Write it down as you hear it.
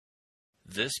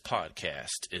This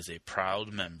podcast is a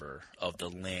proud member of the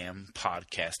Lamb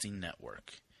Podcasting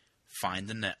Network. Find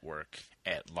the network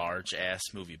at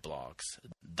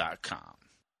largeassmovieblogs.com.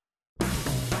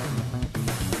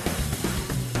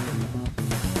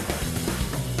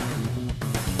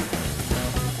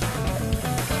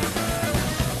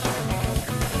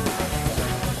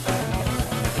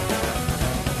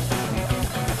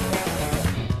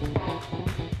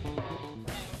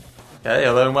 Okay,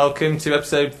 hello and welcome to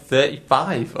episode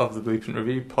 35 of the Blueprint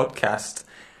Review podcast.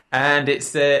 And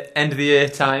it's end of the year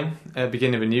time,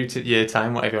 beginning of a new year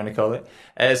time, whatever you want to call it.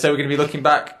 So we're going to be looking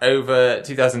back over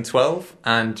 2012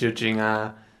 and judging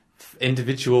our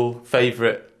individual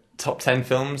favourite top 10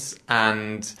 films.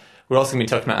 And we're also going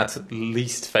to be talking about our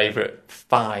least favourite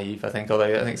 5, I think,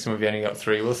 although I think some of you only got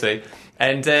 3, we'll see.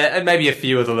 And maybe a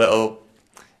few other little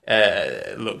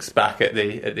looks back at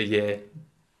the year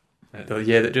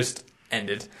that just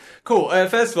ended. Cool.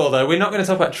 First of all, though, we're not going to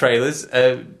talk about trailers,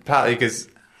 partly because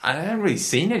I haven't really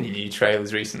seen any new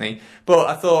trailers recently. But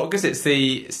I thought, because it's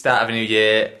the start of a new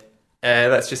year,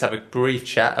 let's just have a brief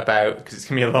chat about, because it's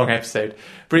going to be a long episode,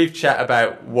 brief chat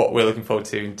about what we're looking forward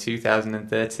to in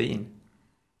 2013.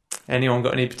 Anyone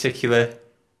got any particular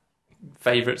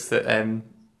favourites that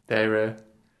they're...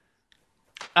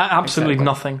 Absolutely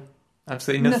nothing.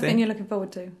 Absolutely nothing? Nothing you're looking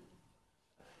forward to?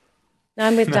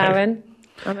 I'm with Darren.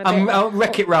 I'll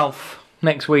Wreck-It Ralph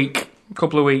next week, a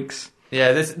couple of weeks.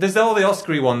 Yeah, there's all the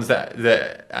Oscar-y ones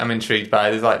that I'm intrigued by.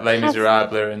 There's like Les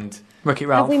Miserables and Wreck-It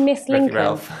Ralph. Have we missed Lincoln?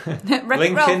 Wreck-It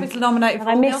Lincoln. Ralph is nominated for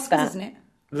I all the missed Oscars, that. isn't it?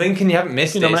 Lincoln, you haven't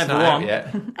missed it. It's nominated not for out one.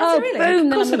 yet. Oh, really? boom!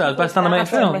 Of course then it I'm does, best looking animated forward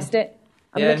to that. I film. missed it.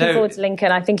 I'm Yeah, looking no. forward to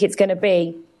Lincoln. I think it's going to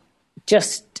be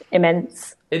just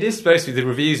immense. It is supposed to be. The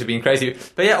reviews have been crazy,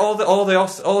 but yeah, all the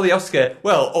Oscar, all the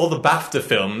BAFTA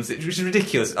films, which is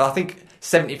ridiculous. I think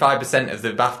 75% of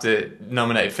the BAFTA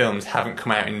nominated films haven't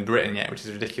come out in Britain yet, which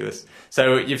is ridiculous.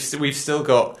 So we've still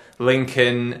got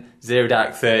Lincoln, Zero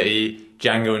Dark 30,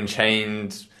 Django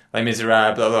Unchained, Les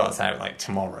Miserables, blah, blah, that's out like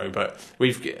tomorrow. But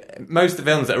most of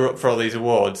the films that are up for all these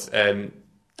awards aren't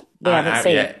haven't out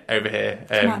seen. yet over here.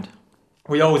 Mad.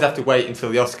 We always have to wait until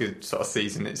the Oscar sort of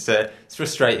season. It's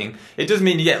frustrating. It does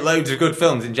mean you get loads of good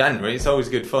films in January. It's always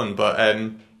good fun, but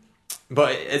at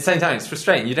the same time, it's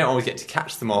frustrating. You don't always get to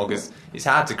catch them all because it's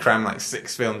hard to cram like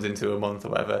 6 films into a month or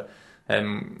whatever.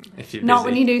 If you're Not busy.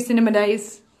 when you do cinema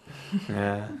days.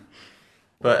 Yeah.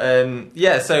 But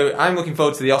so I'm looking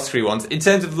forward to the Oscar ones. In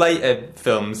terms of later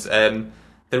films,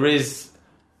 there is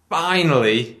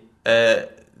finally,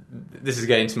 this is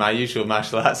going to my usual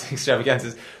martial arts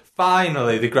extravaganzas,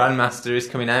 finally the Grandmaster is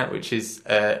coming out, which is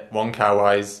Wong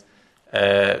Kar-wai's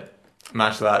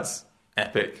martial arts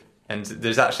epic. And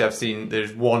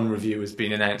there's one review has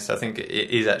been announced. I think it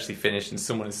is actually finished and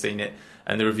someone has seen it.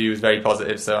 And the review is very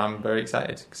positive, so I'm very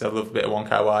excited. Because I love a bit of Wong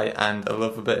Kar-wai and I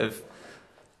love a bit of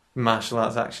martial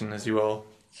arts action, as you all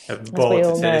have bored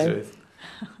to tears with.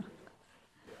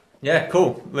 Yeah,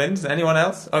 cool. Linz, anyone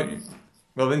else? Well,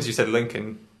 Linz, you said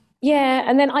Lincoln. Yeah,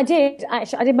 and then I did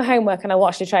my homework and I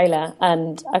watched a trailer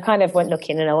and I kind of went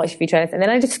looking and I watched a few trailers and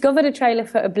then I discovered a trailer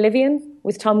for Oblivion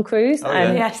with Tom Cruise. Oh,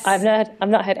 and yeah. Yes. I've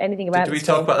not heard anything about it. Did we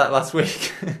talk about that last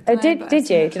week? Oh, did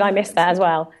you? Did I miss that as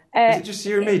well? Was it just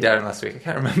you and me, Darren, last week? I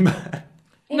can't remember.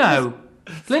 No.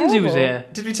 Lindsay was here.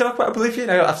 Did we talk about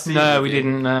Oblivion? I've seen No, we Oblivion.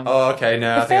 didn't. No. Oh, okay,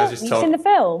 no, I think I was just You've talking. seen the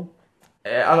film?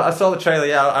 I saw the trailer,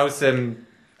 yeah.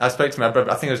 I spoke to my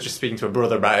brother. I think I was just speaking to a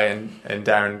brother about it, and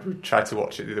Darren tried to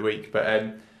watch it the other week. But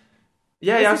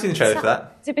I've seen the trailer for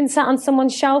that. Has it been sat on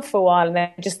someone's shelf for a while and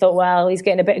they just thought, well, he's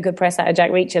getting a bit of good press out of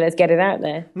Jack Reacher, let's get it out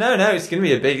there? No, it's going to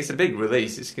be a big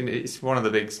release. It's one of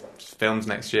the big films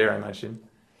next year, I imagine.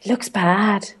 Looks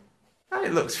bad.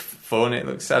 It looks fun. It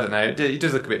looks, I don't know. It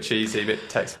does look a bit cheesy, a bit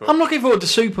textbook. I'm looking forward to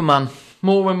Superman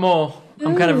more and more.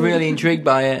 I'm kind of really intrigued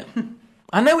by it.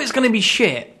 I know it's going to be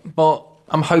shit, but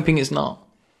I'm hoping it's not.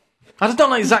 I just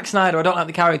don't like Zack Snyder. I don't like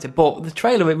the character, but the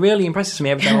trailer, it really impresses me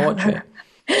every time I watch it.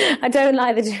 I don't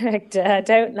like the director. I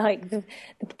don't like the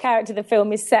character the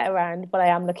film is set around, but I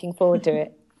am looking forward to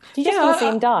it. Do you just want to see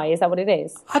him die? Is that what it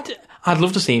is? I'd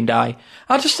love to see him die.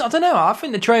 I don't know. I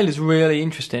think the trailer's really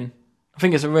interesting. I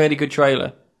think it's a really good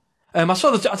trailer. I'll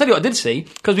tell you what I did see,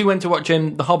 because we went to watch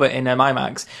The Hobbit in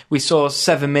IMAX. We saw a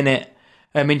 7-minute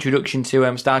introduction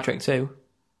to Star Trek 2.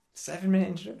 7-minute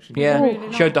introduction? Yeah,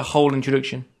 Really showed the whole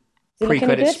introduction. Is it looking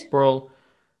Pre-credits good? sprawl.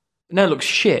 No, it looks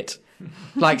shit.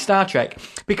 Like Star Trek.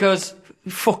 Because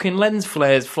fucking lens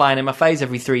flares flying in my face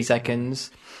every 3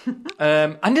 seconds.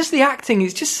 And just the acting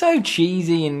is just so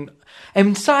cheesy.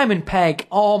 And Simon Pegg,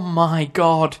 oh my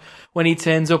God, when he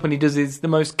turns up and he does the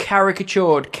most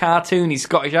caricatured, cartoony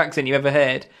Scottish accent you ever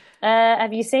heard.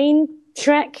 Have you seen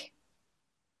Shrek?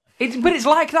 But it's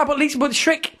like that. But at least,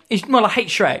 Shrek is well. I hate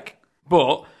Shrek,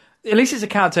 but at least it's a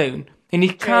cartoon, and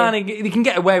you can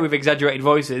get away with exaggerated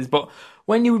voices. But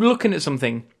when you're looking at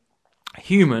something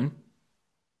human,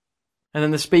 and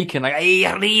then they're speaking like,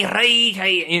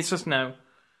 it's just no.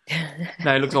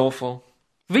 No, it looks awful.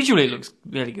 Visually, it looks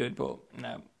really good, but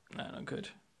no, not good.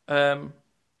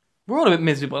 We're all a bit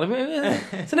miserable.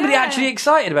 Is anybody actually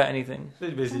excited about anything?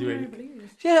 It's a busy week.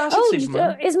 Yeah, I should see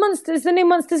Superman. Is the new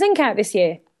Monsters Inc. out this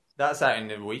year? That's out in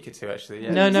a week or two, actually.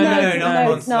 Yeah. No, not the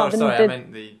ones. no, I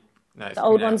meant the. No, it's The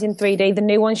old coming one's out. in 3D. The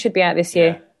new one should be out this year.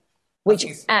 Yeah. Which,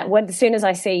 think it's- as soon as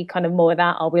I see kind of more of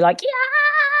that, I'll be like,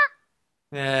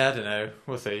 yeah! Yeah, I don't know.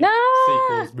 We'll see. No!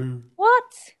 Sequels, boo. What?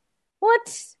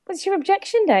 What's your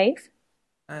objection, Dave?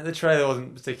 The trailer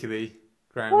wasn't particularly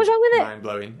What was wrong with it? mind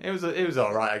blowing. It was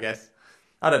all right, I guess.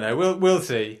 I don't know. We'll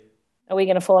see. Are we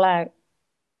going to fall out?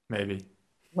 Maybe.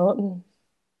 Morton?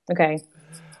 Okay.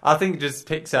 I think just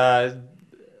Pixar.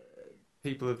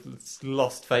 People have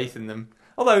lost faith in them.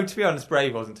 Although, to be honest,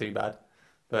 Brave wasn't too bad,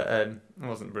 but it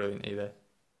wasn't brilliant either.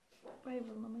 Brave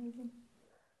was amazing.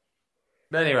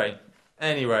 But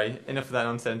anyway, enough of that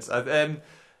nonsense.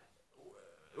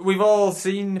 We've all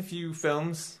seen a few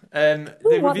films. The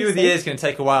what review is of the year this? is going to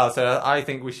take a while, so I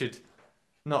think we should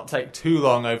not take too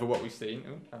long over what we've seen.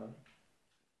 Oh, hang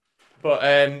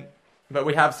on. But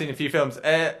we have seen a few films.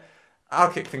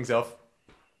 I'll kick things off.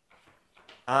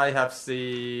 I have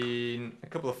seen a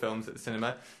couple of films at the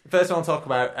cinema. The first one I'll talk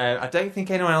about, I don't think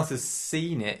anyone else has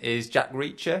seen it, is Jack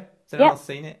Reacher. Has anyone Yep. else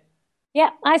seen it? Yeah,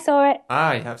 I saw it.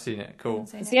 I have seen it. Cool.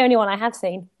 It's the only one I have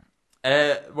seen.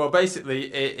 Well, basically,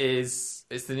 it's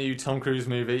the new Tom Cruise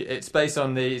movie. It's based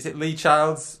on is it Lee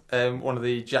Child's, one of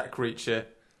the Jack Reacher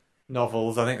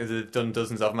novels. I think they've done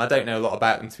dozens of them. I don't know a lot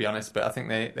about them, to be honest, but I think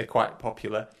they're quite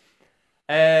popular.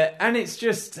 And it's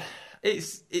just,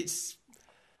 it's.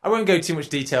 I won't go too much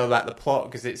detail about the plot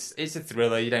because it's a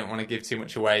thriller. You don't want to give too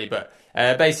much away, but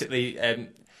basically,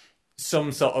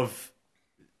 some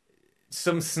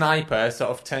sniper sort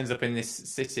of turns up in this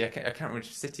city. I can't remember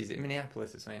which city. Is it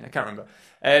Minneapolis or something? I can't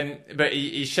remember. But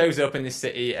he shows up in this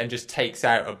city and just takes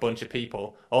out a bunch of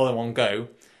people all in one go.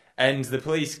 And the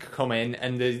police come in,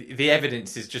 and the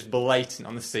evidence is just blatant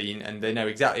on the scene, and they know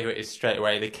exactly who it is straight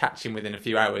away. They catch him within a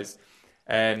few hours.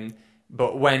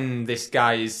 But when this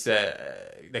guy is,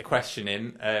 they question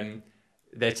him.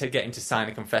 They get him to sign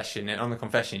a confession, and on the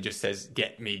confession he just says,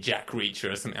 "Get me Jack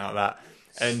Reacher" or something like that.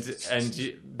 And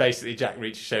basically Jack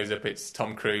Reacher shows up. It's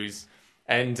Tom Cruise,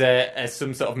 and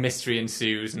some sort of mystery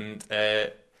ensues, and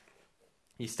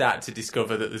you start to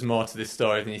discover that there's more to this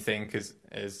story than you think, as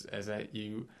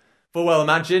you full well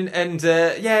imagine. And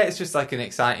it's just like an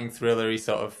exciting, thrillery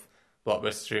sort of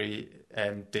blockbustery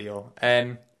deal.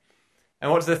 And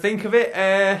what do I think of it?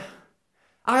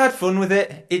 I had fun with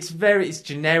it. It's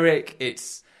generic.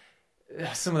 It's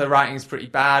some of the writing's pretty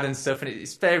bad and stuff, and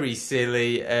it's very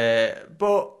silly.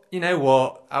 But you know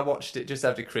what? I watched it just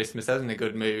after Christmas. I was in a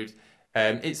good mood.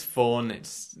 It's fun.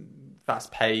 It's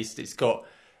fast paced. It's got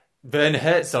Werner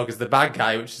Herzog as the bad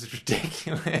guy, which is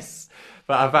ridiculous.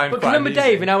 But I found. But quite remember,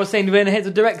 amusing. Dave, and I was saying Werner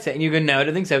Herzog director it, and you go, no, I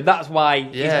don't think so. That's why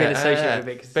he's been associated with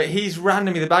it. 'Cause But he's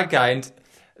randomly the bad guy, and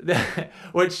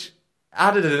which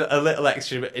added a little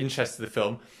extra interest to the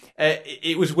film.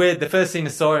 It was weird. The first scene I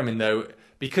saw him in, though,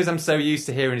 because I'm so used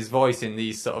to hearing his voice in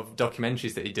these sort of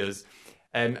documentaries that he does,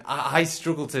 I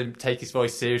struggle to take his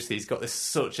voice seriously. He's got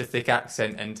such a thick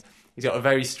accent, and he's got a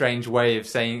very strange way of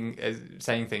saying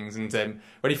things. And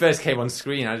when he first came on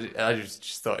screen, I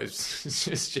just thought it was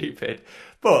just stupid.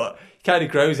 But he kind of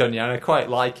grows on you, and I quite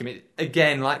like him.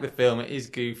 Again, like the film, it is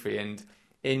goofy, and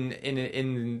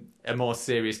in a more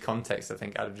serious context, I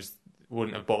think I just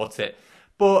wouldn't have bought it.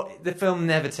 But the film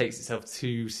never takes itself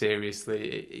too seriously.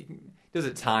 It does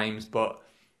at times, but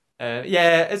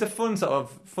it's a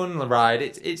fun ride.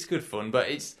 It's good fun, but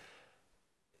it's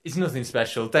nothing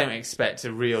special. Don't expect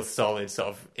a real solid sort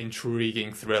of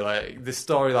intriguing thriller. The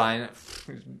storyline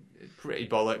is pretty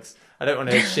bollocks. I don't want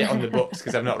to shit on the books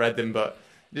because I've not read them, but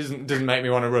it doesn't make me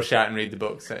want to rush out and read the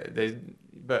books.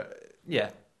 But yeah,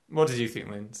 what did you think,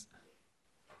 Linz?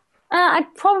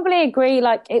 I'd probably agree.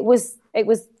 Like it was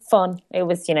fun. It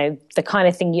was, the kind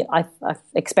of thing I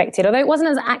expected. Although it wasn't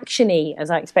as actiony as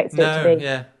I expected it to be.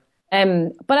 Yeah.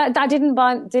 But I didn't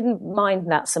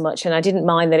mind that so much, and I didn't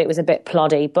mind that it was a bit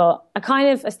ploddy. But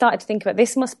I started to think about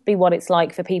this must be what it's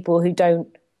like for people who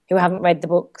haven't read the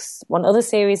books. Other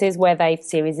series is where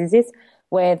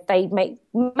they make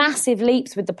massive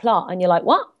leaps with the plot, and you're like,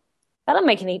 what? That don't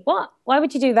make any. What? Why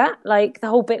would you do that? Like the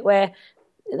whole bit where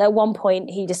at one point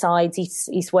he decides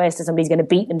he swears to somebody he's going to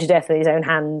beat them to death with his own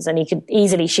hands, and he could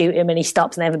easily shoot him, and he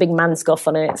stops and they have a big man scuff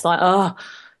on it. It's like,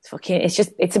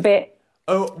 it's a bit.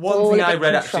 Oh, all one thing a I bit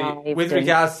read actually contrived with and-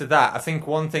 regards to that, I think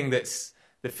one thing that's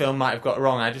the film might have got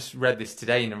wrong. I just read this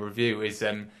today in a review. Is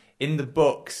in the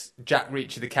books, Jack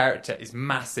Reacher, the character, is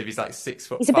massive. He's like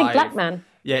 6'5". He's a big black man.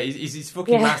 Yeah, he's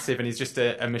fucking Yeah. massive, and he's just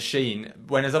a machine.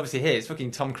 Whereas obviously here, it's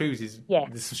fucking Tom Cruise. He's Yeah,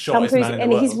 the Tom shortest Cruise, man in the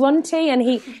and world. he's runty, and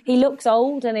he looks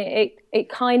old, and it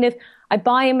kind of, I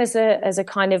buy him as a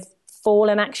kind of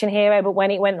fallen action hero, but when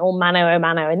it went all mano a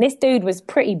mano, and this dude was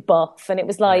pretty buff, and it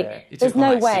was like, Yeah, he took there's on,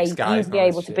 no like, way 6 guys you'd be and all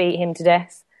able this to shit. beat him to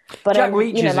death. But Jack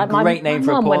Reacher's a great name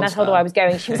for a my mum, when porn I told her star. I was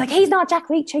going, she was like, "He's not Jack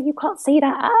Reacher. You can't see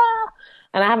that."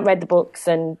 And I haven't read the books,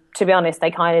 and to be honest,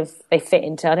 they fit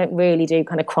into. I don't really do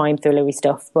kind of crime thrillery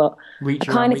stuff, but Reacher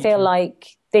I kind on of feel Reacher.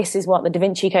 like this is what the Da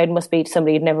Vinci Code must be to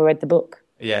somebody who'd never read the book.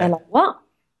 Yeah. They're like, what?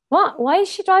 Why is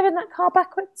she driving that car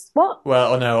backwards? What?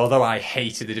 Well, no, although I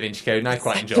hated the Da Vinci Code and I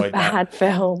quite Such a enjoyed that. bad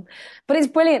film, but it's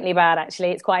brilliantly bad.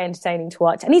 Actually, it's quite entertaining to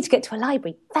watch. I need to get to a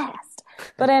library fast,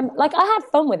 but like I had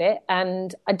fun with it,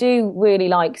 and I do really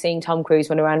like seeing Tom Cruise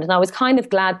run around. And I was kind of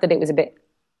glad that it was a bit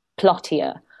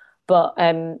plottier, but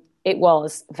it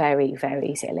was very,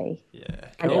 very silly. Yeah.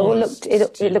 And it all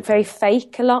looked very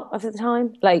fake a lot of the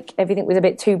time. Like everything was a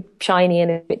bit too shiny and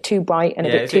a bit too bright and a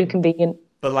Yeah, bit too convenient.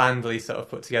 blandly sort of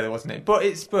put together, wasn't it? But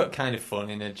it's kind of fun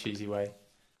in a cheesy way.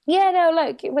 Yeah, no,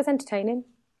 look, it was entertaining.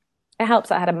 It helps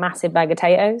that I had a massive bag of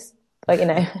potatoes. Like, you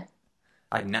know.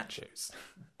 I had nachos.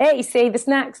 Hey, you see, the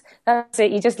snacks, that's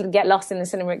it. You just get lost in the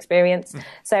cinema experience.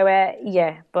 So,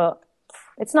 yeah, but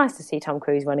it's nice to see Tom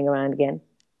Cruise running around again.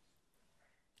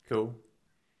 Cool.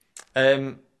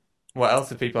 What else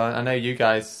have people? I know you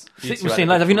guys. We've seen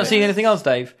loads. Have you not seen anything else,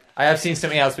 Dave? I have seen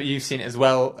something else, but you've seen it as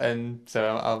well, and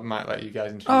so I might let you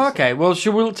guys introduce. Oh, okay. Well,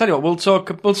 we'll tell you what. We'll talk.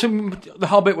 The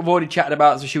Hobbit we've already chatted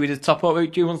about. So should we just top up?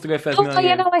 Do you want to go first? Oh,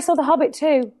 yeah, no, I saw The Hobbit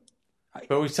too.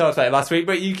 But we talked about it last week.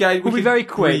 But you guys, We'll be very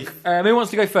quick. Who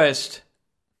wants to go first?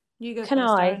 You go Can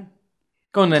first, I? Darren.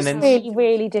 Go on then. Just Nins. really,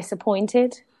 really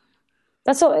disappointed.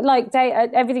 That's all, like,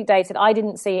 everything Dave said. I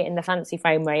didn't see it in the fancy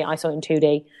frame rate. I saw it in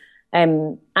 2D.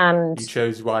 And You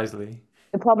chose wisely.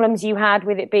 the problems you had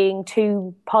with it being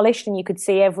too polished and you could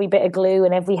see every bit of glue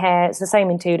and every hair, it's the same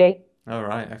in 2D. Oh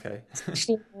right, okay.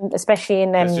 Especially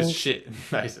in It's just shit,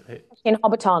 basically. in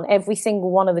Hobbiton, every single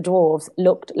one of the dwarves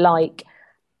looked like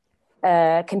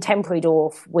a contemporary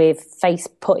dwarf with face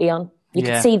putty on. You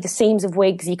Yeah. could see the seams of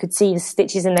wigs, you could see the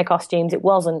stitches in their costumes. It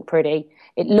wasn't pretty.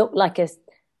 It looked like a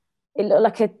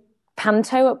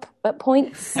panto at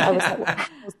points. I was like, what the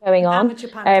hell's going on? Amateur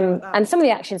panto at that. And some of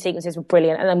the action sequences were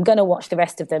brilliant, and I'm going to watch the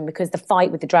rest of them because the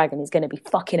fight with the dragon is going to be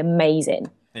fucking amazing.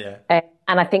 Yeah.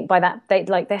 And I think by that,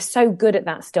 they're so good at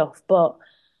that stuff, but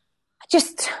it's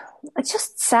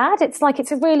just sad. It's like,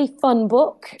 it's a really fun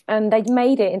book and they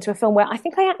made it into a film where I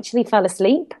think I actually fell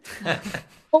asleep.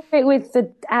 With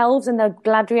the elves and the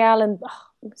Gladriel, and I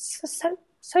was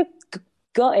so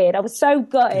gutted. I was so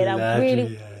gutted. I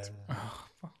really,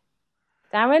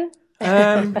 Darren?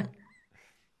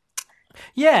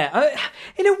 Yeah,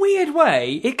 in a weird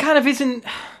way, it kind of isn't.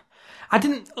 I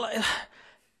didn't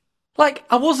like.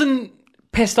 I wasn't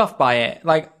pissed off by it.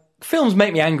 Like, films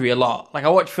make me angry a lot. Like, I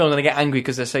watch films and I get angry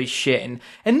because they're so shit,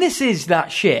 and this is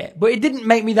that shit. But it didn't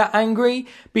make me that angry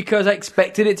because I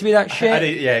expected it to be that shit.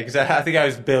 Because I think I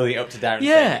was building up to Darren.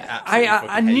 Yeah,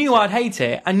 I knew I'd hate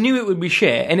it. I knew it would be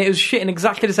shit, and it was shit in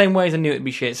exactly the same ways I knew it would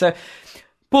be shit. So,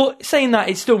 but saying that,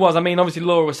 it still was. I mean, obviously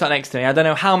Laura was sat next to me. I don't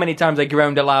know how many times I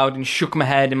groaned aloud and shook my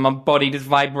head, and my body just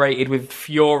vibrated with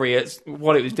fury at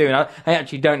what it was doing. I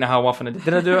actually don't know how often I did.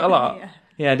 Did I do it a lot?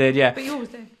 Yeah. I did. Yeah. But you always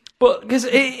do. But because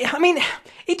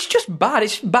it's just bad.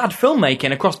 It's just bad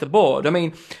filmmaking across the board. I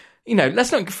mean,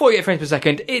 let's not 48 frames per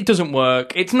second. It doesn't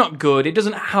work. It's not good. It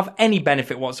doesn't have any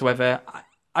benefit whatsoever.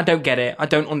 I don't get it. I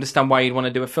don't understand why you'd want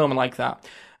to do a film like that.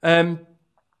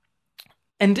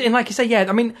 And like you say, yeah.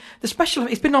 I mean, the special.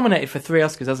 It's been nominated for 3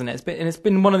 Oscars, hasn't it? It's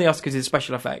been one of the Oscars is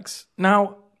special effects.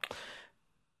 Now,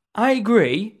 I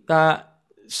agree that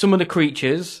some of the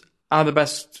creatures are the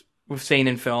best we've seen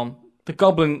in film. The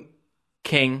Goblin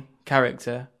King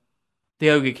character, the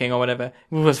Ogre King or whatever,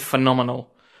 was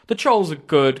phenomenal. The trolls are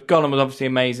good. Gollum was obviously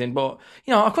amazing, but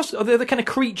across the kind of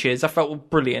creatures I felt were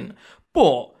brilliant.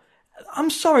 But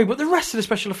I'm sorry, but the rest of the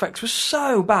special effects were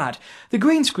so bad. The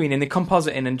green screen and the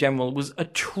compositing in general was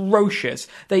atrocious.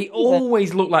 They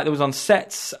always looked like they was on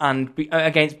sets and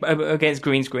against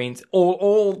green screens.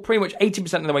 All pretty much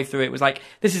 80% of the way through it was like,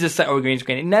 this is a set or a green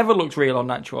screen. It never looked real or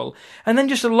natural. And then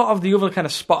just a lot of the other kind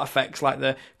of spot effects, like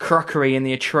the crockery and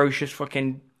the atrocious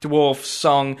fucking dwarf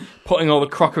song, putting all the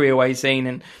crockery away scene,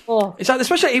 and it's like,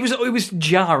 especially it was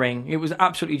jarring. It was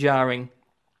absolutely jarring.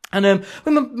 And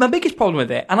my biggest problem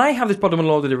with it, and I have this problem with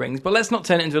Lord of the Rings, but let's not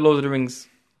turn it into a Lord of the Rings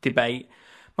debate.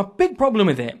 My big problem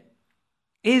with it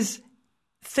is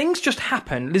things just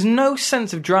happen. There's no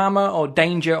sense of drama or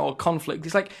danger or conflict.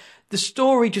 It's like the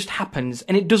story just happens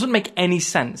and it doesn't make any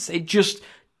sense. It just,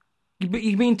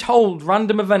 you're being told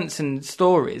random events and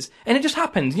stories and it just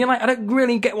happens. You're like, I don't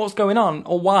really get what's going on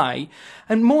or why.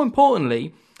 And more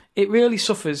importantly, it really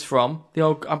suffers from,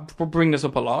 I'll bring this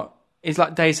up a lot, is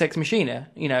like Deus Ex Machina.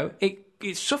 You know,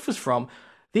 it suffers from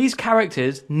these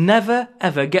characters never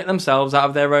ever get themselves out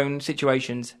of their own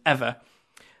situations, ever.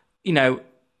 You know,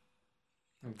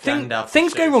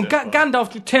 things go wrong.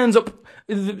 Gandalf turns up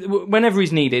whenever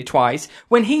he's needed, twice.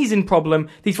 When he's in problem,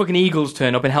 these fucking eagles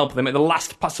turn up and help them at the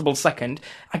last possible second.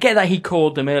 I get that he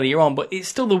called them earlier on, but it's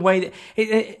still the way that...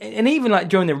 and even like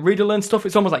during the riddle and stuff,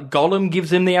 it's almost like Gollum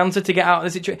gives him the answer to get out of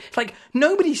the situation. It's like,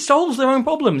 nobody solves their own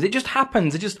problems. It just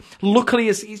happens. It just, luckily,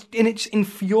 and it's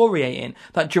infuriating.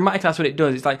 That dramatic, that's what it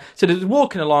does. It's like, so there's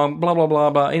walking along, blah, blah, blah,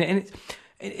 blah, and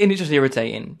it's just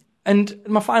irritating. And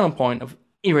my final point of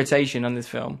irritation on this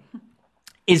film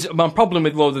is my problem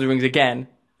with Lord of the Rings again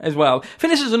as well. I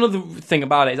think this is another thing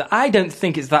about it, is that I don't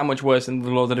think it's that much worse than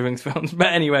the Lord of the Rings films. But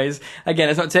anyways, again,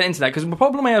 let's not turn into that, because the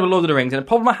problem I had with Lord of the Rings, and the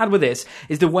problem I had with this,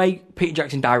 is the way Peter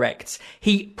Jackson directs.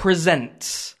 He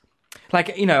presents.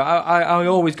 Like, you know, I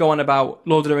always go on about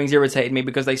Lord of the Rings irritated me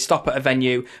because they stop at a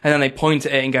venue and then they point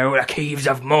at it and go, the Caves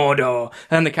of Mordor, and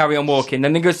then they carry on walking.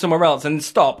 Then they go somewhere else and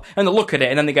stop and they look at it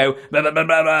and then they go, blah, blah, blah,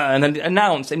 blah, blah, and then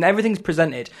announce, and everything's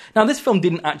presented. Now, this film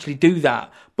didn't actually do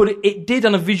that, but it did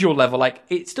on a visual level. Like,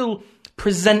 it still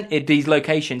presented these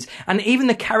locations. And even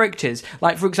the characters,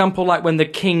 like, for example, like when the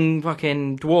king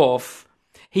fucking dwarf,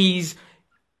 he's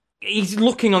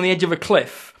looking on the edge of a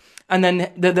cliff. And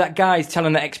then that guy's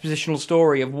telling the expositional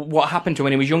story of what happened to him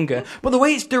when he was younger. But the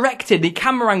way it's directed, the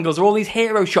camera angles are all these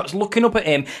hero shots looking up at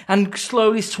him and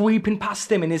slowly sweeping past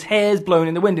him, and his hair's blowing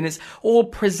in the wind, and it's all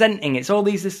presenting. It's all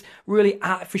this really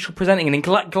artificial presenting. And in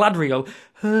Gladriel,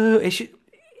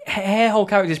 her whole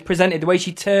character is presented, the way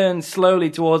she turns slowly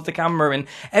towards the camera, and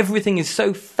everything is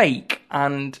so fake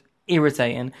and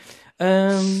irritating.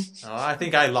 I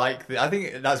think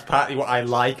that's partly what I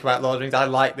like about Lord of the Rings. I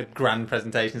like the grand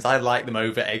presentations. I like them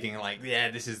over-egging, like, yeah,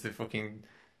 this is the fucking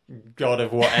god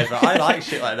of whatever. I like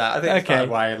shit like that. I think that's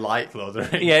why I like Lord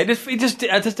of the Rings.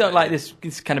 Yeah, I just don't like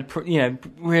this kind of, you know,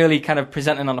 really kind of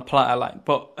presenting on a platter. Like,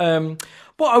 but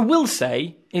what I will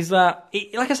say is that,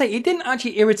 like I say, it didn't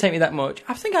actually irritate me that much.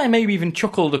 I think I maybe even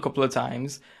chuckled a couple of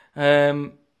times,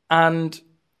 and I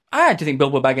actually think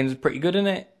Bilbo Baggins was pretty good in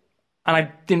it. And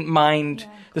I didn't mind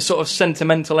the sort of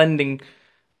sentimental ending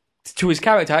to his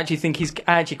character. I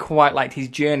actually quite liked his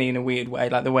journey in a weird way,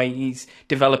 like the way he's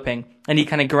developing. And he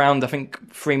kind of I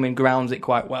think Freeman grounds it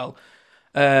quite well.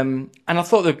 And I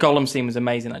thought the Gollum scene was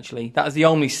amazing, actually. That was the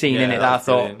only scene in it that I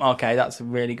thought, brilliant. Okay, that's a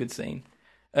really good scene.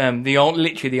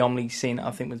 Literally the only scene that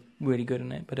I think was really good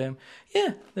in it. But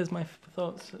yeah, there's my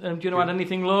thoughts. Do you want to add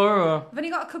anything, Laura? Or? I've only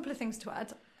got a couple of things to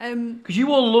add. Because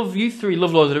you three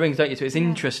love Lord of the Rings, don't you? So it's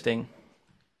interesting.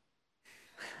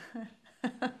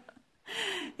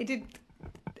 You did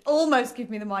almost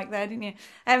give me the mic there, didn't you?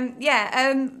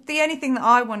 The only thing that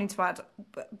I wanted to add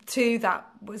to that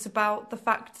was about the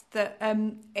fact that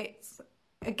it's,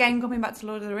 again, coming back to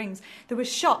Lord of the Rings, there were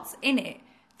shots in it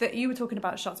that you were talking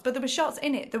about shots, but there were shots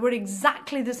in it that were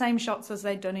exactly the same shots as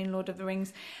they'd done in Lord of the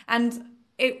Rings. And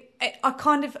I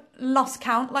kind of lost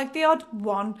count, like the odd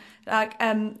one, like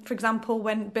for example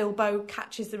when Bilbo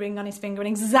catches the ring on his finger, and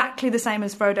exactly the same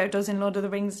as Frodo does in Lord of the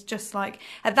Rings. Just like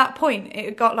at that point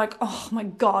it got like, oh my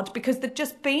god, because there'd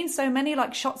just been so many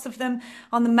like shots of them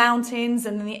on the mountains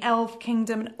and in the Elf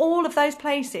Kingdom and all of those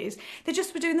places. They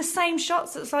just were doing the same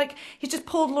shots. It's like he just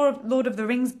pulled Lord of the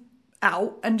Rings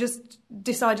out and just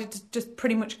decided to just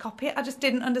pretty much copy it. I just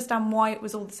didn't understand why it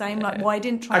was all the same. Like, why I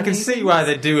didn't try. I can see why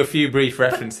they do a few brief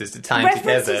references to time together.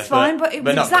 References fine, but it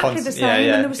was exactly the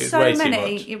same, and there were so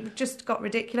many. It just got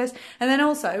ridiculous. And then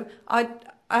also, I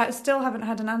still haven't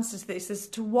had an answer to this as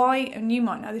to why, and you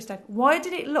might know this, Dave. Why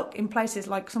did it look in places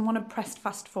like someone had pressed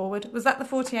fast forward? Was that the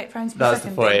 48 frames per second? That's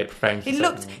the 48 frames per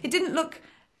second. It didn't look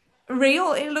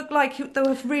real. It looked like they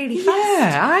were really fast.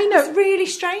 Yeah, I know. It's really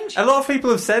strange. A lot of people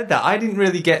have said that. I didn't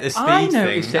really get the speed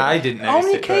thing. I didn't notice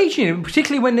on it. Occasion,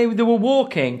 particularly when they were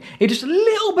walking, it just a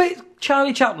little bit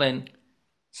Charlie Chaplin.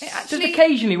 Just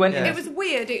occasionally when it was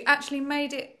weird. It actually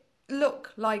made it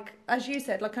look like, as you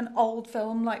said, like an old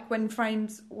film, like when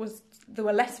there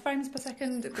were less frames per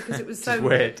second because it was so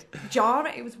weird.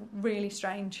 Jarring. It was really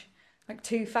strange, like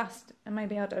too fast, and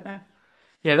maybe I don't know.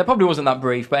 Yeah, that probably wasn't that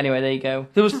brief, but anyway, there you go.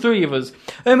 There was three of us.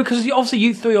 Because obviously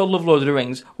you three all love Lord of the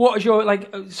Rings. What is your,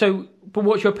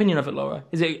 what's your opinion of it, Laura?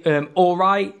 Is it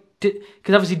alright?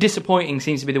 because obviously disappointing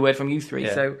seems to be the word from you three.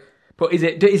 Yeah. So, but is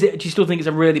it? Do you still think it's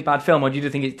a really bad film, or do you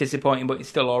think it's disappointing but it's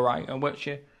still all right? Or what's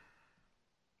your?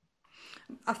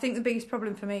 I think the biggest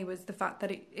problem for me was the fact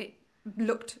that it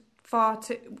looked far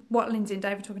too, what Lindsay and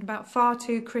Dave were talking about, far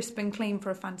too crisp and clean for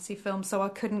a fantasy film, so I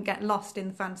couldn't get lost in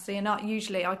the fantasy. And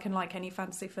usually I can like any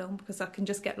fantasy film because I can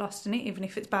just get lost in it, even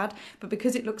if it's bad. But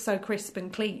because it looked so crisp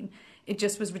and clean, it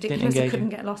just was ridiculous. I couldn't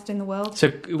get lost in the world.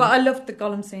 So, but I loved the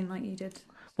Gollum scene like you did.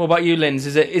 What about you, Linz?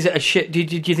 Is it a shit? Do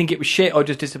you think it was shit or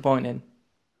just disappointing?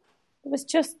 It was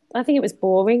just, I think it was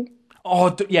boring.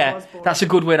 Oh, yeah, that's a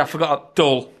good word. I forgot.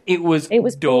 Dull. It was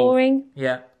dull. Boring.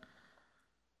 Yeah.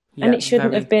 And it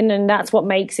shouldn't have been, and that's what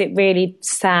makes it really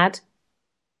sad.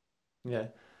 Yeah.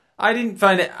 I didn't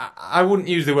find it... I wouldn't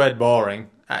use the word boring.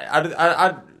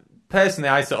 I personally,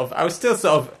 I was still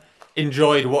sort of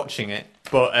enjoyed watching it,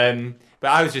 but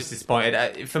I was just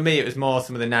disappointed. For me, it was more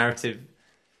some of the narrative...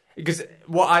 Because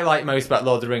what I like most about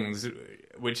Lord of the Rings,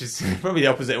 which is probably the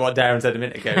opposite of what Darren said a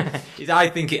minute ago, is I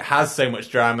think it has so much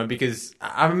drama because...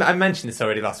 I mentioned this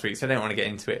already last week, so I don't want to get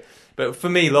into it. But for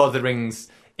me, Lord of the Rings...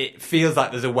 It feels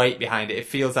like there's a weight behind it. It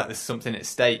feels like there's something at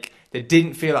stake. There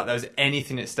didn't feel like there was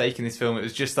anything at stake in this film. It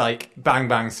was just like bang,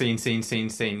 bang, scene.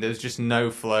 There was just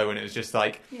no flow, and it was just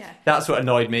like... Yeah. That's what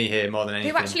annoyed me here more than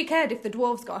anything. Who actually cared if the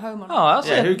dwarves got home or Oh, not?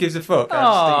 that's who gives a fuck?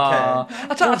 I just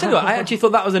didn't care. I'll tell you what, I actually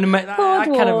thought that was an amazing... That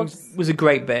kind of was a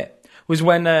great bit. Was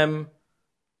when...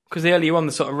 Because earlier on,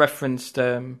 they sort of referenced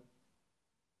the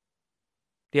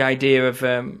idea of...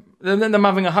 them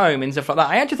having a home and stuff like that.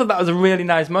 I actually thought that was a really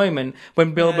nice moment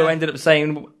when Bilbo ended up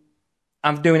saying,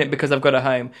 "I'm doing it because I've got a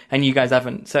home and you guys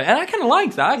haven't." So, and I kind of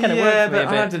liked that. Kind of worked for me a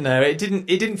bit. I don't know. It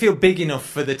didn't feel big enough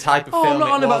for the type of film. I'm not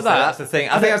on about that. That's the thing.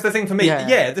 I think that's the thing for me.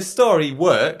 Yeah, the story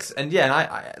works, and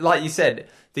I like you said,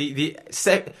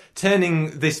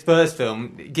 turning this first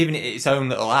film, giving it its own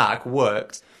little arc,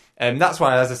 worked. That's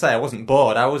why, as I say, I wasn't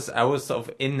bored. I was sort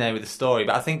of in there with the story,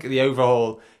 but I think the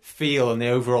overall feel and the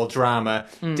overall drama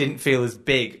didn't feel as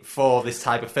big for this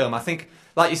type of film. I think,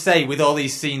 like you say, with all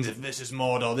these scenes of this is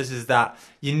Mordor, this is that,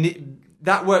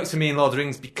 that works for me in Lord of the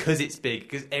Rings because it's big,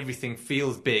 because everything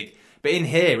feels big. But in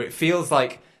here, it feels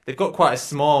like they've got quite a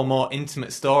small, more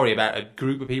intimate story about a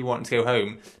group of people wanting to go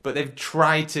home, but they've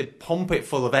tried to pump it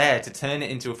full of air to turn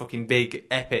it into a fucking big,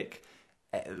 epic,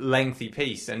 lengthy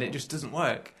piece, and it just doesn't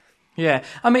work. Yeah,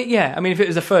 I mean, if it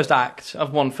was the first act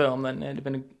of one film, then it'd have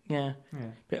been,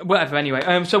 But whatever.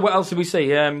 Anyway, so what else did we see?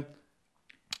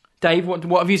 Dave, what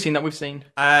have you seen that we've seen?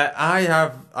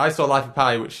 I saw Life of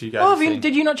Pi, which you guys. have seen.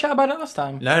 Did you not chat about it last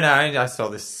time? No, I saw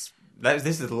this.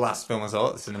 This is the last film I saw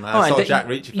at the cinema. I saw Jack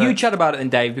Reacher first. You chat about it then,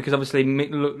 Dave, because obviously me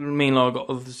and Laura got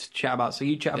others to chat about. So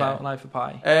you chat about Life of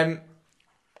Pi.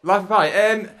 Life of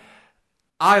Pi.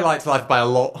 I liked Life of Pi a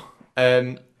lot.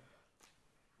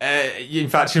 In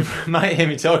fact, you might hear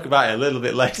me talk about it a little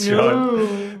bit later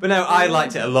on. But no, I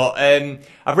liked it a lot.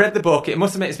 I've read the book. It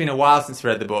must admit it's been a while since I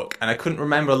read the book, and I couldn't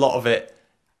remember a lot of it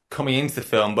coming into the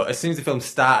film. But as soon as the film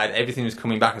started, everything was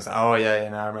coming back. I was like, oh, yeah,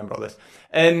 now I remember all this.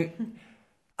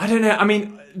 I don't know. I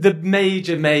mean, the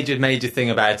major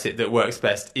thing about it that works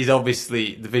best is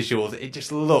obviously the visuals. It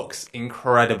just looks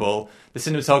incredible. The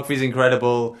cinematography is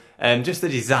incredible. Just the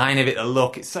design of it, the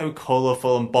look, it's so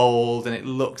colourful and bold, and it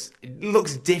looks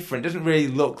different. It doesn't really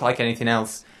look like anything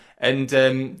else. And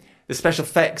the special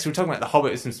effects, we were talking about The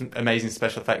Hobbit with some amazing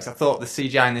special effects. I thought the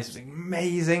CGI in this was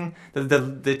amazing.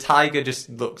 The tiger just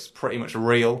looks pretty much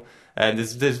real.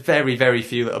 There's very, very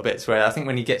few little bits where I think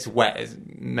when he gets wet, it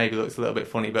maybe looks a little bit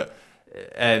funny, but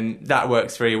that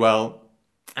works very well.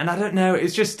 And I don't know,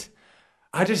 it's just...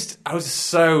 I was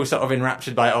so sort of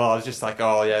enraptured by it all. I was just like,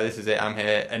 oh yeah, this is it, I'm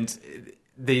here. And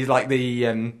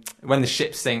when the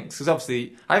ship sinks, because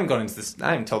obviously I haven't gone into this,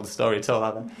 I haven't told the story at all,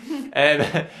 have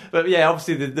I? But yeah,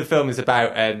 obviously the film is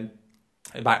about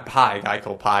Pi, a guy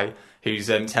called Pi, who's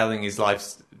telling his life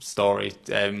story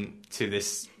to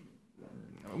this.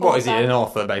 What is he? An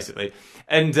author, basically,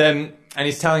 and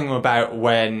he's telling him about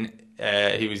when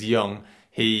he was young.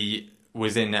 He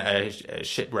was in a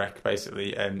shipwreck,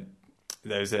 basically.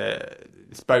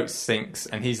 This boat sinks,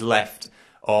 and he's left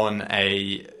on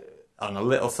a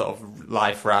little sort of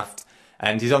life raft,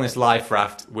 and he's on this life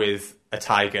raft with a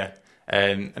tiger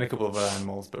and a couple of other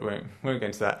animals, but we won't go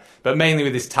into that. But mainly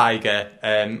with this tiger.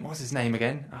 What's his name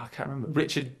again? Oh, I can't remember.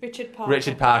 Richard Parker.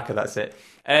 Richard Parker. That's it.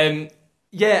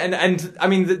 Yeah, and I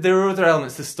mean, there are other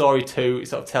elements to the story too. It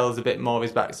sort of tells a bit more of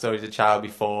his backstory as a child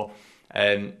before,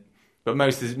 but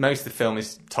most of the film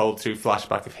is told through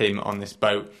flashback of him on this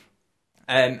boat.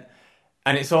 And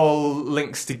it's all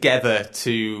links together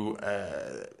to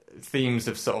themes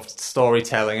of sort of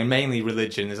storytelling and mainly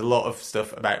religion. There's a lot of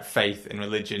stuff about faith and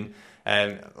religion.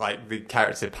 like the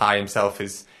character Pi himself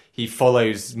he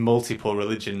follows multiple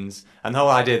religions, and the whole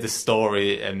idea of the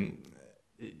story,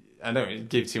 I don't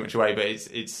give too much away, but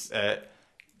it's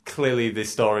clearly the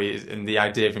story and the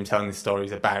idea of him telling the story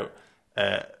is about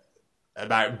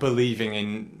believing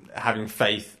in, having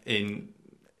faith in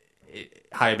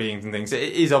higher beings and things.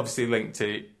 It is obviously linked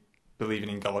to believing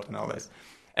in God and all this.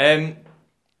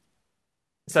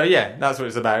 So yeah, that's what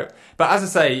it's about. But as I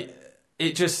say,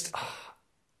 it's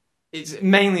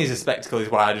mainly as a spectacle is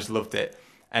why I just loved it.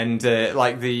 And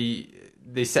like the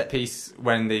set piece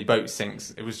when the boat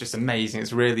sinks, it was just amazing.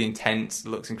 It's really intense. It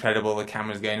looks incredible. The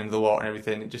camera's going under the water and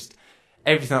everything.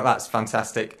 Everything like that's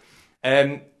fantastic.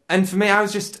 And for me, I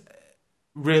was just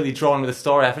really drawn with the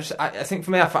story. I think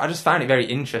for me, I just found it very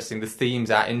interesting. The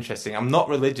themes are interesting. I'm not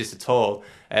religious at all,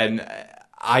 and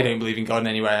I don't believe in God in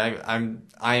any way. I am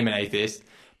an atheist,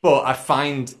 but I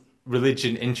find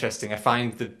religion interesting. I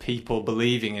find the people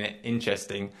believing in it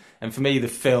interesting. And for me, the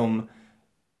film,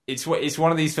 it's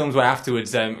one of these films where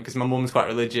afterwards, because my mum's quite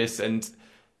religious, and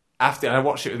after I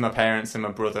watched it with my parents and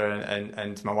my brother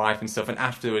and my wife and stuff, and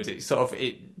afterwards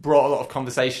it brought a lot of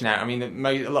conversation out. I mean,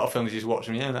 a lot of films you just watch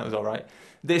and that was all right.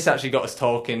 This actually got us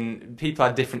talking. People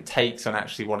had different takes on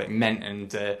actually what it meant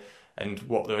and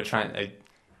what they were trying to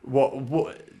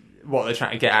what they're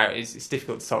trying to get out. It's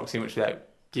difficult to talk too much without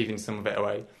giving some of it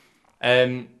away.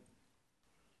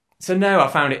 So no, I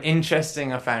found it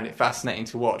interesting. I found it fascinating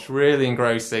to watch, really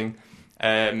engrossing,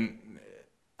 and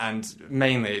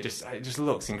mainly it just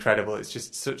looks incredible. It's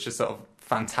just such a sort of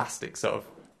fantastic sort of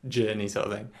journey sort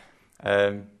of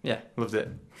thing. Yeah, loved it.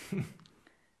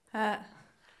 I'm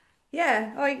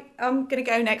gonna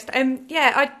go next.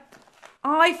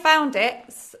 I found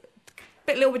it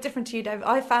a little bit different to you, Dave.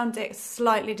 I found it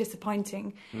slightly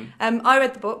disappointing. I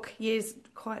read the book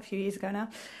quite a few years ago now.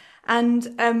 And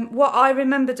what I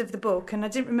remembered of the book, and I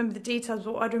didn't remember the details,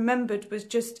 but what I remembered was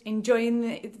just enjoying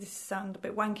this sounds a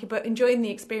bit wanky, but enjoying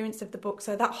the experience of the book.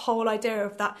 So that whole idea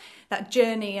of that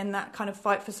journey and that kind of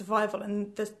fight for survival,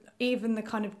 and even the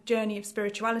kind of journey of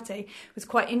spirituality was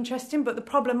quite interesting. But the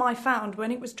problem I found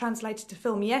when it was translated to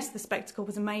film, yes, the spectacle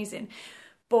was amazing,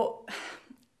 but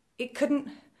it couldn't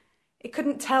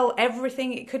tell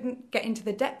everything. It couldn't get into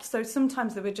the depth. So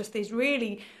sometimes there were just these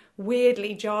really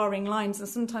weirdly jarring lines, and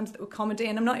sometimes that were comedy,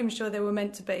 and I'm not even sure they were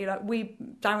meant to be. Like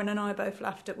Darren and I both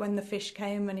laughed at when the fish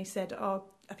came and he said, "Oh,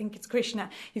 I think it's Krishna.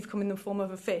 You've come in the form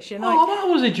of a fish." And that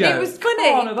was a joke. It was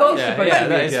funny, but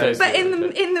in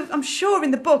the I'm sure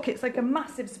in the book it's like a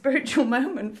massive spiritual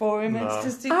moment for him. No. It's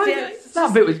just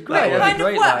that bit was great. It kind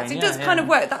of works. Line. It does kind of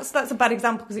work. That's a bad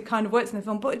example because it kind of works in the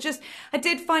film, but I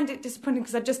did find it disappointing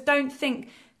because I just don't think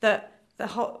that the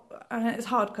whole. And it's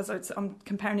hard because I'm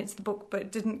comparing it to the book, but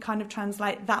it didn't kind of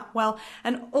translate that well.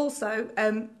 And also,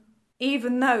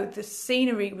 even though the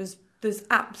scenery there's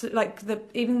absolutely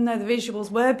even though the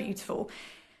visuals were beautiful,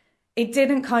 it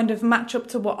didn't kind of match up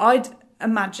to what I'd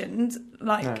imagined.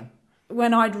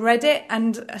 When I'd read it,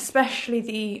 and especially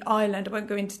the island. I won't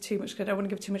go into too much because I don't want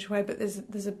to give too much away. But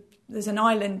there's an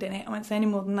island in it. I won't say any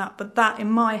more than that. But that in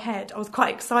my head, I was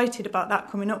quite excited about that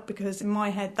coming up because in my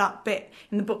head that bit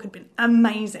in the book had been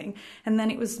amazing, and then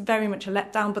it was very much a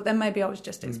letdown. But then maybe I was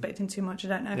just expecting too much. I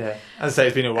don't know. Yeah, as I say,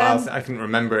 it's been a while. I couldn't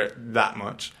remember it that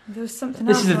much. There was something.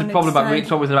 This else is the problem about reading.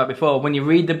 What was about before. When you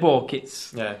read the book,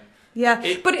 it's but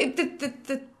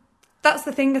that's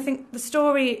the thing. I think the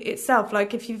story itself,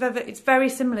 like it's very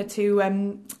similar to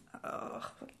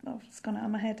it's gone out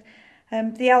of my head.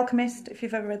 The Alchemist, if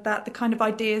you've ever read that, the kind of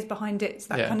ideas behind it, it's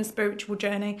that kind of spiritual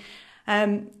journey.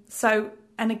 And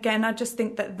again, I just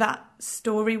think that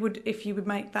story would, if you would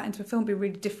make that into a film, be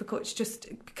really difficult. It's just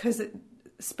because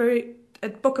a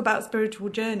book about spiritual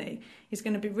journey is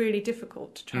going to be really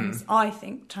difficult to I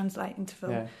think, translate into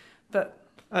film. Yeah. But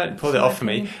it pulled it off for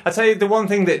me. I tell you, the one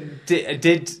thing that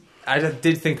I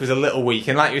did think was a little weak,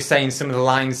 and like you were saying, some of the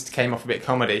lines came off a bit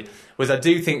comedy, was I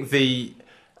do think the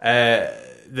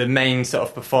main sort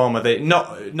of performer,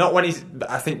 not when he's,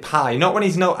 I think Pi, not when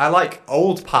he's I like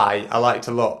old Pi, I liked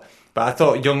a lot, but I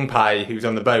thought young Pi, who's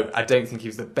on the boat, I don't think he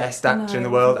was the best actor in the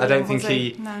world. I don't think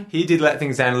he did let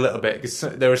things down a little bit, because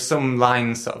there were some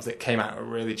lines sort of that came out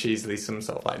really cheesily, some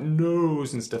sort of like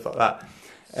no's and stuff like that.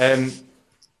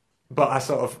 But I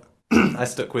sort of, I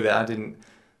stuck with it. I didn't,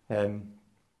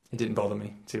 it didn't bother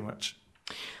me too much.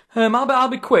 I'll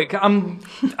be quick.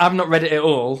 I've not read it at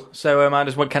all, so I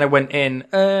just kind of went in.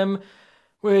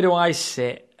 Where do I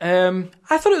sit? I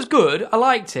thought it was good. I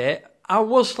liked it. I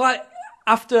was like,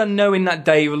 after knowing that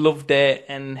Dave loved it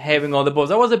and hearing all the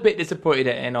buzz, I was a bit disappointed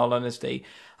in all honesty.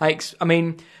 I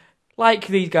mean, like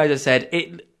these guys have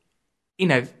said,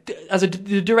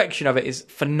 the direction of it is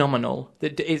phenomenal.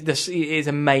 It is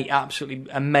absolutely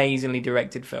amazingly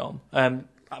directed film.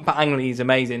 But Ang Lee is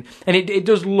amazing, and it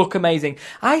does look amazing.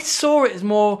 I saw it as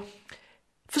more,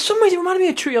 for some reason, it reminded me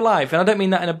of Tree of Life, and I don't mean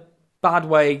that in a bad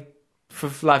way for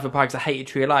Life of Pi, because I hated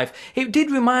Tree of Life. It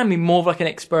did remind me more of like an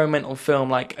experimental film,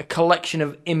 like a collection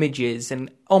of images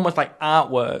and almost like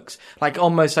artworks, like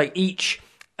almost like each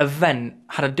event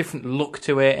had a different look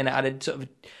to it, and it had a sort of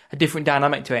a different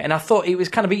dynamic to it. And I thought it was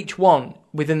kind of each one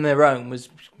within their own was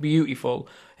beautiful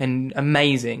and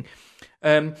amazing.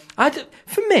 For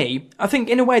me, I think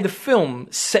in a way the film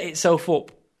set itself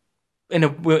up in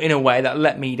a way that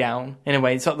let me down. In a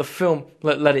way, it's like the film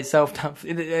let itself down.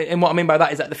 And what I mean by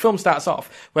that is that the film starts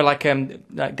off where, like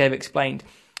Dave explained,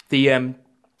 the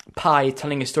Pi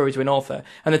telling a story to an author,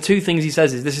 and the two things he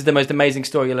says is, "This is the most amazing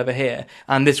story you'll ever hear,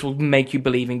 and this will make you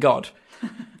believe in God."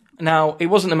 Now, it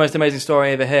wasn't the most amazing story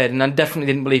I ever heard, and I definitely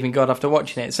didn't believe in God after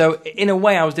watching it. So, in a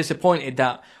way, I was disappointed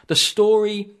that the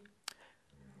story.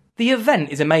 The event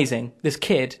is amazing. This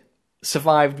kid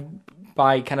survived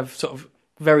by kind of sort of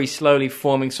very slowly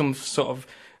forming some sort of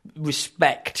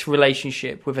respect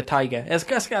relationship with a tiger.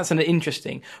 That's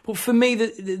interesting. But for me,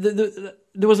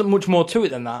 there wasn't much more to it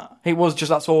than that. It was just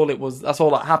that's all it was. That's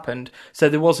all that happened. So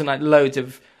there wasn't like loads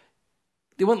of.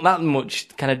 There wasn't that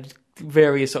much kind of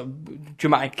various sort of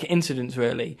dramatic incidents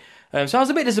really. So I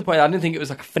was a bit disappointed. I didn't think it was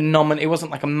like a phenomenon. It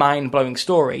wasn't like a mind-blowing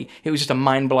story. It was just a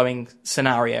mind-blowing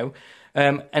scenario.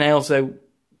 And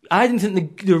I didn't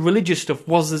think the religious stuff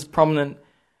was as prominent.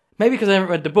 Maybe because I haven't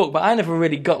read the book, but I never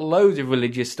really got loads of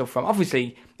religious stuff from.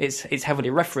 Obviously, it's heavily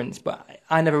referenced, but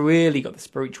I never really got the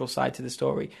spiritual side to the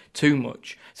story too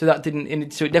much. So it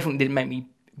definitely didn't make me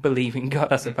believe in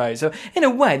God, I suppose. So in a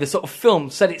way, the sort of film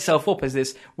set itself up as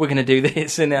this: we're going to do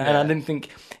this, and I didn't think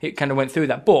it kind of went through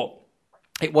that, but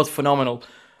it was phenomenal.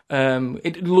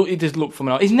 It does look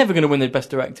phenomenal. He's never going to win the best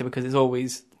director because it's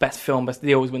always best film.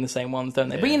 They always win the same ones, don't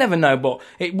they? Yeah. But you never know. But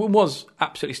it was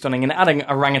absolutely stunning, and adding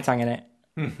orangutan in it,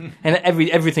 and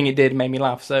everything it did made me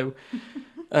laugh. So,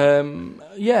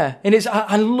 yeah, and it's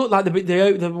I look like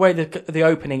the way the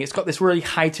opening. It's got this really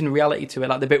heightened reality to it,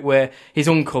 like the bit where his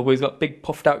uncle, who's got big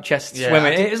puffed out chest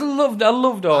swimming. I loved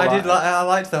all that. I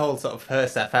liked the whole sort of her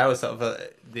stuff. I was sort of.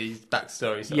 The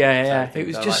backstory. It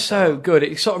was just so good.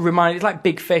 It sort of reminded, it's like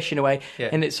Big Fish in a way,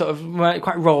 and it's sort of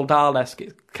quite Roald Dahl-esque.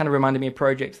 It kind of reminded me of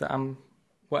projects that I'm,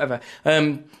 whatever.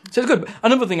 So it's good.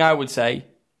 Another thing I would say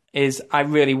is I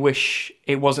really wish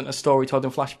it wasn't a story told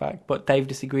in flashback, but Dave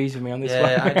disagrees with me on this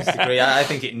one. Yeah, I disagree. I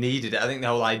think it needed it. I think the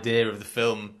whole idea of the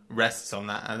film rests on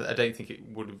that. I don't think it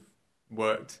would have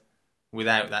worked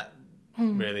without that,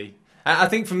 really. I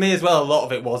think for me as well, a lot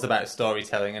of it was about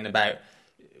storytelling and about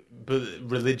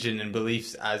religion and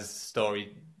beliefs as sort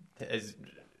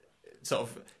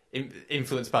of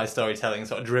influenced by storytelling,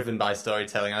 sort of driven by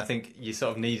storytelling. I think you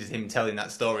sort of needed him telling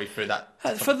that story through that.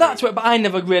 But I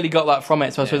never really got that from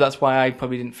it, so I suppose that's why I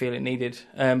probably didn't feel it needed.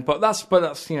 But that's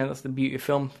that's the beauty of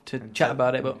film to chat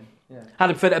about it. But I'd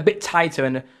have felt it a bit tighter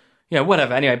and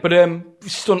whatever. Anyway,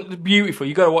 but beautiful.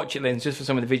 You got to watch it, Lynn, just for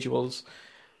some of the visuals.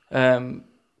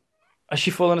 Has she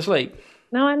fallen asleep?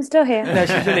 No, I'm still here. No,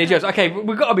 she's really just. Okay,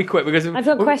 we've got to be quick because I've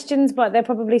got questions, but they're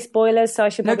probably spoilers, so I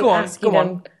should probably ask you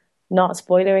them not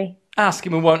spoilery. Ask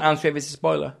him and won't answer if it's a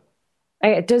spoiler.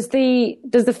 Okay, does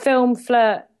the film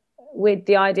flirt with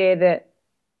the idea that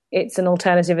it's an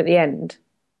alternative at the end,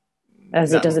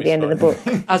 as it does at the end of the book?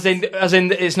 as in,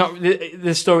 it's not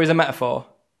the story is a metaphor.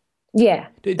 Yeah,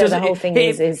 the whole thing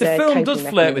is the film does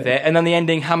flirt with it, and then the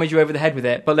ending hammers you over the head with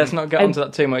it. But let's not get onto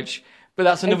that too much. But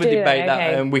that's another debate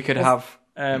that we could have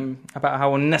about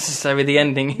how unnecessary the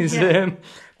ending is. Yeah.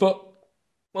 But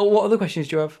what other questions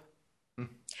do you have?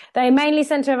 They mainly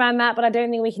centre around that, but I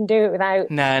don't think we can do it without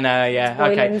spoiling,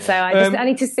 okay. So I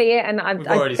need to see it, and I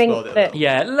think that...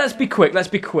 Yeah, let's be quick.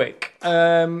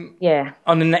 On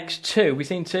the next two. We've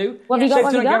seen two? What have you got?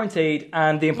 Safety Not Guaranteed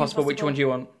and The Impossible. Which one do you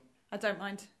want? I don't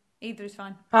mind. Either is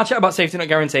fine. I'll chat about Safety Not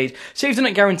Guaranteed. Safety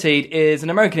Not Guaranteed is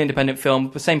an American independent film,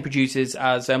 the same producers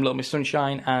as Little Miss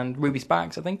Sunshine and Ruby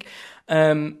Sparks, I think.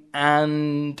 I'll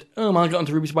get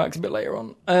onto Ruby Sparks a bit later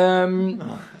on.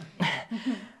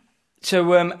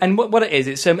 So, and what it is,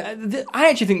 it's I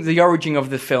actually think the origin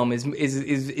of the film is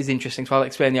interesting. So I'll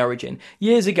explain the origin.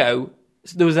 Years ago,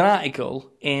 there was an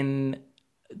article in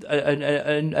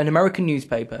an American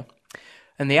newspaper,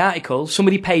 and the article,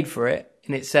 somebody paid for it,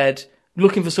 and it said,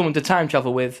 looking for someone to time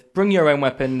travel with, bring your own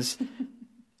weapons.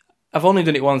 I've only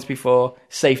done it once before.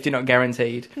 Safety not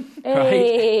guaranteed.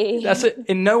 Hey. Right? That's it.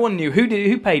 And no one knew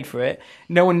who paid for it.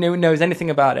 No one knows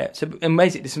anything about it. So, and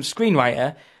basically, some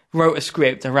screenwriter wrote a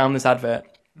script around this advert,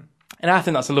 and I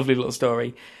think that's a lovely little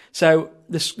story. So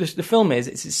the film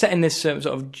it's set in this sort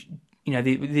of,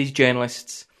 these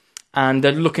journalists, and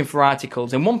they're looking for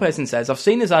articles. And one person says, I've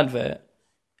seen this advert.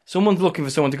 Someone's looking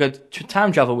for someone to go to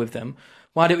time travel with them.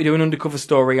 Why don't we do an undercover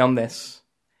story on this?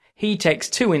 He takes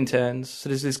 2 interns, so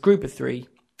there's this group of 3,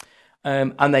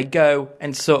 and they go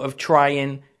and sort of try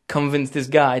and convince this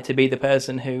guy to be the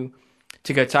person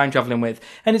to go time traveling with.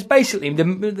 And it's basically,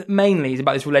 mainly it's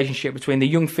about this relationship between the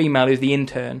young female who's the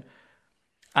intern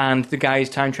and the guy who's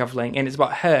time traveling, and it's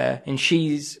about her, and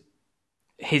she's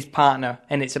his partner,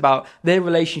 and it's about their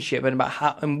relationship and about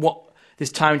how and what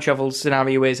this time travel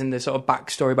scenario is, and the sort of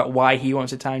backstory about why he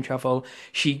wants to time travel,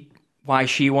 why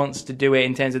she wants to do it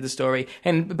in terms of the story,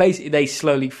 and basically they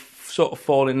slowly sort of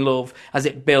fall in love as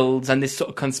it builds, and this sort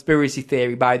of conspiracy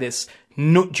theory by this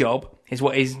nut job is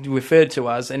what is referred to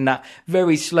as, and that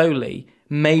very slowly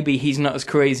maybe he's not as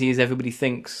crazy as everybody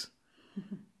thinks.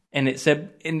 And so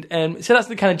that's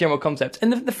the kind of general concept,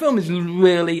 and the film is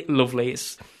really lovely.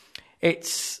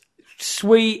 It's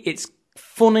sweet, it's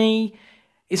funny.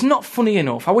 It's not funny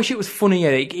enough. I wish it was funnier.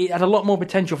 It had a lot more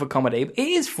potential for comedy. It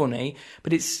is funny,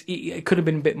 but it could have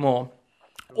been a bit more.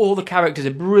 All the characters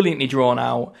are brilliantly drawn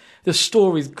out. The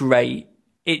story's great.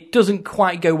 It doesn't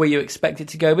quite go where you expect it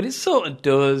to go, but it sort of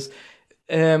does.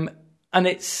 And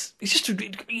it's just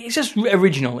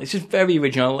original. It's just very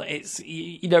original.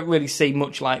 You don't really see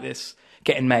much like this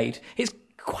getting made. It's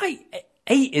quite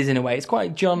 80s in a way. It's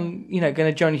quite John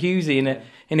Hughesy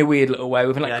in a weird little way.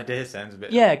 With The idea sounds a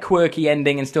bit... Yeah, quirky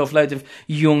ending and stuff. Loads of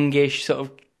youngish sort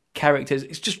of characters.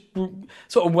 It's just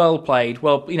sort of well played.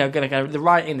 Well, the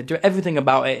writing, everything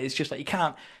about it. It's just like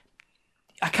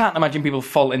I can't imagine people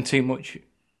faulting too much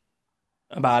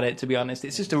about it, to be honest.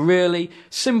 It's just a really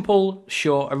simple,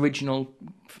 short, original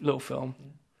little film.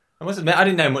 I must admit, I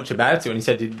didn't know much about it. When you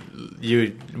said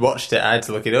you watched it, I had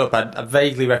to look it up. I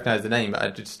vaguely recognised the name, but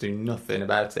I just knew nothing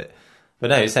about it.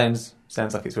 But no, it sounds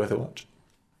like it's worth a watch.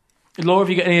 Laura, have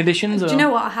you got any additions? Do you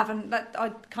know what? I haven't. I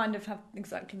kind of have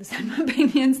exactly the same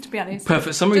opinions, to be honest.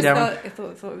 Perfect summary, Darren. I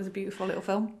thought it was a beautiful little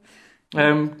film.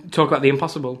 Talk about The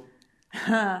Impossible.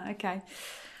 Okay.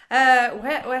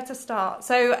 Where to start?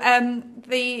 So,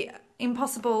 The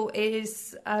Impossible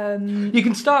is... You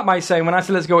can start by saying, when I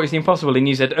said let's go watch The Impossible, and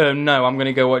you said, no, I'm going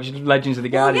to go watch Legends of the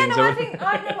Guardians. I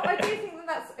do think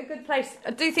that's a good place.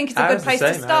 I do think it's a good place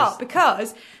to start,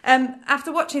 because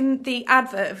after watching the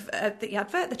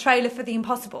the trailer for The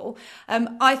Impossible,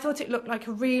 I thought it looked like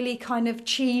a really kind of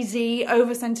cheesy,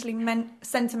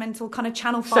 sentimental kind of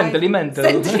Channel 5...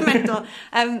 Sentimental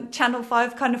Channel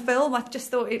 5 kind of film. I just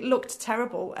thought it looked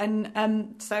terrible.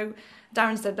 And so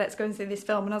Darren said, let's go and see this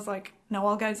film. And I was like, no,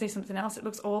 I'll go and see something else. It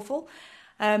looks awful.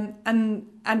 And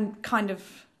kind of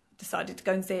decided to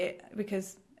go and see it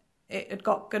because it had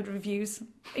got good reviews.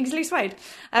 Easily swayed.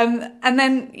 And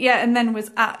then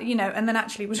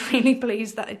actually was really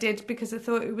pleased that I did, because I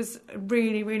thought it was a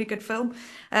really, really good film.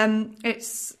 I'm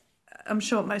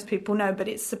sure most people know, but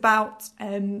it's about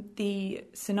the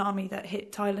tsunami that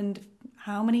hit Thailand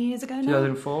how many years ago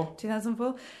now?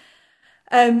 2004.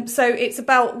 So it's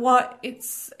about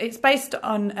it's based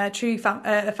on a true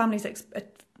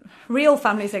real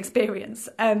family's experience.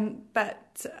 And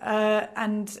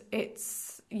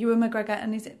it's Ewan McGregor,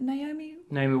 and is it Naomi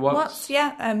Watts?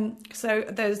 Yeah. So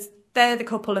they're the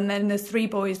couple, and then there's 3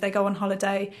 boys. They go on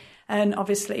holiday, and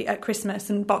obviously at Christmas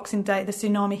and Boxing Day, the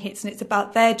tsunami hits, and it's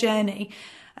about their journey,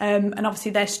 and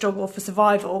obviously their struggle for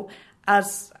survival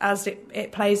as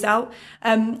it plays out,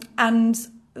 and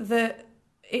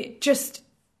it just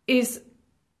is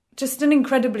just an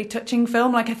incredibly touching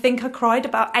film. Like, I think I cried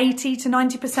about 80 to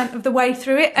 90% of the way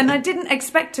through it, and I didn't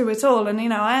expect to at all. And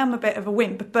I am a bit of a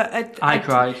wimp, but I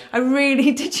cried. I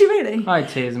really did. You really? I had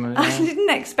tears in my eyes. I didn't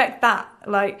expect that.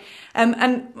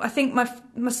 And I think my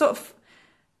sort of,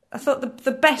 I thought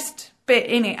the best bit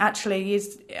in it actually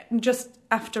is just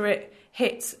after it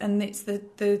hits, and it's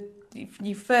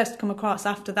you first come across,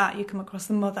 after that you come across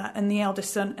the mother and the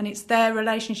eldest son, and it's their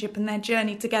relationship and their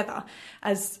journey together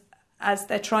as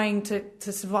they're trying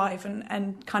to survive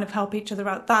and kind of help each other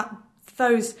out.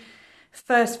 Those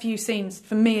first few scenes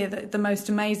for me are the most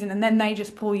amazing, and then they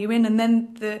just pull you in, and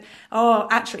then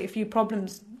actually a few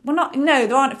problems. Well,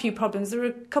 there aren't a few problems. There are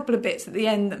a couple of bits at the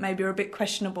end that maybe are a bit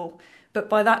questionable. But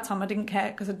by that time, I didn't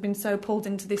care, because I'd been so pulled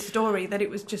into this story that it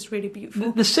was just really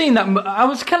beautiful. The scene that I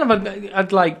was kind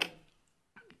of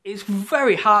it's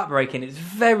very heartbreaking. It's a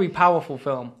very powerful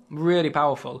film, really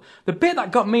powerful. The bit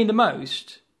that got me the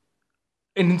most,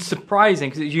 and surprising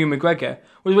because it's Ewan McGregor,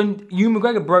 was when Ewan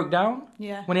McGregor broke down.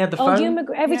 Yeah. When he had the Oh, phone.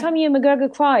 every time Ewan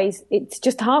McGregor cries, it's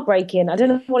just heartbreaking. I don't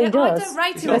know what he I does. don't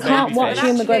rate him I as can't babyface. watch But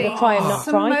Ewan McGregor cry and not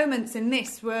some cry. moments in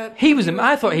this were He was.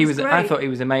 I thought he was. I great. thought he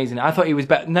was amazing. I thought he was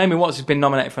better. Naomi Watts has been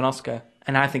nominated for an Oscar,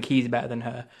 and I think he's better than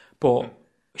her. But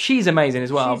she's amazing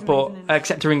as well. She's but amazing, isn't she?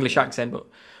 except her English accent.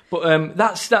 But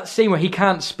that's that scene where he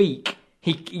can't speak.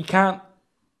 He can't.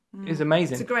 Is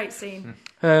amazing. It's a great scene.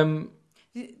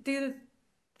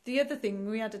 The other thing,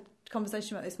 we had a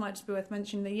conversation about this, might just be worth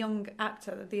mentioning, the young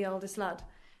actor, the eldest lad,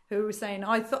 who was saying,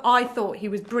 I thought he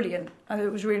was brilliant. I thought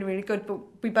it was really, really good, but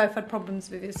we both had problems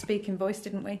with his speaking voice,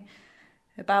 didn't we?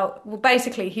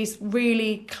 Basically, he's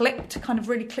really clipped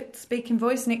the speaking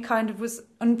voice, and it kind of was,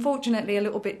 unfortunately, a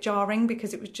little bit jarring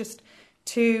because it was just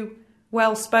too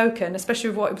well spoken, especially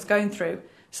with what he was going through.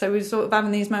 So we were sort of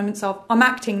having these moments of, I'm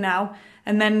acting now,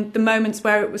 and then the moments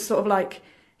where it was sort of like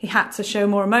he had to show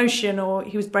more emotion or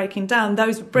he was breaking down,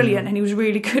 those were brilliant and he was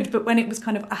really good. But when it was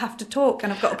kind of, I have to talk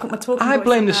and I've got to put my talking I voice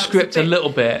blame on the now, it was script a bit- little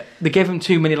bit. They gave him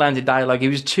too many lines of dialogue. He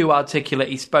was too articulate.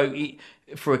 He spoke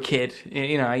for a kid.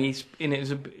 You know, it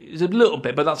was a little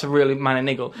bit, but that's a really minor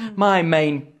niggle.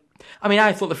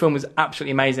 I thought the film was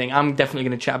absolutely amazing. I'm definitely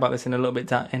going to chat about this in a little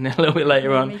bit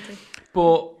later on. Me too.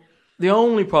 But the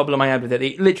only problem I had with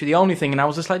it, literally the only thing, and I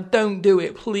was just like, don't do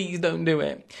it, please don't do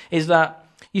it, is that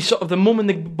you sort of, the mum and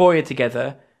the boy are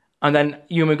together, and then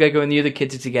Ewan McGregor and the other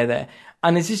kids are together,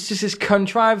 and it's just this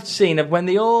contrived scene of when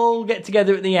they all get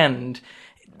together at the end.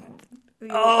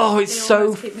 Oh, it's They so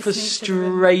almost keep missing each other.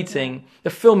 frustrating. The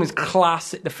film is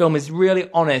classic. The film is really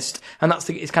honest, and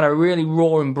it's kind of really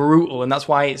raw and brutal, and that's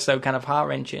why it's so kind of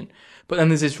heart-wrenching. But then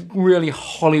there's this really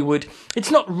Hollywood. It's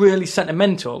not really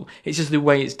sentimental. It's just the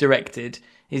way it's directed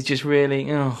is just really.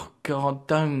 Oh God,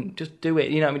 don't just do it.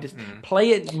 You know what I mean? Just play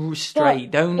it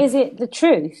straight. But Don't. Is it the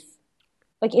truth?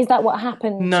 Like, is that what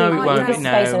happened? No, to it won't be. It's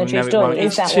based on No, a true it story. won't. Is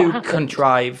It's that too what happened?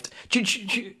 contrived.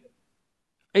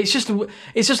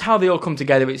 It's just how they all come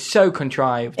together. It's so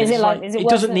contrived. Is It's it like? Is it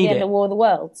worse doesn't than need the end it. of War of the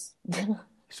Worlds?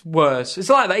 It's worse. It's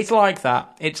like that. It's like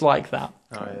that. It's like that.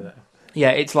 Oh, yeah.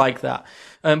 Yeah, it's like that.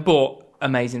 But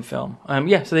amazing film.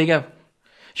 Yeah, so there you go.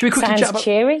 Should we quickly Sounds chat about?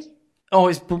 cheery. Oh,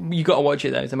 you got to watch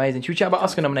it though. It's amazing. Should we chat about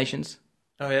Oscar nominations?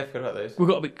 Oh, yeah, I forgot about those. We've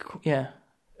got a bit. Yeah.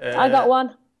 I got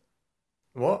one.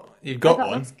 What? You've I got got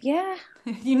one? Yeah.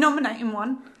 You're nominating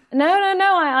one. No.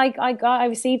 I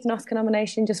received an Oscar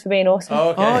nomination just for being awesome. Oh,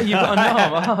 okay. Oh, you've got a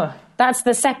nom. Oh. That's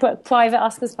the separate private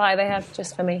Oscars pie they have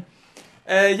just for me.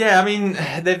 Yeah, I mean,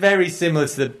 they're very similar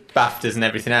to the BAFTAs and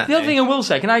everything, aren't The other they? thing I will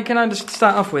say, can I just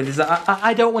start off with, is that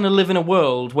I don't want to live in a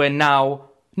world where now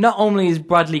not only is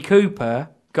Bradley Cooper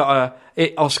got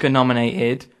a Oscar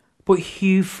nominated, but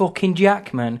Hugh fucking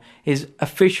Jackman is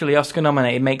officially Oscar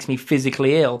nominated. Makes me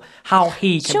physically ill. How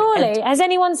he can Surely, has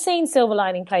anyone seen Silver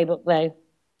Lining Playbook though,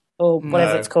 or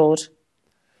whatever No. it's called?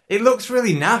 It looks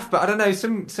really naff, but I don't know,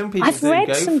 some people I've do read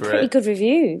go some for pretty it. good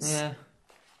reviews, Yeah.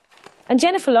 and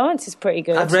Jennifer Lawrence is pretty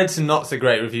good. I've read some not so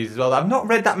great reviews as well. I've not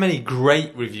read that many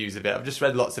great reviews of it. I've just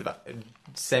read lots of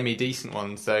semi-decent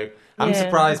ones, so I'm Yeah,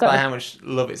 surprised I've got by the- how much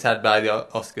love it's had by the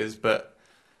Oscars, but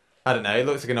I don't know, it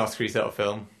looks like an Oscar-y sort of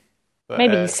film. But,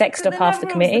 Maybe sexed up half the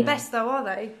committee. The best though, are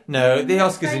they? No, the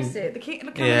Let's Oscars... face in- it,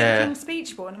 the Yeah. King's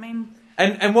Speech one. I mean,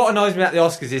 And what annoys me about the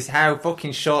Oscars is how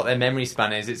fucking short their memory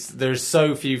span is. There's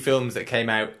so few films that came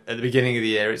out at the beginning of the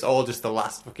year. It's all just the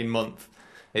last fucking month.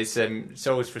 It's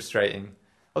always frustrating.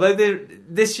 Although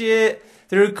this year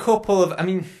there are a couple of,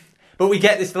 but we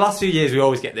get this. The last few years we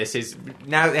always get this. Is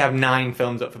now that they have 9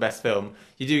 films up for Best Film,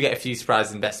 you do get a few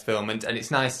surprises in Best Film, and it's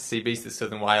nice to see Beast of the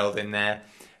Southern Wild in there.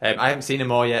 I haven't seen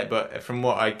them all yet, but from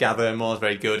what I gather, Moore's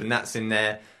very good, and that's in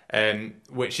there.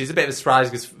 Which is a bit of a surprise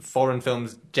because foreign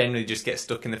films generally just get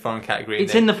stuck in the foreign category.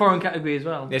 It's in the foreign category as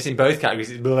well. It's in both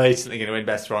categories. It's blatantly going to win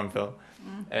Best Foreign Film.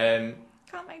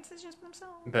 can't make decisions for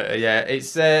themselves. But yeah,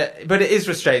 but it is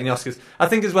frustrating, the Oscars. I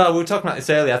think as well, we were talking about this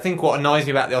earlier, I think what annoys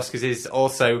me about the Oscars is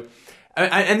also,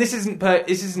 and this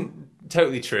isn't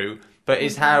totally true, but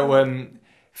is how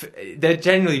they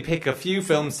generally pick a few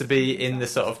films to be in the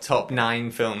sort of top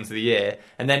 9 films of the year,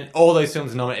 and then all those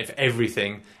films are nominated for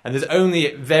everything. And there's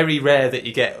only very rare that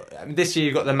you get. This year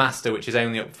you've got The Master, which is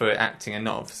only up for acting and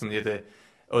not for some of the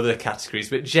other categories.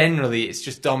 But generally, it's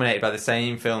just dominated by the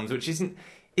same films, which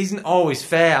isn't always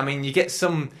fair. I mean, you'll get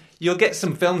some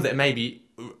films that are maybe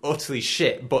utterly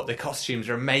shit, but the costumes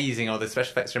are amazing or the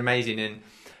special effects are amazing. And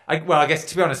I guess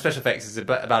to be honest, special effects is a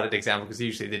valid example because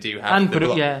usually they do have And the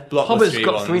Hobbit's blockbustery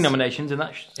got ones. 3 nominations, and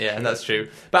that's Yeah, and that's true.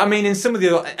 But I mean, in some of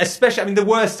the, especially, I mean, the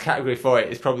worst category for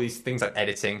it is probably things like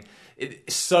editing.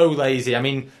 It's so lazy. I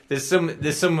mean, there's some.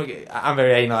 I'm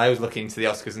very anal. I always look into the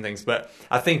Oscars and things, but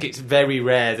I think it's very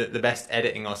rare that the best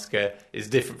editing Oscar is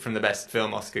different from the best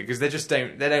film Oscar because they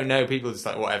don't know. People are just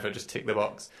like whatever, just tick the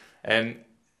box.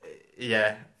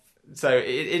 Yeah. So it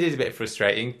is a bit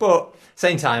frustrating, but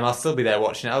same time, I'll still be there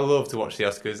watching it. I love to watch the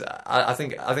Oscars. I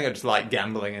think I just like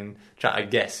gambling and try to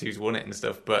guess who's won it and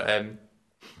stuff. But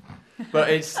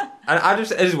it's I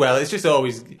just as well. It's just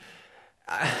always.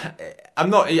 I'm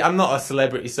not a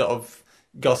celebrity sort of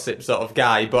gossip sort of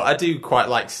guy, but I do quite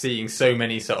like seeing so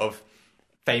many sort of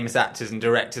famous actors and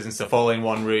directors and stuff all in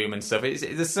one room and stuff.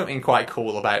 There's something quite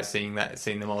cool about seeing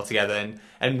them all together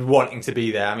and wanting to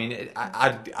be there. I mean,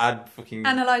 I'd fucking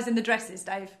Analysing the dresses,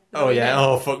 Dave. Oh yeah,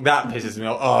 oh fuck, that pisses me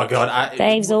off. Oh god,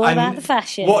 Dave's all about the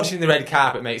fashion. Watching the red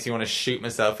carpet makes me want to shoot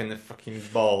myself in the fucking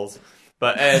balls.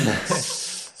 But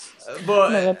I'm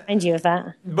gonna remind you of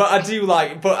that. But I do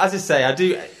like. But as I say, I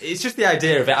do. It's just the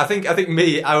idea of it. I think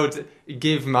I would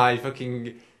give my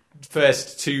fucking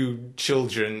first 2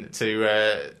 children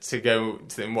to go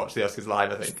to them watch the Oscars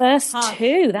live. I think First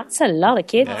 2, that's a lot of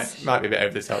kids. yeah, might be a bit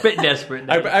over the top. bit desperate.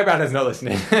 I hope Anna's not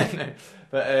listening. No.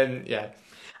 But yeah,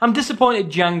 I'm disappointed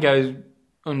Django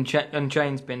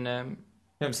Unchained's been... I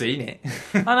haven't seen it.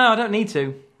 I know, I don't need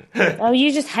to. Oh,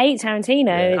 you just hate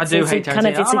Tarantino. Yeah, I do hate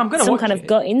Tarantino. It's I'm gonna some watch kind of it.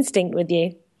 gut instinct with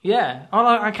you. Yeah,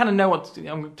 I kind of know what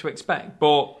to expect,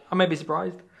 but I may be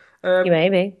surprised. You may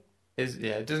be.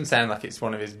 It doesn't sound like it's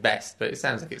one of his best, but it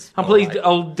sounds like it's. I'm more pleased like-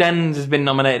 old Dens has been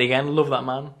nominated again. Love that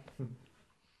man.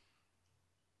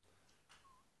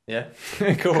 Yeah,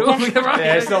 cool. Right.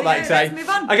 Yeah, it's not that Let's exciting. move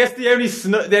on. I guess the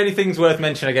only things worth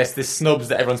mentioning, I guess, the snubs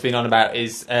that everyone's been on about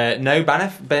is Ben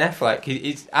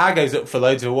Affleck. Argo's up for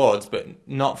loads of awards, but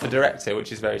not for director,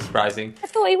 which is very surprisring. I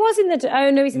thought he was in the...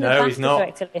 Oh, no, he's in the No, he's BAFTA not.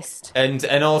 director list.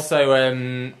 And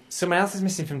also someone else is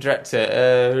missing from director.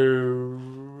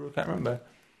 I can't remember.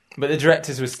 But the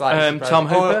directors were slightly surprising. Tom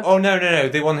Hooper? Oh no.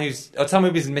 The one who's... Tom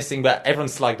Hooper's missing, but everyone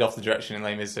slagged off the direction in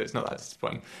Les Mis, so it's not that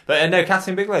disappointing. But no,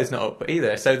 Catherine Bigelow's not up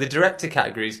either. So the director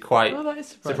category is quite Oh, that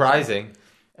is surprising.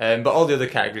 But all the other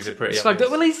categories are pretty It's like,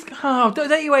 obvious.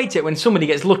 don't you hate it when somebody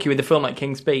gets lucky with a film like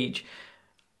King's Speech,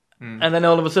 and then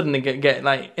all of a sudden they get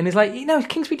like, and it's like,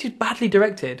 King's Speech is badly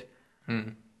directed,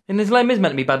 and his Les Mis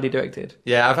meant to be badly directed.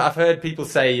 Yeah, I've heard people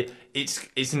say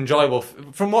it's enjoyable.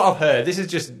 From what I've heard, this is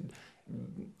just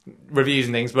reviews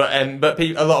and things, but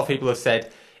a lot of people have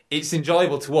said it's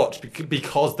enjoyable to watch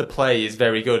because the play is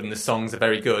very good and the songs are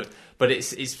very good, but it's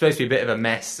supposed to be a bit of a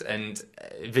mess and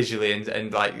visually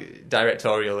and like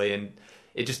directorially, and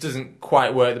it just doesn't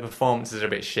quite work. The performances are a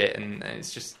bit shit, and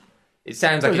it's just it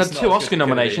sounds like We've it's had not 2 as good Oscar as it could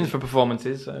nominations be. for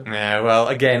performances. So. Yeah, well,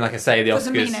 again, like I say, the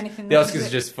Doesn't Oscars, mean anything, the does Oscars it?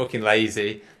 are just fucking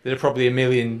lazy. There are probably a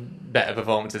million better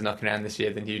performances knocking around this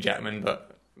year than Hugh Jackman, but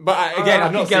again, I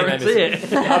I've not can seen Les guarantee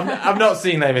Mis. I've not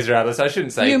seen Les Miserables, so I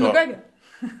shouldn't say. Ewan but, McGregor.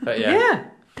 but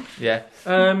yeah.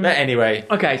 But anyway,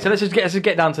 Okay, so let's just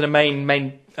get down to the main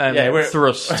we're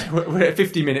thrust. We're at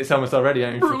 50 minutes almost already.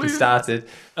 I haven't fucking started.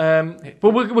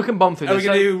 But we can bomb through Are this. we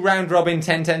going to do round robin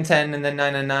 10, 10, 10, and then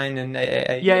 9, 9, 9, and 8, 8,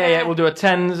 8? Yeah. We'll do a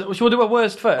 10s. Should we do a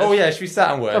worst first? Oh yeah, should we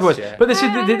start on worst? Worst. Yeah. But this is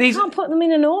I these. can't put them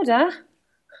in an order.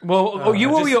 Well, you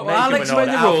just hurry up. make I'll them in explain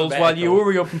the order, rules while you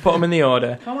hurry up and put them in the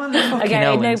order. Come on, then. Okay,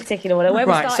 hell, in no Lindsay. particular order. Where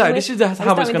Right, we so starting this with? is how it's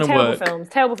Starting with gonna terrible work. Films.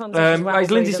 Terrible films. which is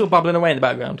Is Lindsay still babbling away in the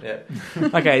background? Yeah.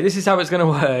 Okay, this is how it's going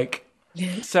to work.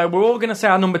 So we're all going to say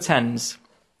our number 10s.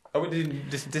 Oh, we did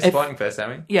disappointing first,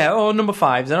 haven't we? Yeah, or number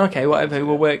 5s. Then okay, whatever,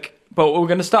 we'll work. But we're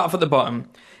going to start off at the bottom.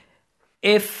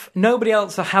 If nobody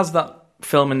else has that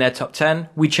film in their top 10,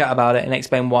 we chat about it and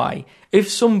explain why.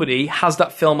 If somebody has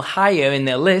that film higher in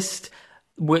their list,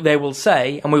 they will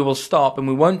say, and we will stop, and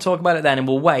we won't talk about it then, and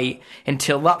we'll wait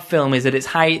until that film is at its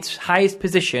highest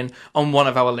position on one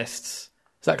of our lists.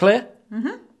 Is that clear?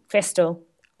 Crystal.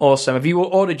 Awesome. Have you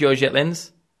ordered yours yet,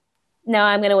 Linz? No,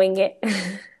 I'm going to wing it.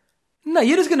 No,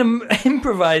 you're just going to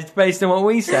improvise based on what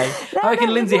we say. I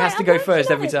reckon Lindsay has to go first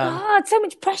every time. God, so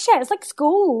much pressure. It's like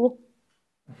school.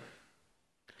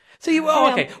 So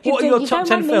okay. What are your top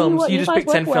 10 films? You just pick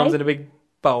 10 films in a big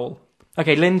bowl.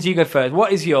 Okay, Lindsay, you go first.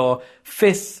 What is your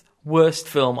 5th worst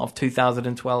film of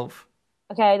 2012?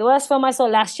 Okay, the worst film I saw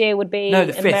last year would be No,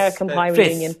 the 5th. American Pie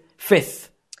Reunion. 5th.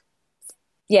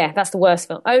 Yeah, that's the worst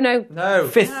film. Oh, no. No.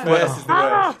 5th. Worst is the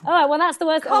worst. Oh, well, that's the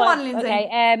worst. Come on, Lindsay.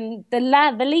 Okay,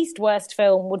 the least worst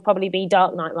film would probably be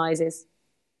Dark Knight Rises.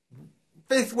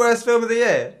 5th worst film of the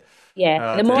year?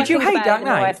 Yeah. Oh, the more dear. I Did you think hate about Dark it, the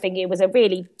more I Knight? think it was a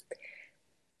really...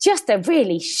 just a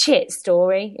really shit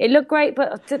story. It looked great,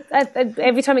 but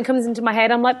every time it comes into my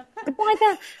head, I'm like, but why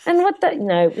that? And what the?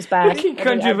 No, it was bad. Looking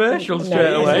controversial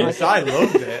straight away. Yes, I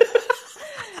loved it.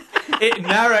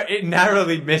 It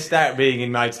narrowly missed out being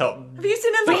in my top. Have you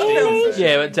seen a lot Really? of films?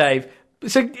 Yeah, but Dave.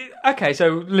 So okay,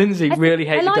 so Lindsay really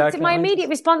hated I liked Dark it. Knight My Rises. immediate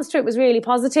response to it was really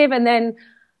positive, and then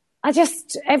I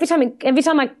just every time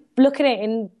I look at it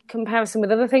in comparison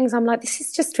with other things, I'm like, this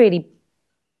is just really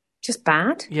just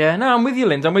bad. Yeah, no, I'm with you,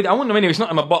 Lindsay. I mean, it's not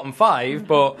in my bottom 5,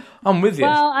 but I'm with you.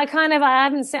 Well, I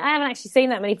haven't actually seen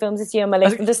that many films this year on my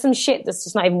list. There's some shit that's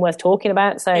just not even worth talking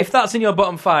about. So if that's in your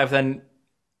bottom 5, then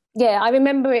yeah, I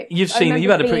remember it. You've seen it.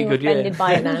 You've had a pretty good year. Offended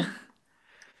by it now.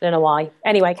 Don't know why.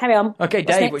 Anyway, carry on. okay, What's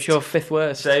Dave, next? what's your 5th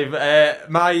worst? Dave,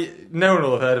 no one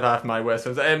will have heard of half my worst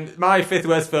films. My 5th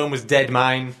worst film was Dead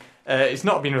Mine. It's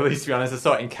not been released, to be honest. I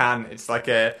saw it in Cannes. It's like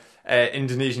a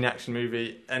Indonesian action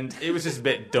movie, and it was just a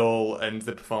bit dull, and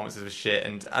the performances were shit,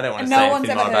 and I don't want to say No one's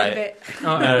anything ever more heard about of it. it.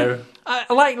 No.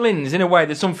 I like Lynn's in a way.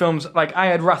 There's some films, like I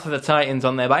had Wrath of the Titans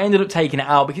on there, but I ended up taking it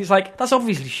out because it's like, that's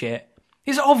obviously shit.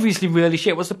 It's obviously really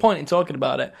shit. What's the point in talking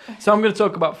about it? So I'm going to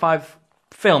talk about 5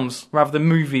 films rather than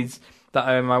movies that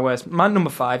are my worst. My number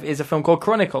 5 is a film called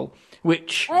Chronicle,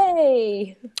 which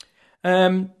Hey.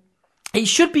 it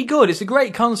should be good. It's a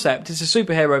great concept. It's a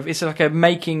superhero. It's like a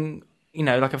making,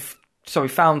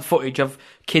 found footage of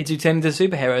kids who turn into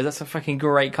superheroes. That's a fucking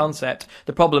great concept.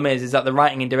 The problem is that the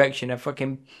writing and direction are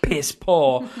fucking piss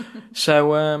poor.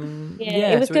 So,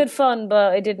 Yeah, it was good fun,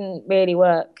 but it didn't really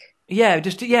work. Yeah,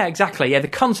 exactly. Yeah, the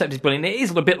concept is brilliant. It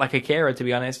is a bit like Akira, to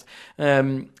be honest.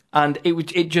 And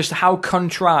it just how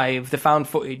contrived the found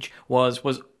footage was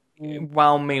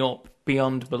wound me up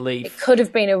beyond belief. It could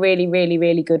have been a really, really,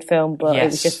 really good film, but it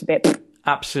was Yes. just a bit.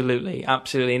 Absolutely,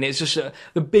 and it's just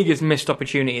the biggest missed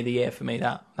opportunity of the year for me.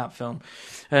 That film.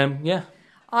 Yeah.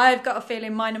 I've got a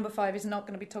feeling my number 5 is not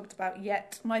going to be talked about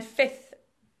yet. My 5th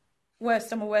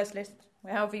worst on my worst list,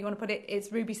 however you want to put it, is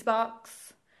Ruby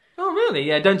Sparks. Oh, really?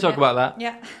 Yeah. Don't talk about that.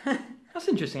 Yeah. That's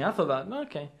interesting. I thought that.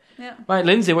 Okay. Yeah. Right,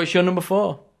 Lindsay, what's your number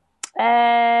 4?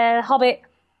 Hobbit.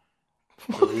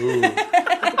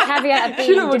 Caveat of She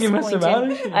being don't want you mess about,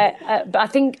 disappointing. does she? But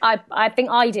I think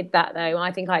I did that though.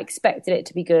 I think I expected it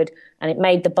to be good, and it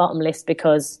made the bottom list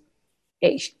because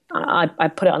I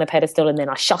put it on a pedestal and then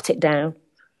I shot it down.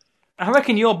 I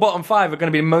reckon your bottom 5 are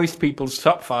going to be most people's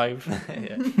top 5.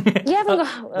 You haven't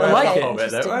got. Well, like I it.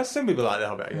 Hobbit, though. Well, some people like the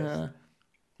Hobbit, I guess.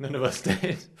 None of us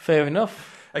did. Fair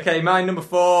enough. Okay, my number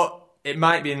 4, it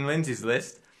might be in Lindsay's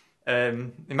list.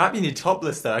 It might be in your top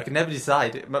list, though. I can never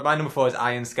decide. My number 4 is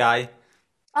Iron Sky.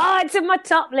 Oh, it's in my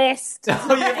top list.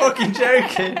 Oh, you're fucking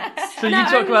joking. So you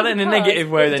talk about it in a negative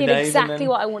way, it then, did Dave. exactly and then...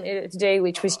 what I wanted it to do,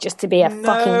 which was just to be a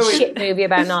fucking shit movie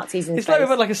about Nazis in It's space. like we've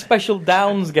had like a special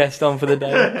Downs guest on for the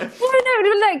day.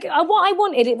 No, what I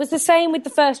wanted, it was the same with the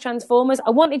first Transformers.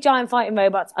 I wanted giant fighting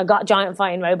robots. I got giant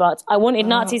fighting robots. I wanted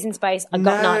Nazis in space. I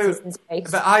got Nazis in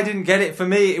space. But I didn't get it. For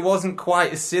me, it wasn't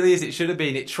quite as silly as it should have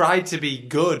been. It tried to be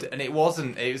good, and it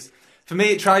wasn't. It was... For me,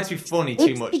 it tried to be funny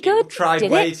too much. Good, It tried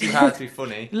did way it? too hard to be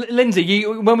funny. Lindsay,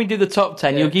 when we do the top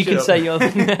 10, you shut can up. say your...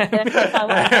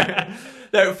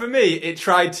 No, for me, it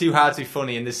tried too hard to be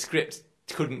funny, and the script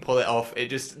couldn't pull it off.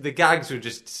 The gags were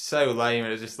just so lame. It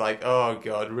was just like, oh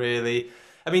god, really?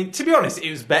 I mean, to be honest, it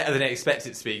was better than I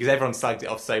expected it to be because everyone slagged it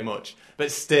off so much.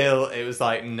 But still, it was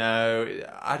like, no, it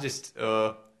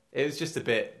was just a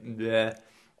bit bleh.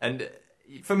 And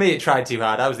for me, it tried too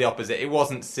hard. I was the opposite. It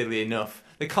wasn't silly enough.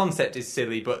 The concept is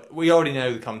silly, but we already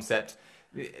know the concept.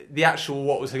 The actual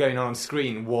what was going on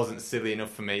screen wasn't silly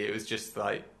enough for me. It was just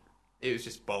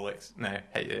bollocks. No,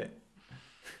 hated it.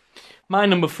 My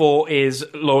number 4 is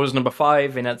Laura's number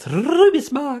 5, and it's Ruby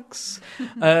Sparks.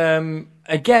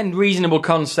 Again, reasonable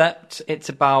concept.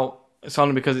 It's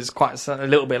only because it's quite a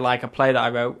little bit like a play that I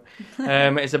wrote.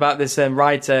 It's about this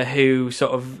writer who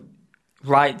sort of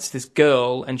writes this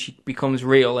girl, and she becomes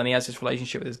real, and he has this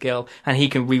relationship with this girl, and he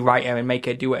can rewrite her and make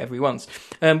her do whatever he wants.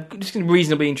 Just a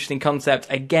reasonably interesting concept.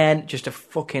 Again, just a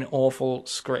fucking awful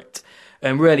script.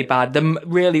 Really bad. The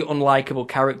really unlikable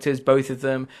characters, both of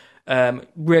them.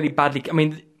 Really badly. I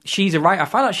mean, she's a writer. I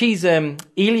found out she's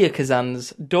Elia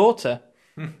Kazan's daughter.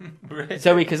 Really?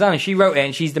 Zoe Kazan. She wrote it,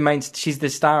 and she's the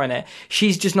star in it.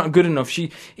 She's just not good enough.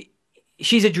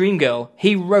 She's a dream girl.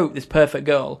 He wrote this perfect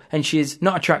girl, and she's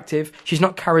not attractive. She's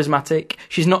not charismatic.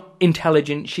 She's not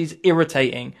intelligent. She's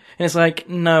irritating. And it's like,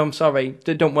 no, I'm sorry,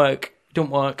 don't work.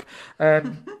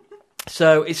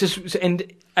 So it's just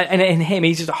and in him,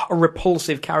 he's just a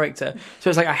repulsive character. So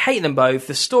it's like I hate them both.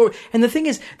 The story, and the thing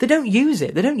is, they don't use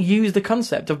it. They don't use the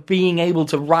concept of being able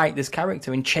to write this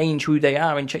character and change who they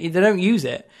are. They don't use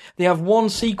it. They have one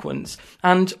sequence,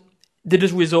 and they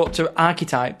just resort to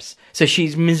archetypes. So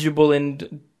she's miserable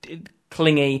and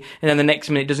clingy, and then the next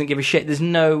minute doesn't give a shit. There's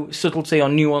no subtlety or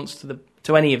nuance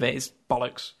to any of it. It's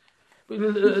bollocks.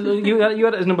 You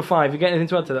had it as number 5. You got anything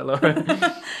to add to that,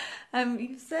 Laura?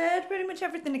 You've said pretty much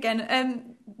everything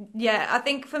again. Yeah, I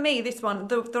think for me, this one,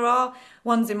 there are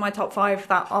ones in my top 5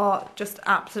 that are just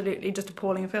absolutely just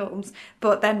appalling films.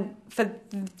 But then for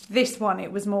this one,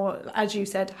 it was more, as you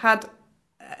said, had...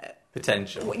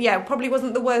 potential. Yeah, probably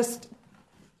wasn't the worst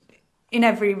in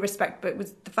every respect, but it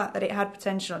was the fact that it had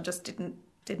potential and just didn't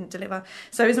deliver.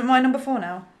 So isn't my number 4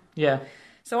 now? Yeah.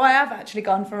 So I have actually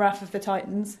gone for Wrath of the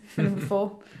Titans for number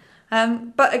 4.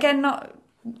 But again,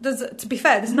 to be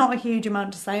fair, there's not a huge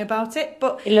amount to say about it.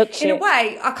 But It looks in a shit.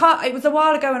 way, it was a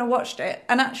while ago when I watched it,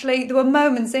 and actually there were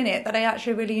moments in it that I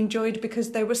actually really enjoyed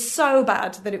because they were so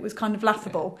bad that it was kind of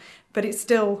laughable. But it's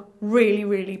still really,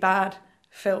 really bad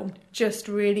film. Just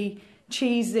really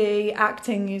cheesy.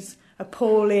 Acting is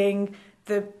appalling.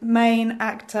 The main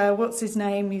actor, what's his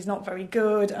name? He's not very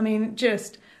good. I mean,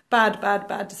 just bad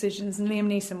decisions. And Liam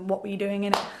Neeson, what were you doing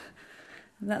in it?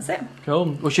 And that's it.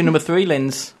 Cool. What's your number 3,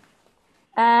 Linz?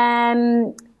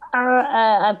 I've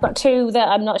got 2 that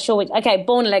I'm not sure which. Okay,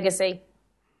 Bourne Legacy.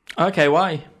 Okay,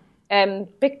 why? Same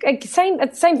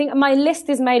thing. My list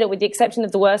is made up, with the exception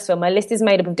of the worst film. My list is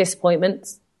made up of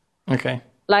disappointments. Okay.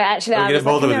 Like, actually, We're I gonna was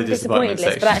like, bother "Yeah, with I'm the disappointed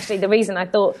disappointment list," but actually, the reason I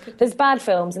thought there's bad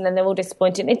films and then they're all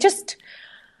disappointing.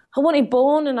 I wanted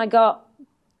Bourne, and I got,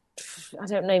 I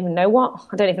don't even know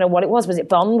what it was. Was it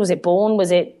Bond? Was it Bourne?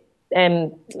 Was it,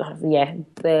 So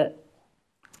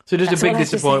just That's a big all I have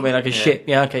to disappointment, say. like a shit.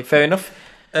 Yeah, okay, fair enough.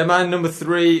 My number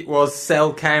 3 was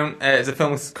Cell Count. It's a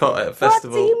film caught at a What?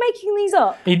 festival. Are you making these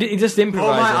up? He just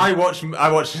improvised. I watch a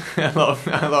lot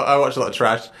of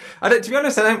trash. To be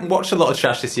honest, I don't watch a lot of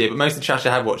trash this year, but most of the trash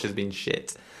I have watched has been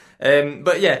shit.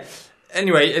 But yeah.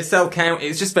 Anyway, it's Cell Count.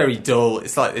 It's just very dull.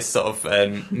 It's like this sort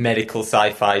of medical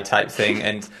sci-fi type thing,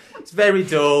 and it's very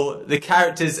dull. The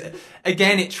characters,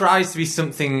 again, it tries to be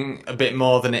something a bit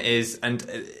more than it is, and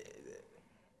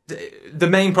the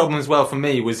main problem as well for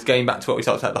me was going back to what we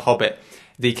talked about, The Hobbit.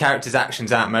 The characters'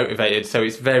 actions aren't motivated, so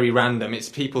it's very random. It's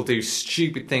people do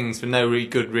stupid things for no really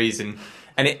good reason,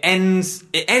 and it turns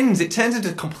into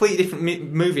a completely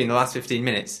different movie in the last 15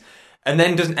 minutes. And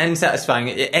then doesn't end satisfying.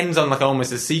 It ends on like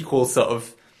almost a sequel sort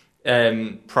of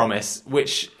promise,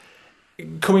 which,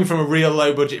 coming from a real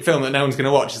low budget film that no one's going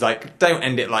to watch, is like, don't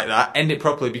end it like that. End it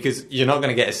properly, because you're not going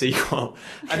to get a sequel.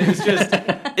 And it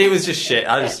was just shit.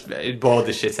 It bored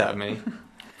the shit out of me.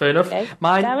 Fair enough. Okay.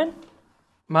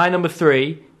 My number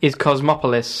 3 is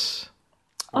Cosmopolis.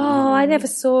 Oh, I never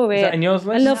saw it. Is that in yours,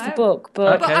 Liz? I love the book,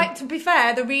 but Okay. But to be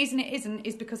fair, the reason it isn't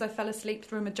is because I fell asleep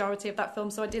through a majority of that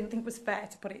film, so I didn't think it was fair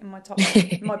to put it in my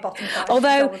my bottom 5.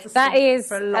 although because I was asleep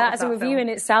for a lot of that's a that review film. in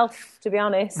itself, to be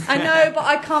honest. I know, but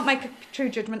I can't make a true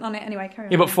judgment on it anyway. Carry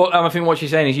on. Yeah, but I think what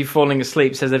she's saying is you falling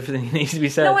asleep says everything that needs to be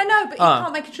said. No, I know, but you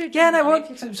can't make a true judgment. Yeah, no, on it what? if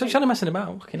you So don't Shannon messing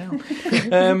about. Fucking hell. You're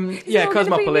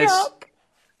gonna bring me Cosmopolis. up.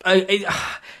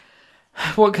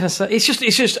 What can I say? It's just.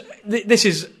 This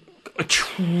is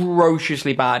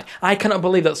atrociously bad. I cannot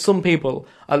believe that some people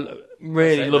are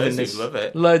really loving loads of this. people love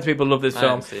it. Loads of people love this I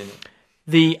film. haven't seen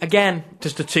it.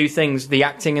 Just the 2 things: the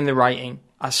acting and the writing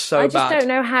are so I just bad. don't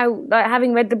know how, like,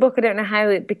 having read the book, I don't know how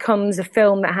it becomes a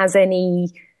film that has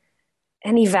any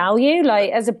value.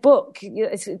 Like, as a book,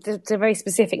 it's a very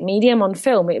specific medium. On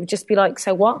film, it would just be like,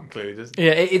 so what? Clearly doesn't.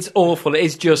 Yeah, it's awful. It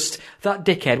is just that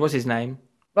dickhead. What's his name?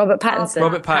 Robert Pattinson.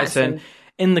 Robert Pattinson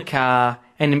in the car,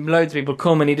 and loads of people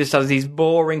come, and he just has these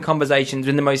boring conversations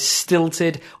in the most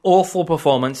stilted, awful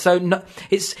performance. So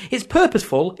it's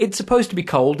purposeful. It's supposed to be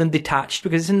cold and detached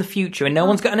because it's in the future, and no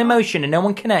one's got an emotion, and no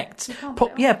one connects.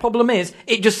 Problem is,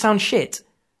 it just sounds shit.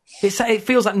 It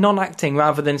feels like non-acting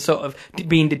rather than sort of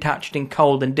being detached and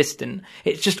cold and distant.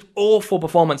 It's just awful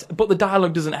performance, but the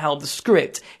dialogue doesn't help. The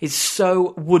script is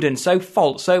so wooden, so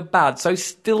false, so bad, so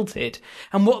stilted,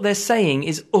 and what they're saying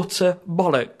is utter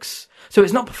bollocks. So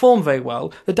it's not performed very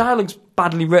well. The dialogue's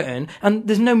badly written, and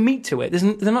there's no meat to it.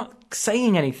 They're not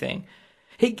saying anything.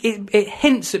 It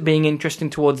hints at being interesting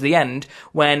towards the end,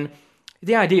 when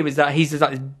the idea was that he's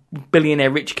like this billionaire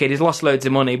rich kid. He's lost loads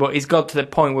of money, but he's got to the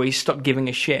point where he's stopped giving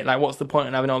a shit. Like, what's the point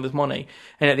in having all this money?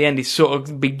 And at the end, he sort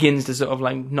of begins to sort of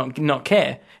like not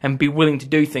care and be willing to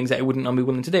do things that he wouldn't be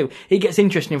willing to do. It gets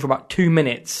interesting for about 2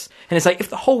 minutes. And it's like,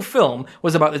 if the whole film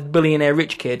was about this billionaire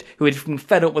rich kid who had been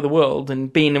fed up with the world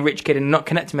and being a rich kid and not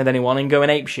connecting with anyone and going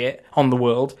apeshit on the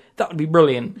world, that would be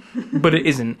brilliant. But it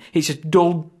isn't. It's just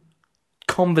dull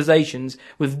conversations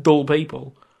with dull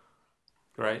people.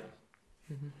 Great.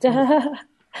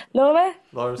 Laura?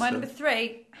 Laura's My number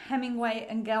 3, Hemingway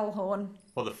and Gellhorn.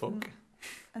 what the fuck?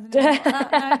 Has anyone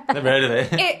got that? No. Never heard of it.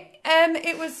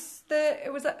 It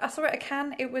was I saw it at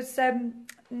Cannes. It was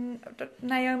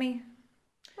Naomi.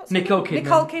 Nicole Kidman.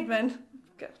 Nicole Kidman.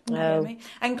 Naomi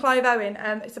and Clive Owen.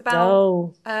 It's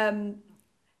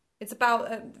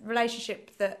about a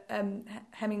relationship that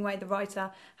Hemingway, the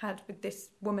writer, had with this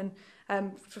woman.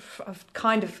 I've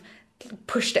kind of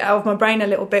pushed it out of my brain a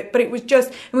little bit, but it was just,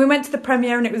 and we went to the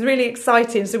premiere and it was really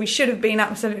exciting, so we should have been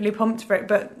absolutely pumped for it,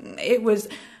 but it was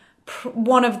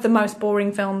one of the most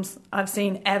boring films I've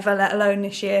seen ever, let alone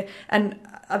this year, and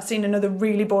I've seen another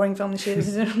really boring film this year.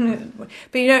 But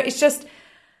it's just,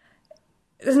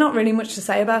 there's not really much to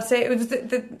say about it. It was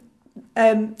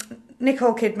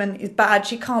Nicole Kidman is bad.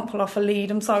 She can't pull off a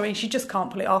lead. I'm sorry, she just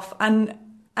can't pull it off, and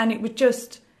it was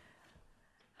just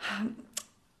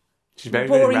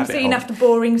boring scene after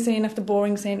boring scene after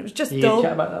boring scene. It was just dull.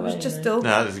 It was just dull.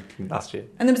 No, that was last year.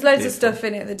 And there was loads of stuff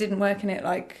in it that didn't work in it,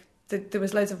 like there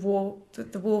was loads of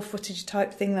the war footage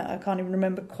type thing that I can't even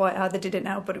remember quite how they did it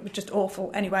now, but it was just awful.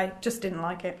 Anyway, just didn't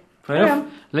like it. Fair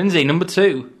enough. Lindsay, number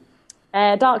 2.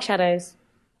 Dark Shadows.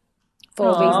 For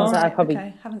reasons that I probably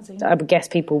haven't seen. I would guess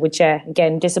people would share.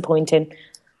 Again, disappointing.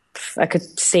 I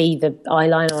could see the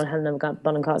eyeliner on Helena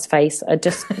Bonham Carter's face. I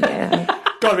just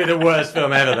Got to be the worst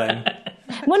film ever then.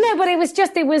 Well, no, but it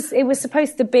was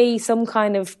supposed to be some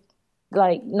kind of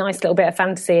like nice little bit of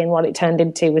fantasy, and what it turned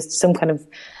into was some kind of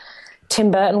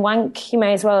Tim Burton wank. He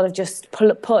may as well have just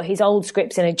put his old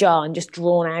scripts in a jar and just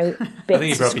drawn out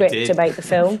bits of script to make the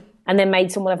film, and then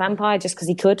made someone a vampire just because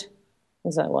he could.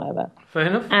 So whatever. Fair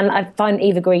enough. And I find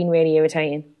Eva Green really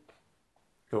irritating.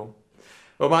 Cool.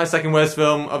 Well, my second worst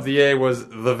film of the year was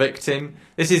The Victim.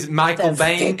 This is Michael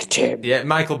Bain. Victim. Yeah,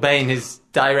 Michael Bain, his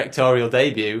directorial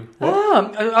debut.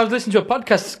 Oh, I was listening to a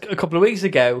podcast a couple of weeks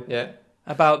ago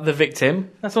about The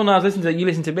Victim. That's all I was listening to. You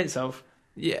listened to bits of.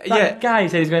 Yeah, guy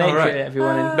said he's going to hate it,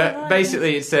 everyone. But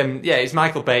basically, it's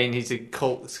Michael Bain. He's a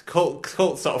cult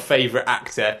sort of favourite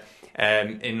actor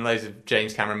in loads of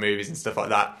James Cameron movies and stuff like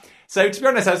that. So, to be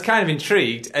honest, I was kind of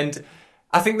intrigued, and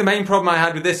I think the main problem I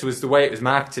had with this was the way it was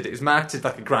marketed. It was marketed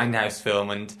like a grindhouse film,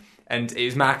 and it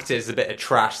was marketed as a bit of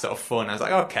trash, sort of fun. I was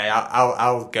like, okay,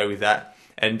 I'll go with that.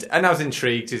 And I was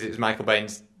intrigued because it was Michael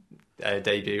Bain's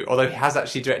debut, although he has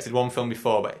actually directed one film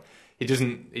before, but he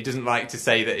doesn't like to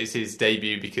say that it's his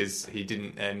debut because he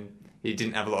didn't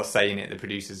have a lot of say in it. The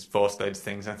producers forced loads of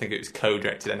things. I think it was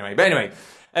co-directed anyway. But anyway,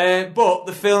 but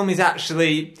the film is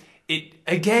actually.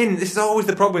 Again, this is always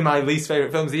the problem with my least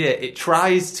favourite films of the year. It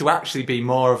tries to actually be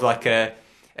more of like a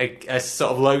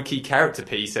sort of low-key character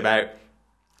piece about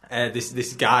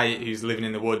this guy who's living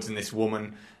in the woods, and this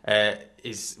woman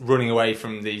is running away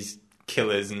from these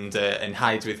killers and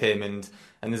hides with him, and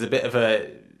there's a bit of a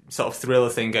sort of thriller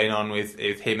thing going on with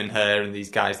him and her and these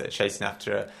guys that are chasing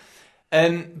after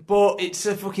her. But it's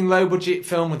a fucking low-budget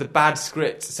film with a bad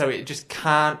script, so it just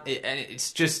can't.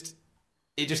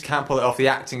 It just can't pull it off. The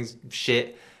acting's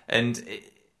shit, and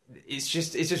it's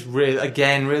just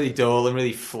really dull and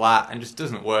really flat, and just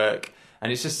doesn't work.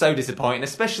 And it's just so disappointing,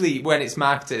 especially when it's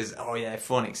marketed as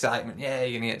fun, excitement, you're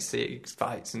gonna get to see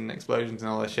fights and explosions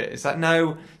and all that shit. It's like,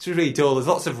 no, it's really dull. There's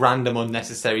lots of random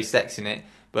unnecessary sex in it,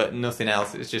 but nothing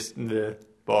else. It's just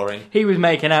boring. He was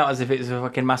making out as if it was a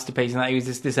fucking masterpiece, and that he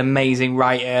was this amazing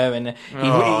writer, and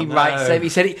he writes.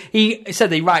 He said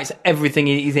that he writes everything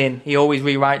he's in. He always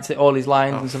rewrites it, all his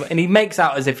lines and stuff, and he makes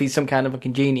out as if he's some kind of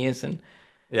fucking genius. And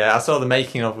I saw the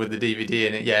making of with the DVD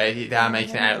in it. They are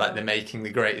making it out like they're making the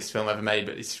greatest film ever made,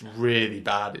 but it's really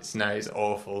bad. It's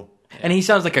awful. And he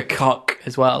sounds like a cock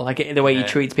as well, like the way he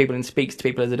treats people and speaks to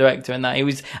people as a director, and that he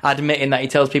was admitting that he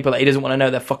tells people that he doesn't want to know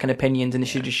their fucking opinions and they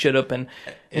should just shut up, and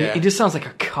he just sounds like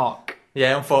a cock.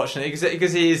 Yeah, unfortunately,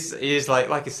 because he is like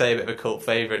I say, a bit of a cult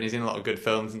favourite, and he's in a lot of good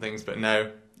films and things, but no,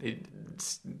 he'd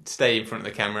stay in front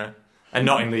of the camera and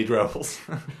not in lead roles.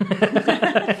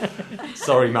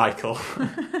 Sorry, Michael.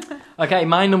 Okay,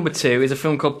 my number 2 is a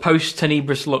film called Post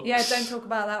Tenebris Lux. Yeah, don't talk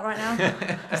about that right now.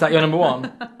 Is that your number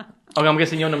 1? Okay, I'm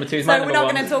guessing your number 2 is my number 1. So we're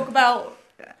not going to talk about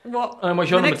what... what's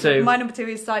your number 2? My number 2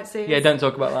 is Sightseers. Yeah, don't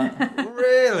talk about that.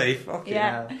 Really? Fucking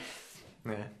hell.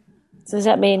 Yeah. So does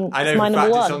that mean I know, my in number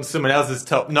fact, 1? it's on someone else's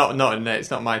top...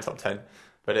 It's not my top 10.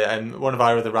 But one of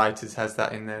our other writers has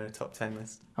that in their top 10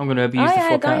 list. I'm going to abuse the fuck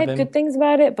out of him. I heard good things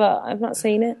about it, but I've not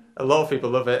seen it. A lot of people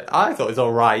love it. I thought it was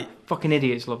all right. Fucking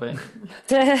idiots love it.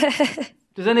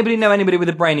 Does anybody know anybody with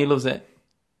a brain who loves it?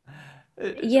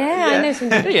 I know some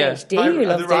PhD who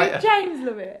loves it. James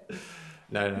love it.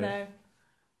 No.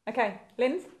 Okay,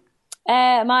 Linz?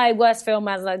 My worst film,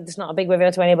 as it's not a big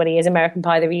reveal to anybody, is American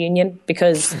Pie: The Reunion,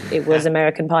 because it was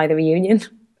American Pie: The Reunion.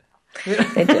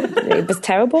 It was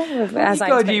terrible. As I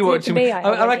God, expected you it watch to them. be.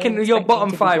 I reckon your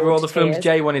bottom 5 are all the films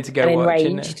Jay wanted to go and watch.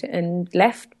 enraged and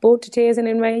left, bored to tears and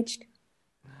enraged.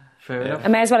 Fair enough. I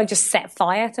may as well have just set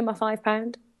fire to my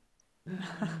 £5.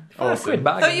 Awesome.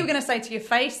 I thought you were going to say to your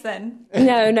face then.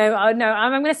 No. I'm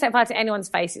going to set fire to anyone's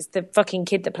face. It's the fucking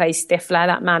kid that plays Stifler.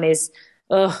 That man is,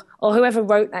 or whoever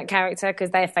wrote that character,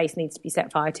 because their face needs to be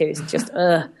set fire to. It's just,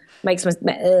 makes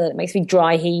me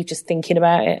dry heave just thinking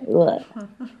about it.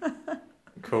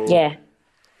 Cool. Yeah.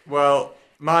 Well,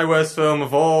 my worst film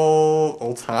of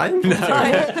all time? No.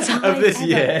 Of this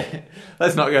year.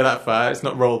 Let's not go that far. It's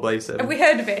not Rollerblade 7. Have we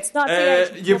heard of it?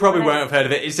 You probably won't have heard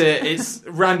of it. It's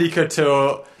Randy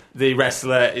Couture, the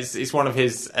wrestler. It's one of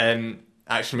his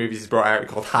action movies he's brought out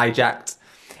called Hijacked.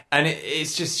 And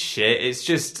it's just shit. It's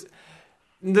just...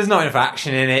 There's not enough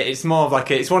action in it. It's more of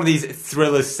like it's one of these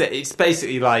thrillers. It's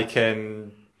basically like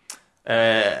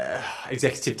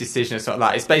Executive Decision or something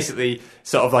like that. It's basically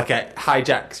sort of like a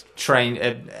hijacked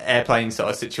airplane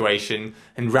sort of situation,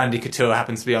 and Randy Couture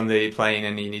happens to be on the plane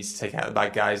and he needs to take out the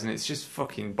bad guys, and it's just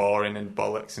fucking boring and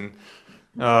bollocks. And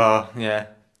yeah,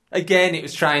 again, it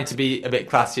was trying to be a bit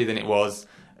classier than it was,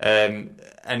 and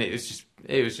it was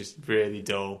just really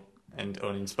dull and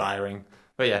uninspiring.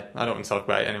 But yeah, I don't want to talk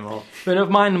about it anymore. Fair enough.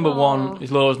 My number 1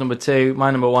 is Laws number 2.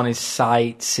 My number 1 is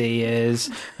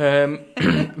Sightseers.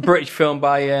 British film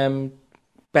by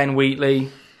Ben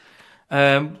Wheatley.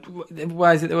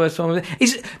 Why is it the worst film?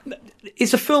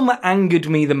 It's a film that angered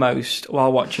me the most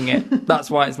while watching it. That's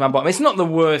why it's my bottom. It's not the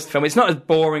worst film. It's not as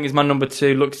boring as my number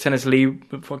 2, Look to Tennessee,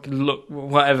 Look,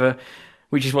 whatever,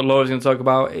 which is what Laura's going to talk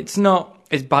about. It's not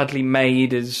as badly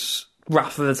made as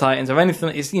Wrath of the Titans or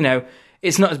anything. It's,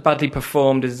 it's not as badly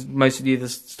performed as most of the other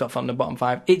stuff on the bottom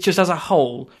 5. It's just, as a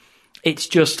whole, it's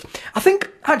just... I think,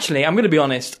 actually, I'm going to be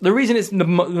honest, the reason it's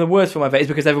the worst film ever is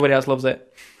because everybody else loves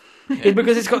it.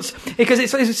 Because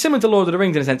it's similar to Lord of the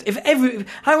Rings in a sense. If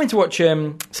I went to watch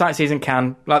Sightseers in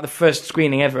Cannes, like the first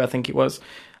screening ever, I think it was,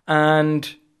 and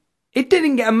it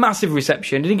didn't get a massive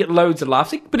reception, it didn't get loads of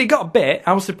laughs, but it got a bit.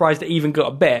 I was surprised it even got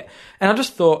a bit. And I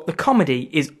just thought, the comedy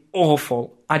is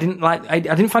awful. I didn't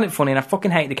find it funny, and I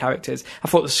fucking hate the characters. I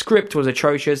thought the script was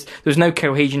atrocious. There was no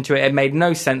cohesion to it. It made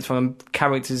no sense from a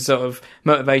character's sort of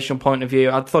motivational point of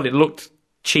view. I thought it looked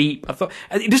cheap. I thought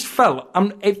it just felt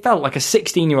like a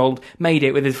 16-year-old made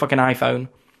it with his fucking iPhone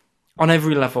on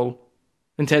every level.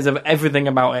 In terms of everything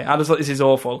about it, I just thought this is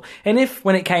awful. And if,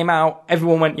 when it came out,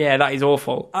 everyone went, yeah, that is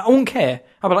awful, I wouldn't care.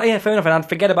 I'd be like, yeah, fair enough, and I'd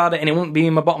forget about it, and it wouldn't be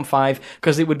in my bottom 5,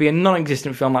 because it would be a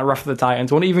non-existent film like Wrath of the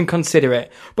Titans. I wouldn't even consider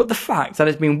it. But the fact that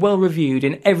it's been well reviewed,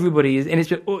 and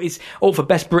it's all for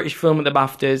Best British Film at the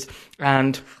BAFTAs,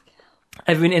 and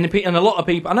a lot of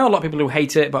people, I know a lot of people who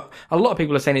hate it, but a lot of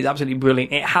people are saying it's absolutely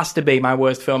brilliant. It has to be my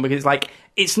worst film, because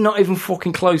it's not even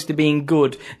fucking close to being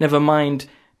good, never mind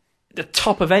the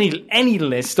top of any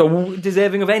list or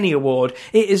deserving of any award.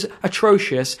 It is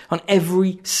atrocious on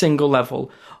every single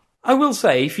level. I will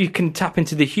say, if you can tap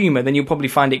into the humour, then you'll probably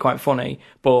find it quite funny,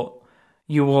 but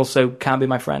you also can't be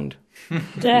my friend.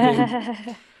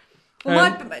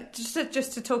 Well,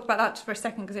 just to talk about that for a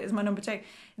second, because it is my number 2.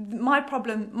 My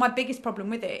biggest problem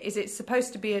with it is it's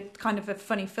supposed to be a kind of a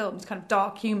funny film. It's kind of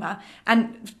dark humour,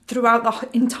 and throughout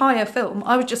the entire film,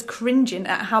 I was just cringing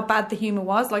at how bad the humour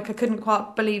was. Like, I couldn't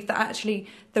quite believe that actually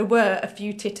there were a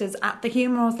few titters at the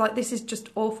humour. I was like, this is just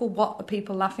awful. What are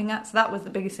people laughing at? So that was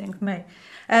the biggest thing for me.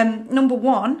 Number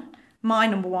 1, my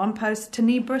number 1, Post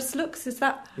Tenebrous Looks. Is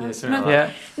that how it's pronounced?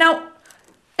 Yeah. Now,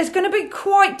 it's going to be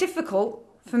quite difficult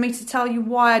for me to tell you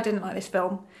why I didn't like this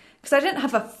film, because I didn't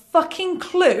have a fucking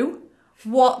clue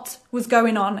what was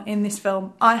going on in this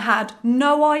film. I had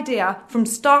no idea from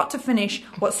start to finish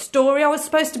what story I was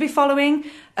supposed to be following,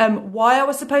 why I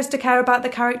was supposed to care about the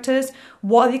characters,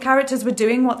 what the characters were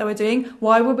doing, what they were doing,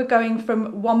 why we were going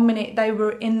from one minute they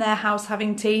were in their house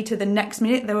having tea to the next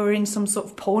minute they were in some sort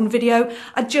of porn video.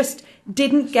 I just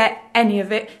didn't get any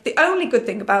of it. The only good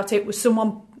thing about it was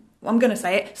someone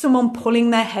pulling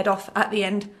their head off at the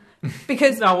end.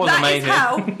 Because that is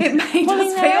how it made Pulling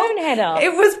us their feel. own head off.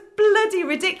 It was bloody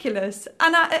ridiculous.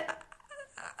 And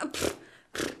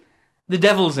The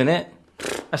devil's in it.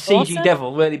 A CG Awesome.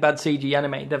 devil, really bad CG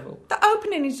animated devil. the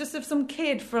opening is just of some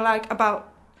kid for like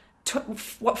about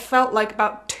what felt like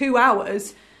about 2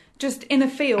 hours, just in a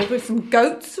field with some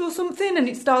goats or something, and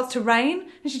it starts to rain,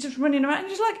 and she's just running around, and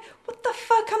she's like, what the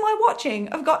fuck am I watching?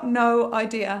 I've got no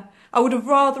idea. I would have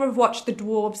rather have watched the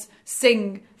dwarves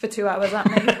sing for 2 hours at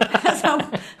me. That's how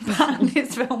bad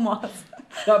this film was.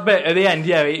 That bit at the end,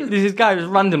 yeah, this guy was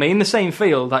randomly in the same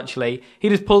field, actually. He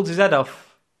just pulled his head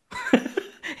off.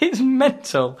 It's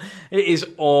mental. It is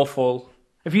awful.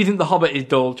 If you think The Hobbit is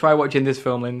dull, try watching this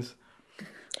film, Linz.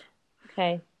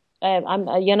 Okay.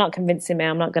 You're not convincing me.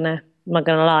 I'm not gonna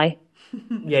lie.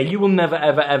 Yeah, you will never,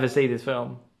 ever, ever see this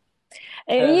film.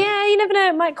 Yeah, you never know.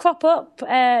 It might crop up.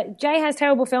 Jay has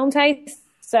terrible film taste,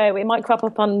 so it might crop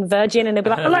up on Virgin, and he'll be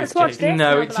like, "Oh, let's watch this." No, And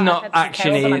I'll it's be like, not "That's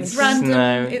actually. terrible, It's I'm Random.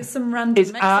 no. It's some random.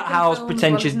 It's Mexican art house, film as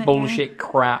pretentious well, isn't it? bullshit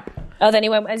crap. Oh, then he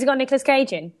won't. Has he got Nicolas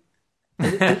Cage in?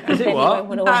 Is it Then he what? won't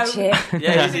want to watch it.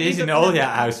 Yeah, he's in all the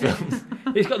house films.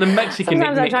 It's got the Mexican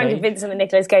Sometimes I Nick try and Cage. convince him that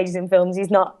Nicolas Cage is in films.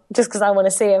 He's not, just because I want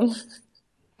to see him.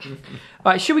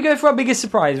 Right, should we go for our biggest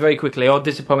surprise very quickly, or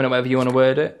disappointment, or whatever you want to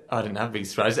word it? I didn't have a big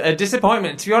surprise.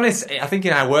 Disappointment. To be honest, I think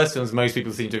in our worst films, most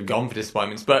people seem to have gone for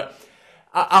disappointments. But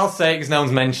I'll say it because no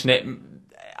one's mentioned it.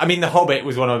 I mean, The Hobbit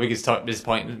was one of my biggest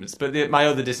disappointments. But my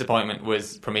other disappointment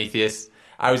was Prometheus.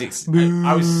 I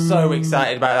was so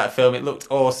excited about that film. It looked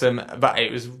awesome, but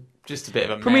it was just a bit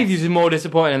of a mess. Prometheus is more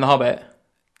disappointing than The Hobbit.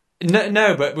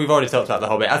 No, but we've already talked about The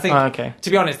Hobbit. I think, okay. To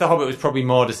be honest, The Hobbit was probably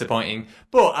more disappointing.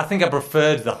 But I think I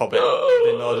preferred The Hobbit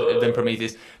than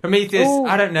Prometheus. Prometheus, Ooh.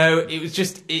 I don't know. It was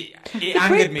just it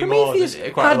angered me more Prometheus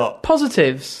than, quite had a lot.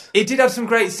 positives. It did have some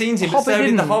great scenes in, but Hobbit so did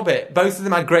The didn't. Hobbit. Both of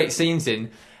them had great scenes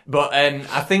in. But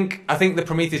I think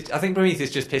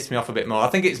Prometheus just pissed me off a bit more. I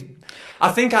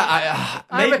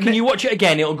reckon you watch it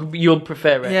again, you'll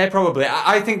prefer it. Yeah, probably.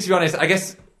 I think, to be honest, I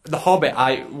guess The Hobbit,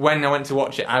 when I went to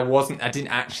watch it, I didn't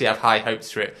actually have high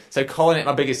hopes for it. So calling it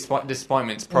my biggest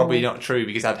disappointment is probably not true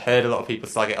because I'd heard a lot of people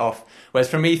slag it off. Whereas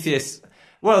Prometheus,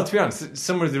 well, to be honest,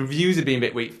 some of the reviews have been a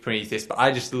bit weak for Prometheus, but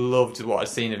I just loved what I'd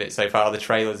seen of it so far, the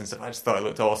trailers and stuff. I just thought it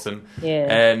looked awesome.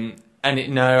 Yeah.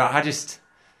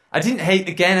 I didn't hate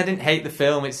the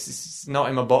film. It's not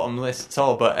in my bottom list at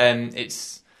all, but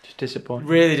it's Just disappointing.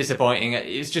 really disappointing.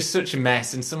 It was just such a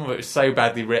mess, and some of it was so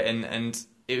badly written, and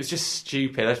it was just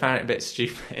stupid. I found it a bit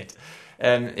stupid.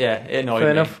 It annoyed me.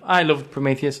 Fair enough. I loved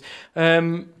Prometheus.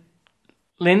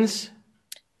 Linz?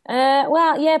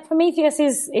 Well, yeah, Prometheus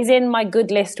is in my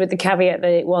good list with the caveat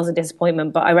that it was a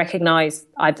disappointment, but I recognise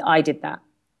I did that.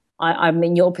 I'm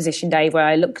in your position, Dave, where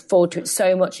I looked forward to it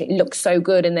so much. It looked so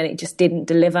good, and then it just didn't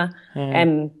deliver.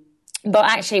 But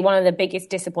actually, one of the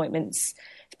biggest disappointments is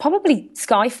probably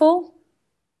Skyfall.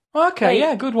 Okay,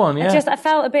 yeah, good one, yeah. I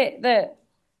felt a bit that,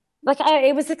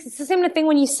 it's a similar thing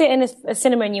when you sit in a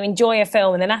cinema and you enjoy a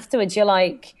film, and then afterwards you're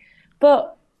like,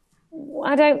 but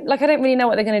I don't really know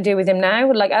what they're going to do with him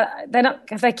now. Like,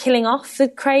 they're killing off the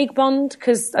Craig Bond,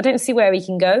 because I don't see where he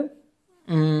can go.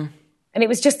 And it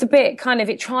was just a bit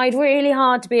it tried really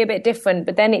hard to be a bit different,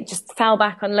 but then it just fell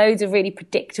back on loads of really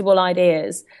predictable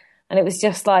ideas. And it was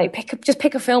just like,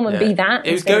 pick a film and be that.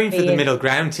 It was going for the middle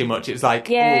ground too much. It was like,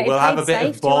 we'll have a bit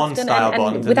of Bond-style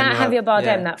Bond. And without Javier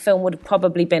Bardem, that film would have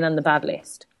probably been on the bad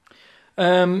list.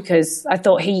 Because I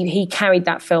thought he carried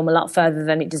that film a lot further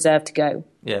than it deserved to go.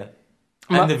 Yeah.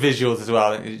 And the visuals as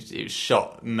well. It was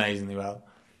shot amazingly well.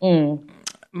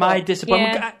 My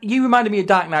disappointment. Yeah. You reminded me of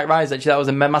Dark Knight Rises, actually. That was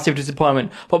a massive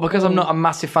disappointment. But because I'm not a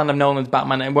massive fan of Nolan's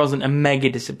Batman, it wasn't a mega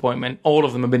disappointment. All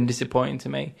of them have been disappointing to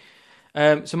me.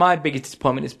 So my biggest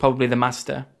disappointment is probably The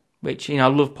Master, which, I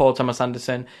love Paul Thomas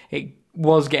Anderson. It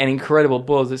was getting incredible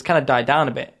buzz. It's kind of died down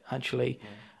a bit, actually.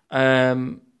 I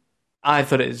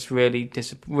thought it was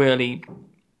really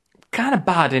kind of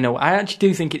bad in a way. I actually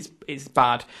do think it's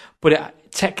bad, but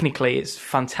technically it's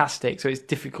fantastic, so it's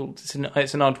difficult.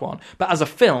 It's an odd one. But as a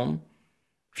film,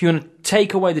 if you want to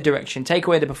take away the direction, take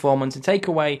away the performance, and take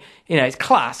away, it's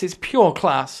class, it's pure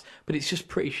class, but it's just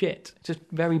pretty shit. It's just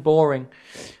very boring.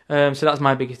 So that's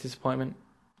my biggest disappointment.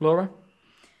 Laura?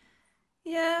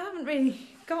 Yeah, I haven't really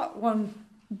got one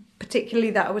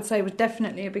particularly that I would say was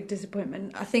definitely a big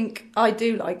disappointment. I think I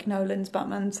do like Nolan's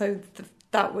Batman, so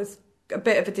that was a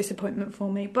bit of a disappointment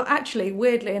for me. But actually,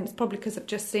 weirdly, and it's probably because I've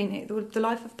just seen it, The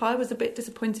Life of Pi was a bit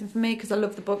disappointing for me because I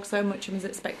love the book so much and was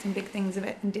expecting big things of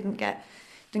it and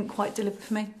didn't quite deliver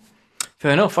for me.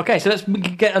 Fair enough. Okay, so let's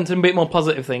get onto a bit more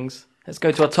positive things. Let's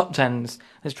go to our top 10s.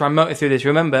 Let's try and motor through this.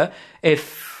 Remember,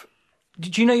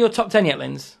 did you know your top 10 yet,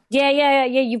 Linz? Yeah.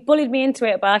 You've bullied me into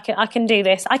it, but I can do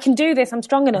this. I'm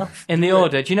strong enough. In the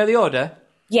order. Do you know the order?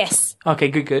 Yes. Okay,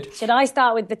 good. Should I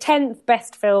start with the 10th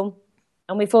best film?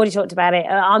 And we've already talked about it.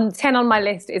 10 on my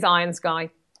list is Iron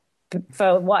Sky.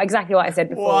 For exactly what I said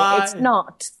before. Why? It's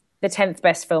not the 10th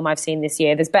best film I've seen this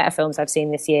year. There's better films I've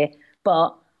seen this year.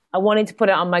 But I wanted to put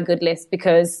it on my good list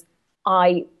because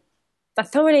I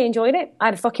thoroughly enjoyed it. I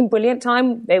had a fucking brilliant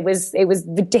time. It was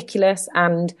ridiculous,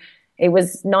 and it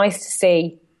was nice to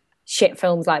see shit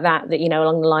films like that,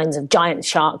 along the lines of Giant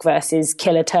Shark versus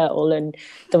Killer Turtle, and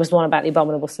there was one about the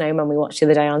Abominable Snowman we watched the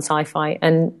other day on Sci-Fi,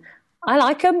 and I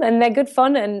like them, and they're good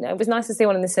fun, and it was nice to see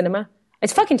one in the cinema.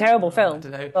 It's a fucking terrible film. I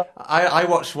don't know. I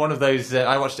watched one of those.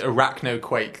 I watched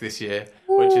Arachnoquake this year,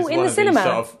 which is in one the of cinema? these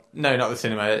sort of no, not the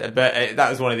cinema, but that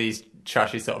was one of these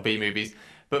trashy sort of B movies.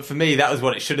 But for me, that was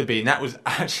what it should have been. That was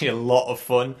actually a lot of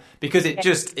fun because it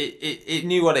just it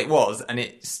knew what it was and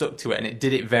it stuck to it and it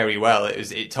did it very well.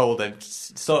 It told a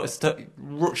sort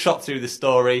of shot through the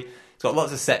story. It's got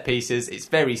lots of set pieces. It's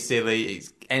very silly. It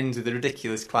ends with a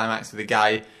ridiculous climax with a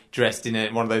guy dressed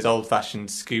in one of those old-fashioned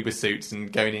scuba suits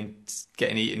and going in,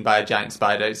 getting eaten by a giant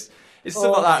spider. It's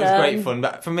stuff like that. It was great fun.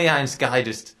 But for me, Iron Sky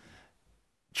just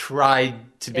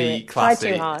tried to be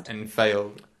classy and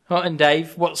failed. Right, and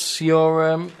Dave, what's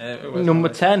your number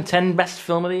 10? 10 best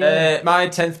film of the year? My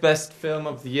 10th best film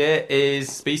of the year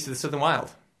is Beast of the Southern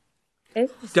Wild.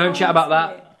 Don't chat about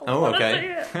that. Oh,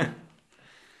 okay.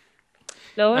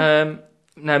 Laura?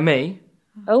 No, me.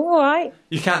 Oh, all right.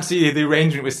 You can't see the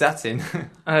arrangement with satin.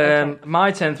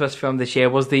 My 10th best film this year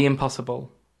was The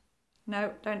Impossible.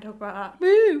 No, don't talk about that.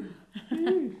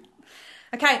 Woo!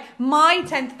 Okay, my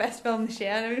 10th best film this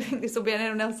year, I don't think this will be on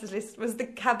anyone else's list, was The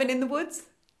Cabin in the Woods.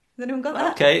 Has anyone got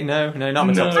that? Okay, no, not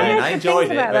my top 10. I enjoyed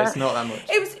it, but it's not that much.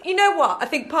 It was, you know what? I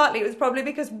think partly it was probably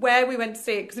because where we went to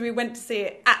see it, because we went to see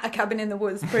it at a cabin in the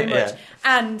woods, pretty much,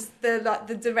 and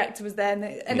the director was there,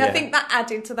 and I think that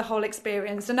added to the whole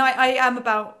experience. And I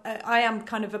am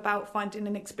kind of about finding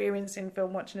an experience in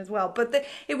film watching as well. But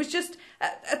it was just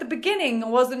at the beginning, it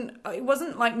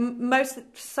wasn't like most,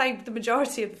 say the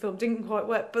majority of the film didn't quite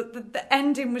work, but the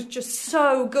ending was just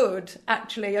so good.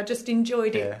 Actually, I just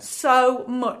enjoyed it so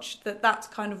much. That's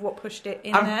kind of what pushed it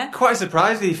in there. I'm quite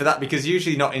surprised with you for that because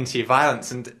usually not into your violence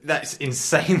and that's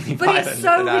insanely but violent. But it's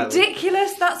so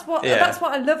ridiculous. That's what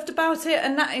I loved about it,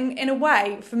 and that in a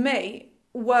way for me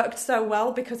worked so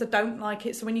well because I don't like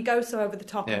it. So when you go so over the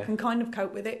top, I can kind of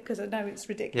cope with it because I know it's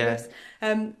ridiculous.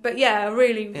 But I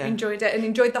really enjoyed it and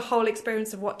enjoyed the whole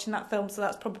experience of watching that film. So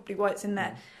that's probably why it's in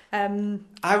there.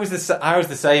 I was the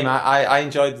same. I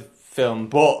enjoyed the film,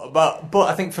 but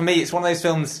I think for me it's one of those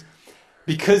films.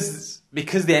 Because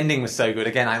the ending was so good,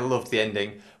 again, I loved the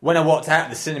ending. When I walked out of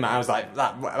the cinema, I was like,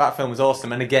 that film was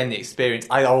awesome. And again, the experience,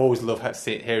 I always love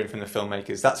hearing from the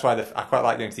filmmakers. That's why I quite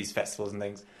like going to these festivals and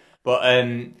things. But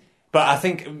I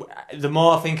think the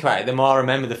more I think about it, the more I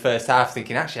remember the first half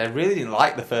thinking, actually, I really didn't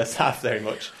like the first half very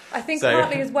much. I think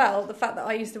partly as well, the fact that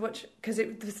I used to watch, because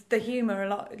it was the humour a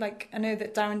lot, like, I know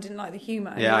that Darren didn't like the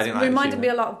humour. Yeah, I didn't like the reminded me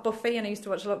a lot of Buffy, and I used to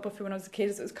watch a lot of Buffy when I was a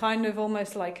kid, so it was kind of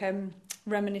almost like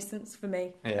reminiscence for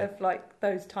me of like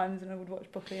those times when I would watch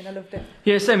Buffy and I loved it.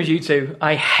 Yeah, same as you two.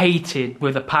 I hated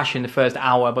with a passion the first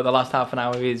hour, but the last half an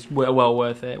hour is well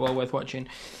worth it, well worth watching.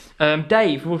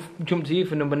 Dave, we'll jump to you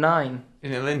for number 9.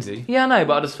 Isn't it Lindsay? Yeah, I know,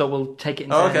 but I just thought we'll take it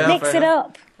in okay, mix it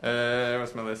up.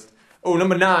 What's my list? Oh,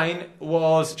 number 9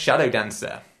 was Shadow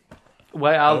Dancer.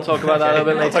 Well, I'll talk about that a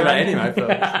little bit later. I'll talk about any of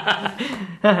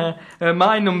my films.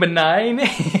 My number 9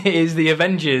 is The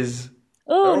Avengers.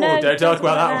 Oh, no. Don't talk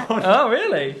about that one. Oh,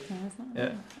 really?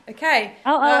 Yeah. Okay.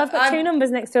 I've got 2 numbers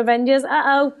next to Avengers.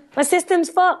 My system's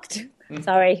fucked.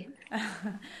 Sorry.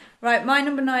 Right, my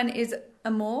number 9 is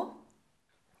Amour.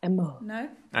 Amour. No?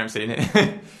 I haven't seen it.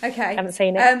 Okay. I haven't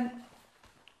seen it.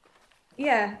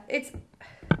 Yeah, it's...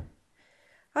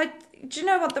 do you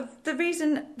know what? The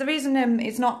reason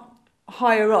it's not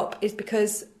higher up is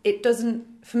because it doesn't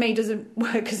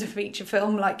work as a feature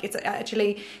film. Like, it's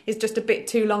actually is just a bit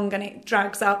too long and it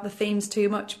drags out the themes too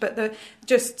much. But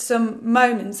just some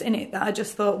moments in it that I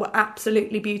just thought were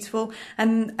absolutely beautiful.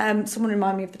 And someone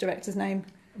remind me of the director's name.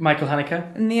 Michael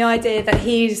Haneke. And the idea that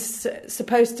he's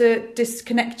supposed to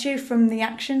disconnect you from the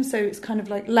action, so it's kind of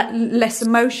like less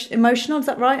emotional. Is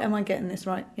that right? Am I getting this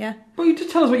right? Yeah. Well, you just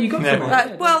tell us what you got from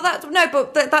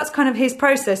it. That's kind of his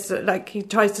process. Like, he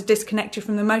tries to disconnect you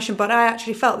from the emotion. But I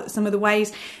actually felt that some of the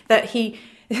ways that he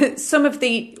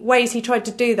tried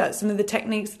to do that, some of the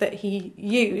techniques that he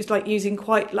used, like using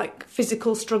quite like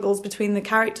physical struggles between the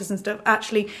characters and stuff,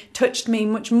 actually touched me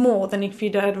much more than if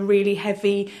you'd had a really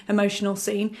heavy emotional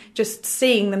scene. Just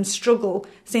seeing them struggle,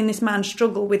 seeing this man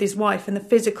struggle with his wife, and the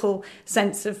physical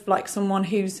sense of like someone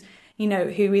who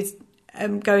is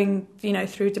going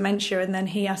through dementia, and then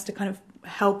he has to kind of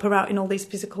help her out in all these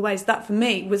physical ways. That for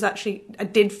me was actually, I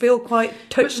did feel quite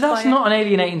touched. But that's not an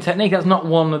alienating technique. That's not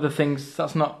one of the things.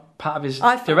 That's not part of his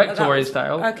directorial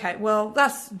style. Okay, well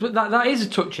But that is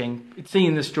touching. It's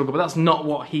seeing the struggle, but that's not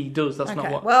what he does. That's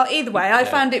not what. Well, either way, I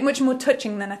found it much more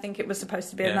touching than I think it was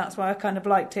supposed to be, and that's why I kind of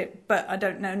liked it. But I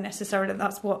don't know necessarily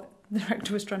that's what the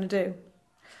director was trying to do.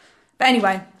 But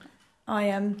anyway,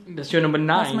 That's your number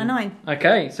 9. That's my 9.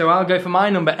 Okay, so I'll go for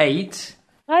my number 8.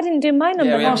 I didn't do my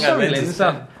number. Yeah, Sorry,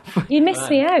 Lynn. You missed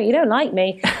me out. You don't like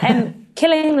me.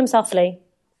 Killing Them Softly.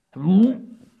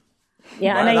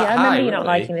 Yeah, I know. I remember you not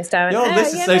liking this, Darren.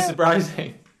 This is so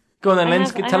surprising. Go on then,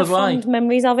 Linz. I Tell us have why. fond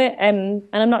memories of it, and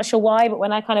I'm not sure why, but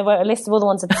when I kind of wrote a list of all the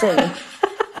ones I'd seen,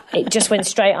 it just went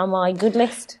straight on my good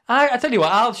list. I tell you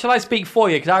what, shall I speak for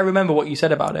you? Because I remember what you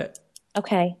said about it.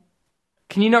 Okay.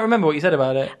 Can you not remember what you said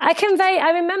about it?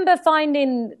 I remember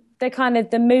finding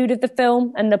the mood of the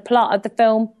film and the plot of the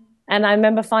film, and I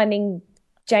remember finding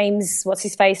James, what's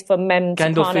his face from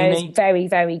Sopranos, very,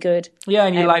 very good. Yeah,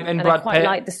 and you like and Brad I quite Pitt.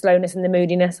 like the slowness and the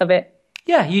moodiness of it.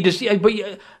 Yeah, but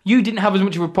you didn't have as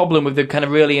much of a problem with the kind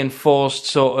of really enforced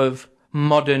sort of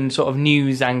modern sort of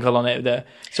news angle on it. The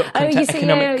sort of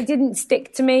it didn't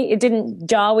stick to me. It didn't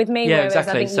jar with me. Yeah, whereas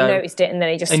exactly. I think you noticed it, and then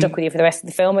it just stuck with you for the rest of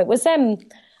the film. It was I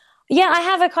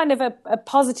have a kind of a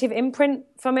positive imprint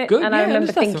from it, Good, and I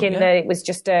remember thinking that it was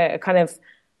just a kind of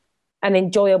an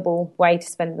enjoyable way to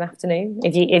spend an afternoon.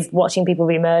 If watching people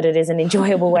be murdered is an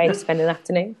enjoyable way to spend an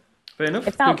afternoon. Fair enough.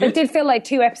 It did feel like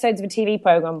 2 episodes of a TV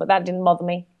programme, but that didn't bother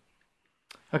me.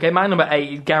 Okay, my number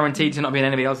 8 is guaranteed to not be on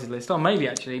anybody else's list. Or maybe,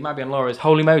 actually, it might be on Laura's.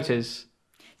 Holy Motors.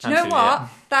 Do you know what?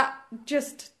 That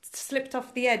just slipped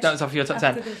off the edge. That was off your top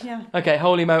 10. Yeah. Okay,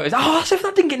 Holy Motors. Oh, as if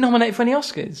that didn't get nominated for any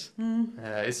Oscars.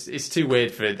 It's too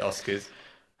weird for Oscars.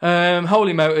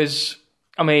 Holy Motors,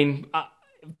 I mean,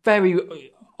 very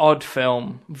odd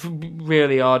film.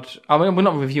 Really odd. I mean, we're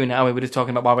not reviewing it, are we? We're just talking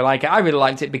about why we like it. I really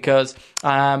liked it because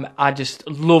I just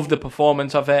love the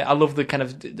performance of it. I love the kind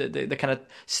of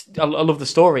I love the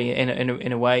story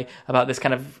in a way about this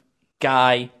kind of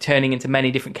guy turning into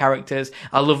many different characters.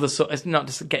 I love the sort. It's not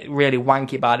just get really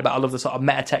wanky about it, but I love the sort of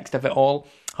meta text of it all.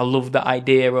 I love the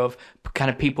idea of kind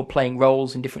of people playing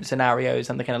roles in different scenarios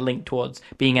and the kind of link towards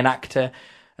being an actor.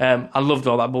 I loved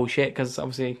all that bullshit because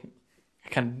obviously,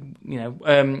 for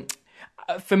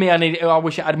me, I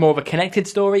wish it had more of a connected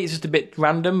story. It's just a bit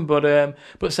random, but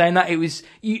saying that,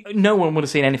 no one would have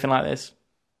seen anything like this.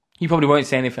 You probably won't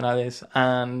see anything like this,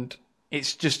 and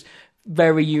it's just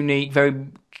very unique,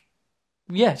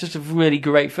 it's just a really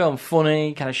great film.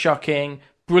 Funny, kind of shocking,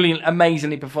 brilliant,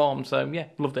 amazingly performed. So yeah,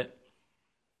 loved it.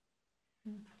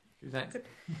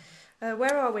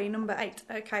 Where are we? Number 8.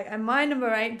 Okay, and my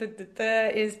number 8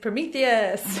 is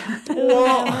Prometheus.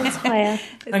 That's higher.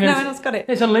 No one else got it.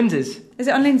 It's on Lindsay's. Is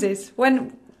it on Lindsay's?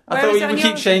 I thought we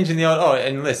keep changing the order. Oh,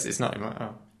 in the list, it's not in my.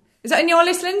 Oh. Is it in your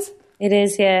list, Linz? It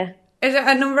is, yeah. Is it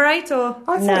at number 8 or?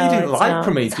 I thought you didn't like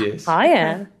Prometheus.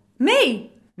 Higher.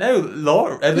 Me? No,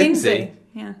 Laura, Lindsay.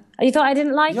 Yeah. You thought I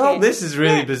didn't like it? This is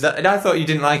really bizarre. And I thought you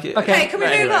didn't like it. Okay, can we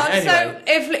move on? Anyway. So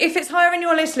if it's higher in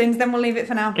your list, Linz, then we'll leave it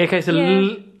for now. Okay,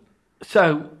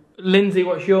 so Lindsay,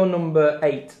 what's your number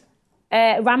 8?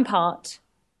 Rampart.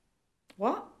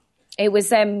 What? It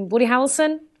was Woody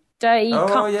Harrelson, dirty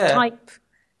cop type.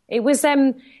 It was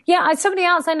somebody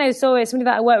else I know saw it. Somebody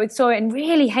that I worked with saw it and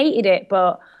really hated it,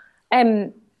 but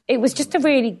it was just a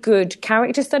really good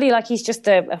character study. Like, he's just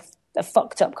a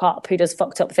fucked up cop who does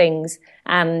fucked up things,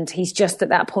 and he's just at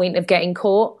that point of getting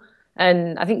caught.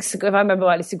 And I think, if I remember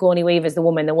rightly, Sigourney Weaver's the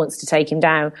woman that wants to take him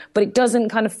down, but it doesn't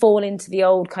kind of fall into the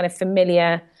old kind of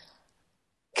familiar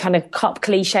kind of cop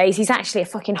cliches. He's actually a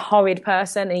fucking horrid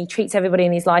person, and he treats everybody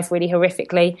in his life really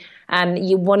horrifically, and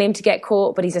you want him to get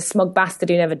caught, but he's a smug bastard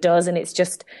who never does. And it's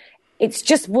just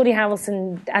Woody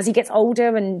Harrelson as he gets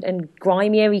older and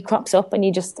grimier, he crops up, and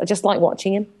I just like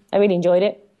watching him. I really enjoyed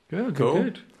it. Good, cool.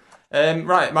 Good.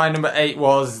 Right, my number 8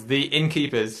 was The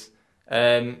Innkeepers,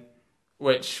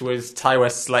 which was Ty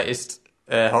West's latest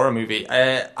horror movie.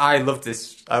 I loved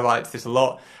this. I liked this a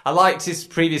lot. I liked his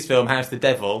previous film, House of the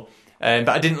Devil, but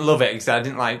I didn't love it because I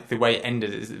didn't like the way it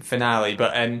ended as the finale.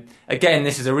 But again,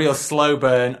 this is a real slow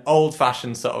burn,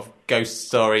 old-fashioned sort of ghost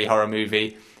story horror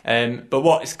movie. But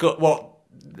what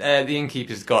The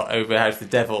Innkeepers got over House of the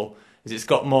Devil is it's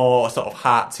got more sort of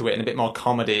heart to it and a bit more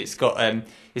comedy. It's got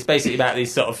it's basically about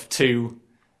these sort of two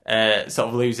sort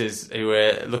of losers who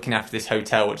are looking after this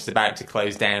hotel which is about to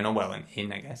close down, or well,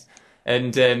 in I guess.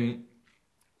 And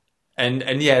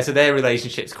yeah, so their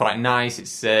relationship's quite nice.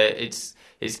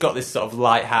 It's got this sort of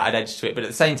light-hearted edge to it, but at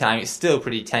the same time, it's still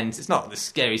pretty tense. It's not the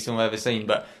scariest film I've ever seen,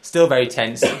 but still very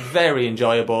tense, very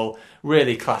enjoyable,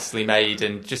 really classily made,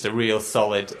 and just a real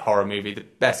solid horror movie. The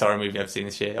best horror movie I've seen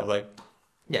this year, although,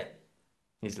 yeah,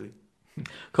 easily.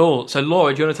 Cool. So,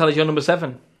 Laura, do you want to tell us your number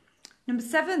 7? Number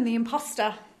 7, The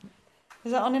Imposter.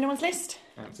 Is that on anyone's list?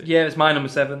 Yeah, it's my number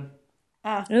 7.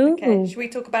 Ah, okay. Should we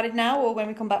talk about it now, or when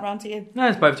we come back round to you? No,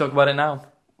 let's both talk about it now.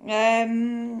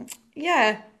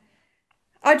 Yeah.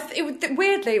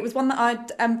 Weirdly, it was one that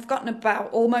I'd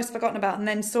almost forgotten about, and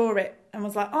then saw it and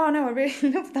was like, oh no, I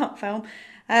really love that film.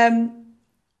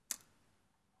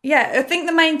 Yeah, I think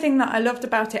the main thing that I loved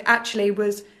about it actually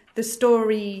was the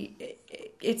story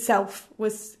itself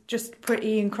was just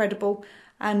pretty incredible,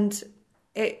 and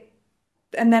it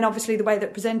and then obviously the way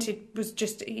that presented was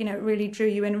just, you know, it really drew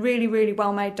you in. Really, really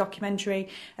well made documentary,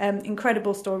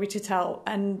 incredible story to tell,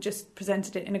 and just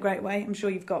presented it in a great way. I'm sure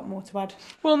you've got more to add.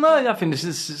 Well, no, I think this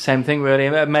is the same thing, really.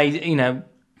 Amazing, you know,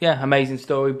 amazing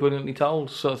story, brilliantly told,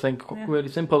 sort of thing. Really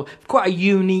simple. Quite a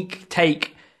unique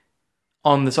take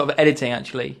on the sort of editing,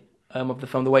 actually, of the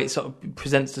film. The way it sort of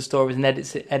presents the stories and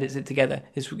edits it together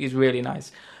is really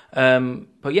nice.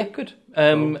 But yeah, good.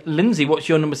 Lindsay, what's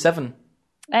your number 7?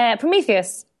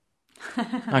 Prometheus.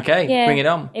 Okay, bring it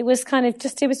on. It was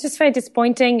just very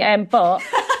disappointing, but...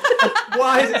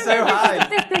 Why is it so high?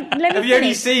 Have you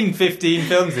only seen 15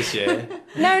 films this year?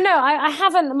 No, I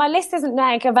haven't. My list isn't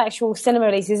like of actual cinema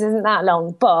releases isn't that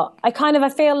long, but I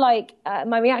feel like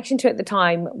my reaction to it at the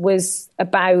time was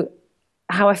about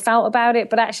how I felt about it,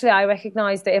 but actually I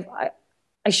recognised that if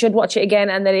I should watch it again,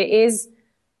 and that it is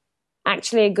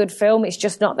actually a good film. It's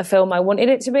just not the film I wanted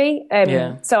it to be.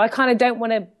 So I kind of don't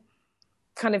want to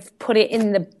kind of put it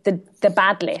in the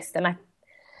bad list. And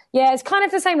it's kind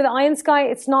of the same with Iron Sky.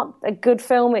 It's not a good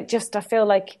film. I feel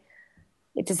like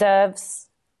it deserves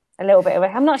a little bit of it.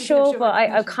 I'm not sure, but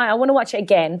I want to watch it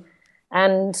again.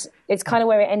 And it's kind of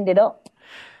where it ended up.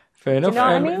 Fair enough. Do you know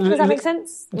what I mean? Does that make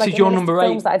sense? This is your number 8.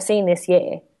 Films that I've seen this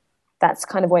year, that's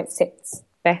kind of where it sits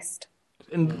best.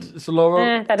 And so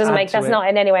Laura, that's not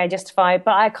in any way justified.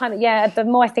 But I kind of, the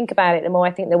more I think about it, the more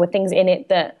I think there were things in it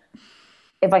that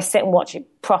if I sit and watch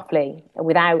it properly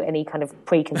without any kind of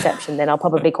preconception, then I'll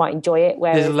probably quite enjoy it.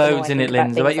 Whereas there's loads in it,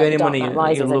 Lindsay. I bet you any money you'll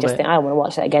love it. I want to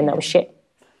watch that again. That was shit.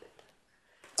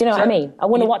 Do you know what I mean? I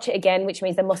want to watch it again, which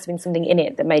means there must have been something in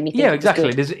it that made me think exactly.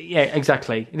 it was good.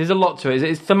 Exactly. There's a lot to it.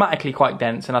 It's thematically quite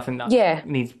dense, and I think that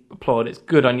needs applaud. It's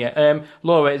good on you.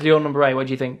 Laura, it's your number 8. What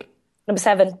do you think? Number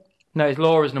 7. No, it's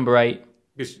Laura's number 8.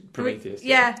 It's Prometheus.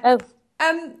 Yeah. Oh.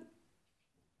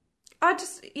 I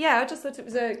just thought it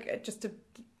was just a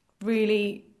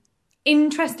really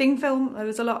interesting film. There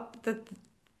was a lot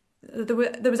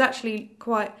there was actually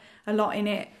quite a lot in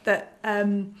it that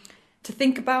to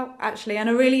think about, actually, and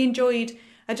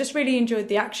I just really enjoyed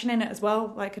the action in it as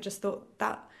well. Like, I just thought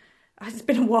that it's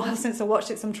been a while since I watched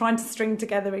it, so I'm trying to string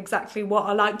together exactly what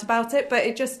I liked about it. But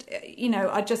it just, you know,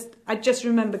 I just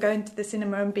remember going to the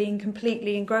cinema and being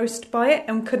completely engrossed by it,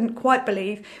 and couldn't quite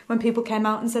believe when people came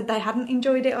out and said they hadn't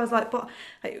enjoyed it. I was like, but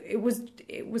there was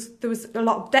a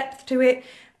lot of depth to it,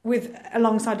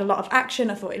 alongside a lot of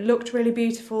action. I thought it looked really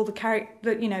beautiful. The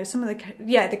character, you know,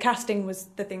 the casting was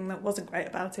the thing that wasn't great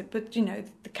about it, but you know,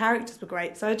 the characters were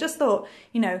great. So I just thought,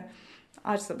 you know,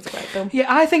 I just thought it was a great film. Yeah,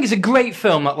 I think it's a great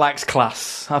film that lacks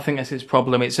class. I think that's its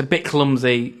problem. It's a bit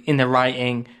clumsy in the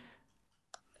writing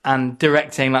and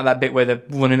directing, like that bit where they're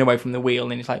running away from the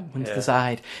wheel and it's like, one to the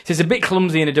side. So it's a bit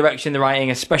clumsy in the direction, the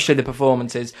writing, especially the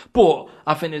performances. But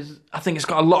I think it's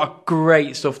got a lot of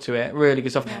great stuff to it, really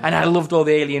good stuff. Yeah. And I loved all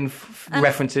the alien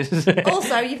references.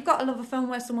 Also, you've got to love a film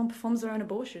where someone performs their own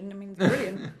abortion. I mean, it's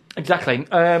brilliant. Exactly.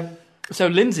 So,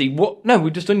 Lindsay,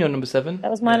 we've just done your number 7.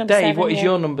 That was my number 7. Dave, what is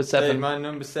your number 7? My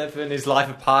number 7 is Life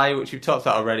of Pi, which we've talked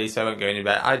about already, so I won't go into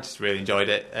it. I just really enjoyed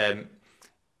it. I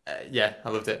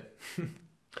loved it.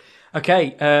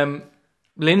 Okay,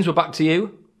 Linz, we're back to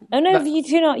you. Oh no,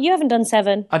 you haven't done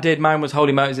 7. I did. Mine was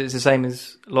Holy Motors. It's the same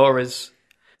as Laura's.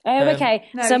 Oh, okay.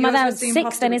 No, so that was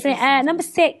 6 then, isn't it? Number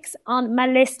 6 on my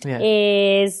list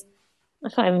is... I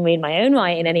can't even read my own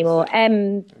writing anymore.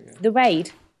 The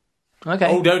Raid. Okay.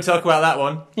 Oh, don't talk about that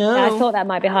one. No. I thought that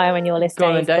might be higher on your list, Go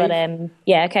on, Dave. Dave.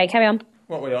 But okay, carry on.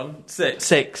 What are we on? 6.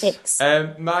 6.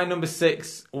 My number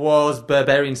 6 was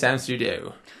Berberian Sound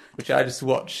Studio, which I just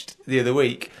watched the other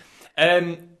week.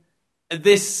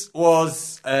 This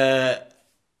was an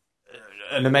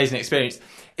amazing experience.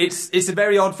 It's a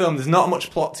very odd film. There's not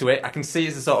much plot to it. I can see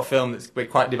it's the sort of film that's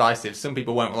quite divisive. Some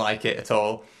people won't like it at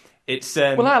all. It's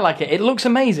well, I like it. It looks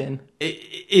amazing.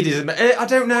 It is. I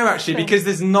don't know, actually, because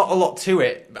there's not a lot to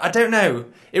it. I don't know.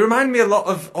 It reminded me a lot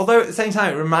of, although at the same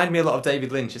time it reminded me a lot of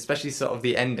David Lynch, especially sort of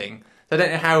the ending. So I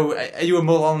don't know how. Are you a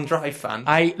Mulholland Drive fan?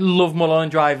 I love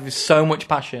Mulholland Drive with so much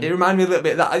passion. It reminded me a little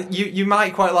bit of that. You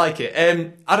might quite like it.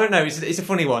 I don't know. It's a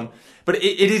funny one, but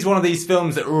it is one of these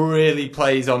films that really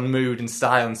plays on mood and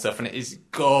style and stuff, and it is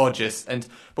gorgeous.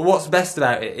 But what's best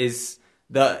about it is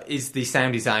the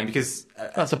sound design, because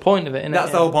that's the point of it, isn't it?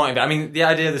 That's the whole point of it. I mean, the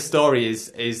idea of the story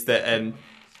is that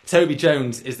Toby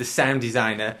Jones is the sound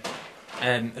designer,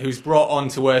 who's brought on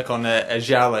to work on a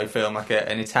giallo film, like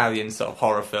an Italian sort of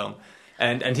horror film.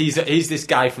 And he's this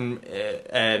guy from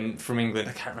England.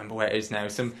 I can't remember where it is now.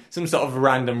 Some sort of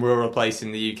random rural place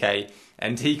in the UK.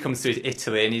 And he comes to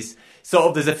Italy, and he's sort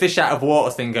of, there's a fish out of water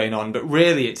thing going on. But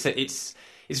really, it's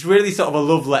really sort of a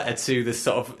love letter to the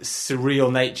sort of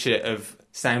surreal nature of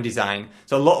sound design.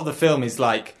 So a lot of the film is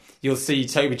like, you'll see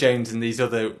Toby Jones and these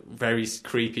other very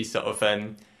creepy sort of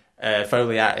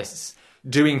Foley artists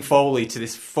doing Foley to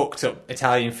this fucked up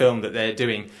Italian film that they're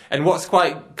doing. And what's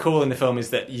quite cool in the film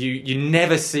is that you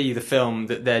never see the film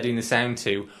that they're doing the sound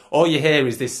to. All you hear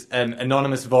is this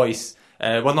anonymous voice.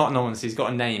 Well, not anonymous, he's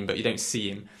got a name, but you don't see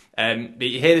him. But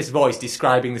you hear this voice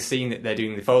describing the scene that they're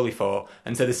doing the Foley for.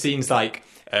 And so the scene's like,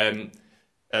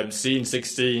 scene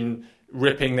 16,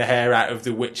 ripping the hair out of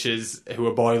the witches who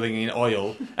are boiling in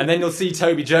oil. And then you'll see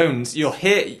Toby Jones, there'll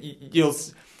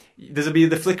be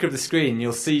the flicker of the screen,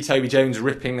 you'll see Toby Jones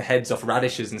ripping the heads off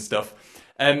radishes and stuff.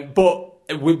 But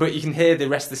you can hear the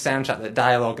rest of the soundtrack, the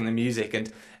dialogue and the music,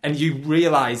 and you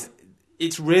realise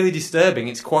it's really disturbing.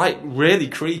 It's quite really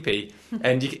creepy,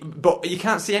 but you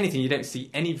can't see anything. You don't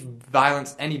see any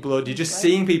violence, any blood. You're just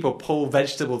seeing people pull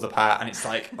vegetables apart, and it's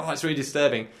like, oh, it's really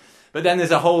disturbing. But then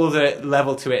there's a whole other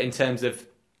level to it in terms of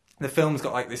the film's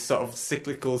got like this sort of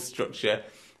cyclical structure,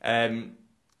 and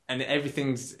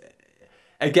everything's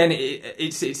again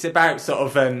it's about sort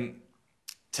of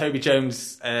Toby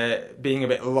Jones being a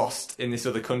bit lost in this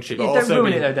other country, but don't also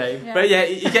ruin it though, Dave. But yeah,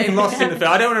 you're getting lost in the film.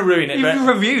 I don't want to ruin it. You've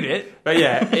reviewed it. But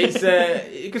yeah, it's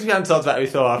because we hadn't talked about it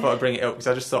before. I thought I'd bring it up because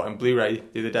I just saw it on Blu-ray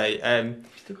the other day.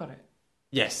 Still got it.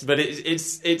 Yes, but I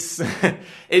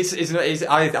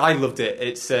loved it.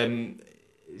 It's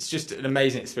just an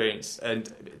amazing experience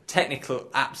and technically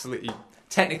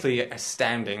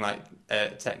astounding. Like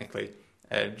technically.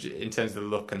 In terms of the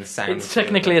look and the sound. It's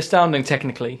technically astounding,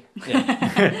 technically.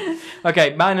 Yeah.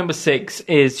 Okay, my number 6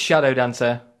 is Shadow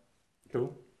Dancer.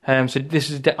 Cool. So this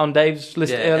is on Dave's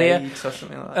list earlier. 8 or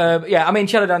something like that. Yeah, I mean,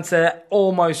 Shadow Dancer,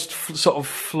 almost sort of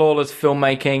flawless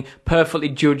filmmaking, perfectly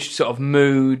judged sort of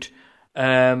mood.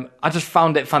 I just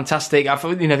found it fantastic. I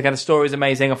thought, the kind of story is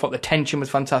amazing. I thought the tension was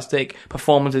fantastic.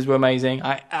 Performances were amazing.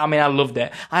 I mean, I loved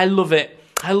it. I love it.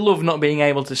 I love not being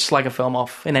able to slag a film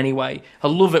off in any way. I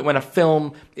love it when a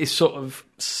film is sort of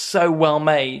so well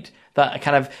made that I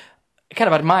kind of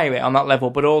admire it on that level,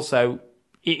 but also,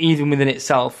 even within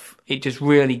itself, it just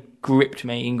really gripped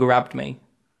me and grabbed me.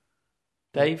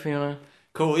 Dave, you wanna?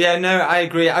 Cool. Yeah, no, I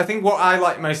agree. I think what I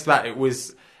liked most about it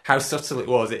was how subtle it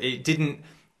was. It didn't...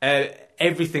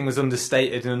 everything was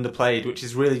understated and underplayed, which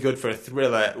is really good for a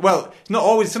thriller. Well, not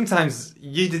always. Sometimes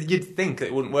you'd think that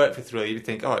it wouldn't work for a thriller. You'd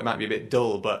think, oh, it might be a bit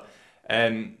dull, but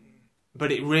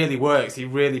it really works. He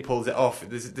really pulls it off.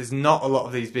 There's not a lot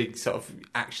of these big sort of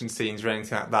action scenes or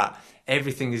anything like that.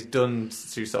 Everything is done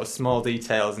through sort of small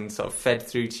details and sort of fed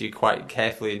through to you quite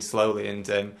carefully and slowly,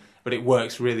 and but it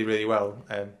works really, really well.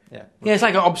 Yeah, it's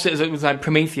like the opposite. It was like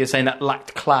Prometheus saying that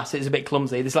lacked class. It's a bit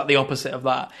clumsy. It's like the opposite of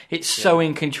that. It's so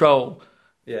in control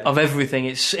of everything.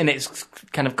 It's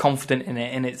kind of confident in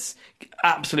it, and it's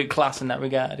absolute class in that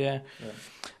regard. Yeah.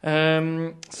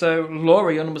 So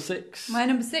Laura, your number 6. My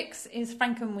number 6 is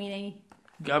Frankenweenie.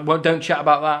 Well, don't chat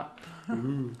about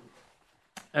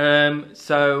that.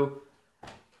 So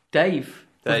Dave.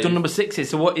 We've done number 6s,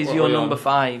 so what is your number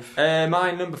 5? My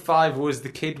number 5 was The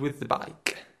Kid with the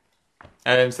Bike.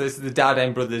 So this is the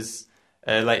Dardenne brothers'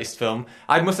 latest film.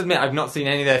 I must admit, I've not seen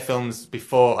any of their films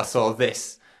before I saw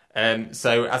this.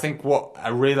 So I think what I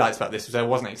really liked about this was I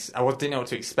didn't know what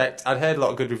to expect. I'd heard a lot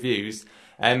of good reviews,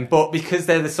 but because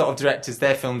they're the sort of directors,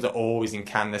 their films are always in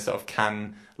Cannes. They're sort of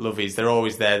Cannes lovies. They're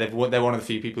always there. They're one of the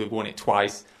few people who've won it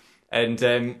twice, and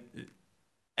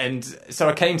so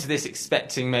I came to this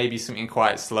expecting maybe something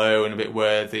quite slow and a bit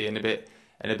worthy and a bit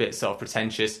sort of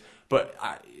pretentious, but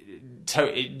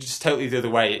just totally the other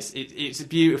way. It's a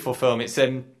beautiful film. It's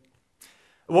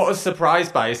what I was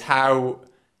surprised by is how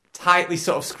tightly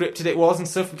sort of scripted it was and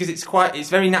stuff, because it's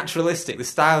very naturalistic. The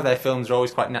style of their films are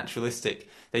always quite naturalistic.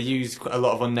 They use a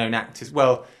lot of unknown actors.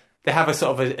 Well, they have a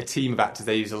sort of a team of actors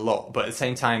they use a lot, but at the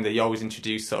same time they always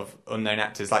introduce sort of unknown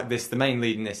actors. Like this, the main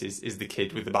lead in this is the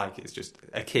kid with the bike. It's just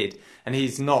a kid, and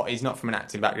he's not from an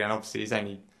acting background. Obviously, he's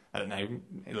only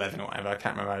 11 or whatever. I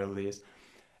can't remember how old he is.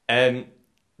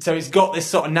 So it's got this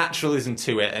sort of naturalism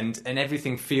to it, and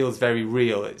everything feels very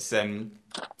real. It's a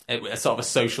sort of a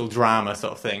social drama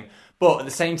sort of thing, but at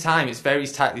the same time it's very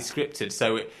tightly scripted.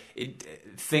 So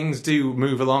things do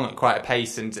move along at quite a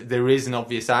pace, and there is an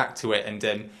obvious arc to it,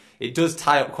 and it does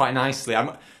tie up quite nicely.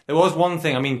 There was one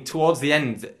thing, I mean, towards the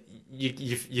end,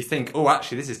 you think, oh,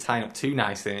 actually, this is tying up too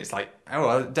nicely, and it's like, oh,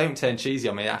 well, don't turn cheesy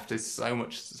on me after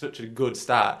such a good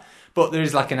start. But there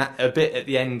is like a bit at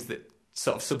the end that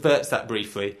sort of subverts that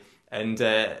briefly, and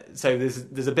so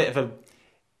there's a bit of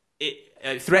it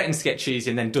threatens to get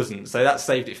cheesy and then doesn't. So that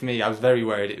saved it for me. I was very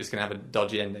worried it was going to have a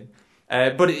dodgy ending,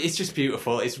 but it's just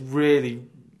beautiful. It's really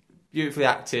beautifully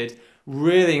acted,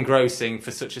 really engrossing for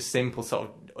such a simple sort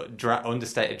of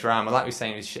understated drama, like we were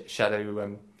saying with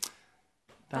Shadow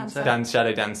Dancer.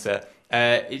 Shadow Dancer.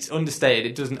 It's understated.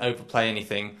 It doesn't overplay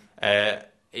anything.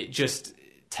 It just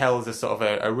tells a sort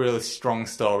of a really strong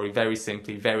story, very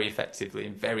simply, very effectively,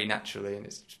 and very naturally, and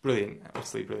it's just brilliant,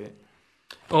 absolutely brilliant.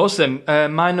 Awesome.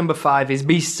 My number 5 is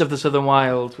Beasts of the Southern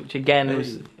Wild, which again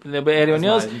was a little bit earlier on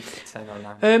yours. 10 or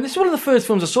 9. This is one of the first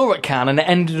films I saw at Cannes, and it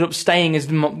ended up staying as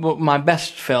my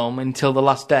best film until the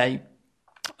last day.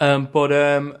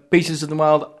 But Beasts of the Southern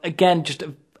Wild, again, just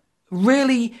a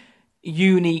really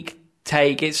unique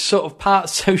take. It's sort of part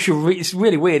social. It's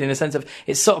really weird in a sense of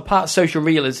it's sort of part social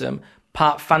realism,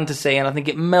 part fantasy, and I think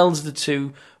it melds the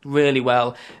two really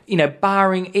well. You know,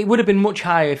 barring it would have been much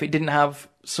higher if it didn't have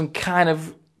some kind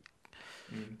of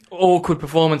awkward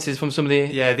performances from some of the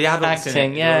the adults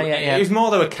acting. in it. Yeah. It was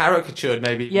more they were caricatured,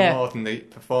 maybe Yeah. more than the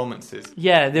performances.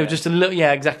 Yeah, they were just a little.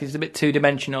 Yeah, exactly. It's a bit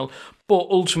two-dimensional. But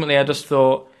ultimately, I just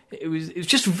thought it was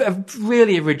just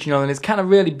really original, and it's kind of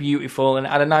really beautiful, and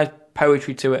had a nice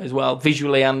poetry to it as well,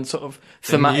 visually and sort of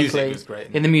thematically. The music was great.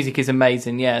 And the music is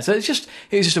amazing. Yeah, so it was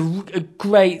just a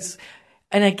great.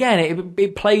 And again,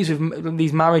 it plays with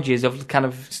these marriages of kind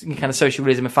of social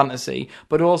realism and fantasy,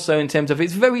 but also in terms of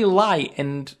it's very light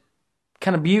and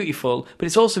kind of beautiful, but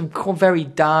it's also very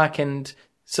dark and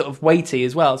sort of weighty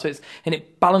as well. So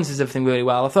it balances everything really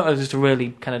well. I thought it was just a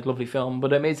really kind of lovely film,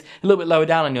 but it's a little bit lower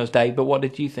down on yours, Dave. But what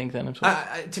did you think then?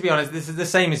 To be honest, this is the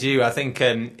same as you. I think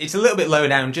it's a little bit lower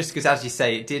down just because, as you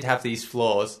say, it did have these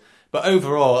flaws. But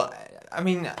overall, I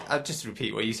mean, I'll just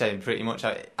repeat what you said pretty much.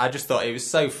 I just thought it was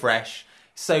so fresh,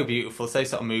 so beautiful, so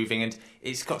sort of moving, and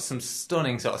it's got some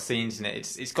stunning sort of scenes in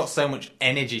it. It's got so much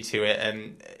energy to it,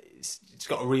 and it's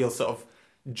got a real sort of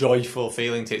joyful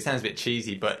feeling to it. It sounds a bit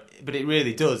cheesy, but it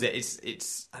really does.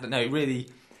 It's I don't know. It really,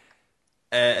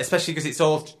 especially because it's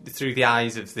all through the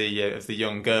eyes of the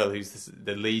young girl who's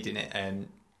the lead in it,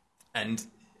 and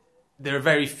there are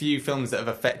very few films that have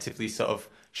effectively sort of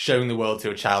shown the world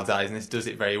to a child's eyes, and this does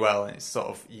it very well. And it's sort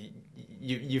of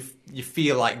you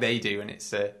feel like they do, and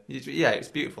it's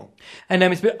beautiful. And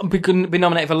it's been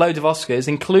nominated for loads of Oscars,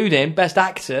 including Best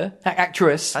Actress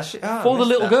for the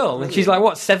little girl. Brilliant. And she's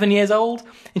like, 7 years old?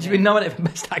 And she's been nominated for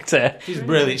Best Actor. She's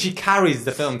brilliant. She carries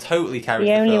the film, totally carries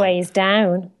the film. The only way is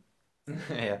down.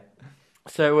 Yeah.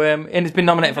 So, and it's been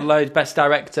nominated for loads, Best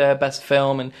Director, Best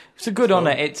Film, and it's a good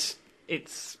honour. It's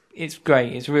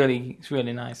great. It's really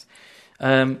nice.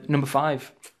 Number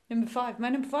 5. My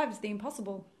number 5 is The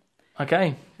Impossible.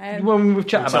 Okay. We've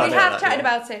chatted about it. We have chatted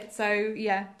about it, so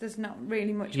yeah, there's not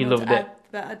really much more to add.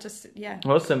 But I just,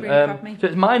 awesome. Really grabbed me. So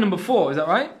it's my number 4, is that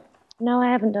right? No, I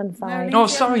haven't done 5. Oh,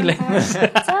 sorry, Lynn.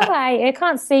 It's all right. You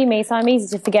can't see me, so I'm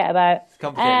easy to forget about.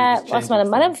 What's my number?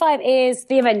 My number 5 is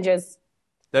The Avengers.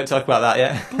 Don't talk about that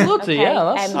yet. Bloody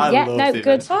hell. I love the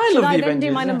good. Avengers. I love the then Avengers.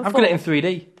 do my number 4? I've got it in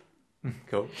 3D.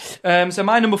 Cool. So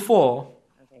my number 4.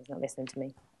 Okay, he's not listening to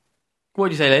me. What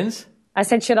did you say, Linz? I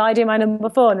said, should I do my number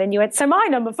 4? And then you went, so my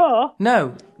number 4?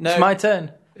 No, it's my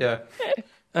turn. Yeah.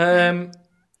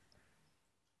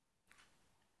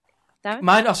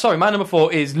 My number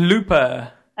 4 is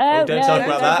Looper. Don't talk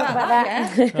about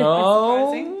that.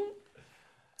 Oh.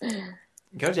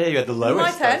 God, yeah, you had the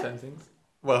lowest. My turn.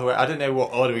 Well, I don't know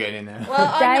what order we're going in now. Well,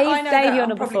 I know Dave, that your I'm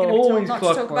number probably 4. going to not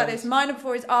to talk about this. My number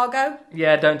 4 is Argo.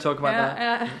 Yeah, don't talk about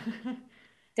that.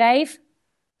 Dave?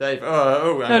 Dave,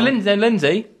 No,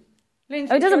 Lindsay.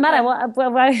 Oh, it doesn't matter. What?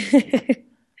 Oh,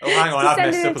 hang on, I've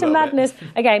messed up a into little madness. bit.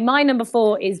 Okay, my number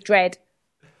 4 is Dread.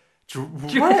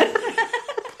 What?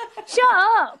 Shut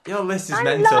up! Your list is I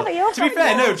mental. love it. You're To be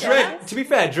fair, no, fantastic. Dread. To be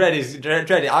fair,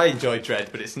 Dread. I enjoy Dread,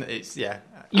 but it's yeah.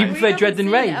 You prefer Dread than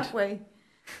Raid? Have we?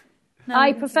 No,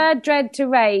 I preferred Dread to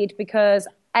Raid because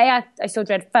A, I saw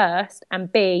Dread first, and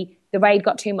B, the Raid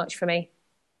got too much for me.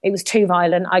 It was too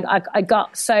violent. I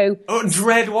got so... Oh,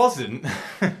 Dread wasn't.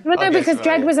 Well, no, because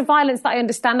Dread was a violence that I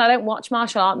understand. I don't watch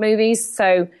martial art movies,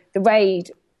 so the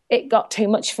Raid, it got too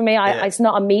much for me. It's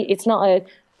not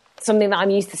something that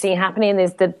I'm used to seeing happening.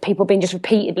 There's the people being just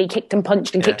repeatedly kicked and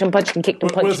punched and kicked and punched and kicked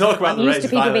and punched. We'll talk about I'm the used to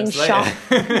Raid's people being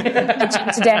violence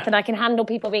shot to death, and I can handle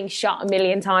people being shot a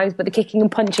million times, but the kicking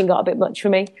and punching got a bit much for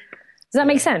me. Does that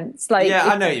make sense?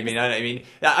 I know what you mean.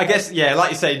 I guess, like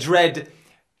you say, Dread...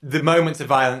 The moments of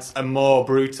violence are more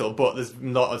brutal, but there's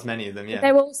not as many of them. Yeah,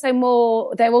 they're also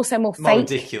more more fake.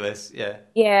 ridiculous. Yeah,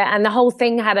 yeah, and the whole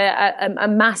thing had a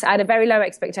mass. I had a very low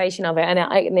expectation of it, and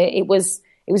it was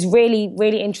really,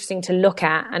 really interesting to look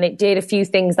at, and it did a few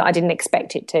things that I didn't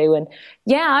expect it to. And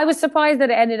yeah, I was surprised that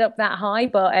it ended up that high,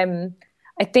 but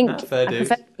I think fair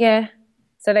dues. yeah.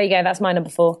 So there you go. That's my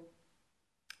number 4.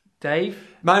 Dave.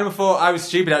 My number 4, I was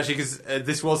stupid actually because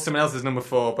this was someone else's number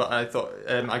 4, but I thought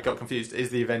I got confused. Is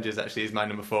the Avengers actually is my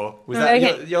number 4? Was that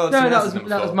Okay. your No, someone that else's was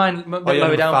number 4? mine. A bit Oh, your lower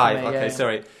number down 5. for me. Okay, yeah.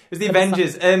 sorry. It was the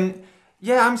Avengers.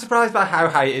 Yeah, I'm surprised by how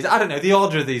high it is. I don't know. The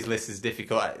order of these lists is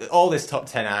difficult. All this top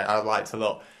 10 I liked a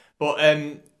lot, but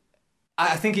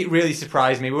I think it really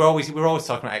surprised me. We're always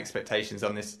talking about expectations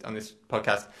on this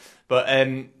podcast, but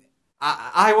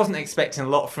I wasn't expecting a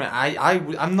lot from it.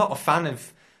 I'm not a fan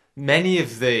of many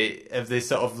of the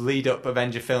sort of lead up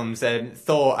Avenger films.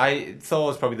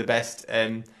 Thor's probably the best.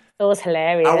 It was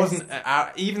hilarious. I wasn't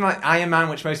even like Iron Man,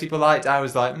 which most people liked. I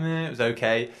was like, meh, it was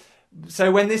okay.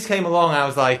 So when this came along, I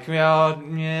was like, yeah,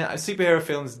 superhero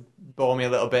films bore me a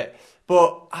little bit,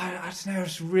 but I don't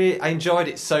know. I enjoyed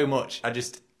it so much.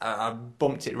 I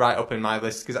bumped it right up in my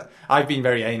list because I've been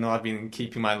very anal. I've been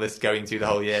keeping my list going through the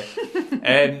whole year,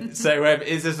 so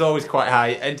it's just always quite high.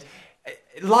 And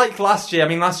like last year,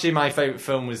 my favourite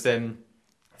film was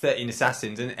 13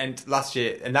 Assassins, and last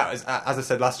year, and that was, as I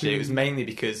said last year, it was mainly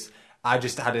because I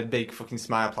just had a big fucking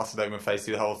smile plastered over my face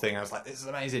through the whole thing. I was like, this is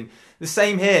amazing. The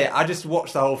same here. I just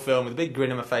watched the whole film with a big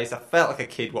grin on my face. I felt like a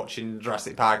kid watching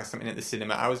Jurassic Park or something at the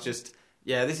cinema. I was just,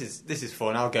 yeah, this is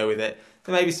fun. I'll go with it.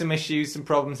 There may be some issues, some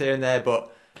problems here and there,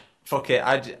 but fuck it.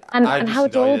 And just how enjoyed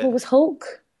adorable it. was Hulk?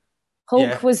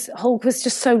 Hulk was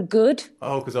just so good.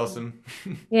 Hulk was awesome.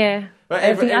 Yeah. But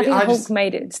I think I Hulk just-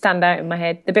 made it stand out in my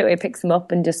head. The bit where he picks him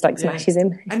up and just like smashes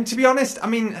him. And to be honest, I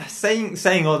mean, saying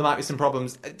there might be some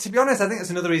problems. To be honest, I think that's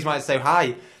another reason why it's so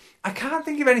high. I can't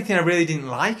think of anything I really didn't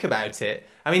like about it.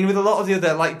 I mean, with a lot of the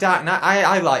other, like Dark Knight,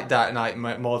 I like Dark Knight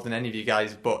more than any of you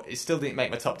guys, but it still didn't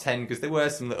make my top 10 because there were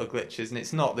some little glitches, and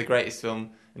it's not the greatest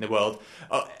film in the world.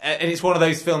 And it's one of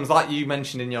those films, like you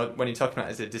mentioned when you're talking about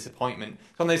it as a disappointment,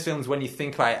 it's one of those films when you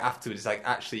think about it afterwards, it's like,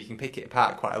 actually, you can pick it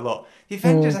apart quite a lot. The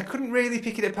Avengers, I couldn't really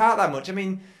pick it apart that much. I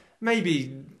mean,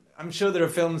 maybe, I'm sure there are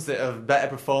films that have better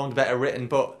performed, better written,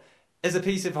 but as a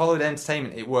piece of holiday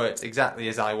entertainment, it worked exactly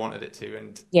as I wanted it to.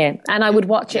 And Yeah, and I would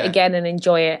watch it again and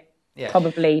enjoy it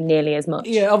probably nearly as much.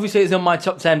 Yeah, obviously it's on my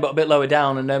top 10, but a bit lower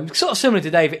down, and sort of similar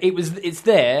to Dave. It's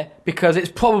there because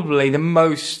it's probably the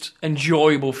most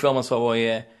enjoyable film I saw all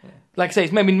year. Like I say,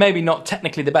 it's maybe not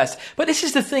technically the best, but this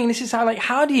is the thing. This is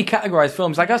how do you categorize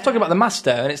films? Like I was talking about The Master,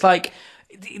 and it's like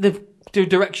the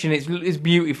direction is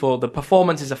beautiful, the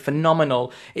performances are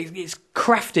phenomenal, it's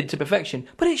crafted to perfection,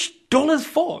 but it's dull as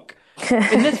fuck.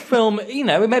 In this film,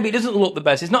 maybe it doesn't look the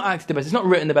best, it's not acted the best, it's not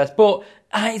written the best, but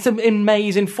it's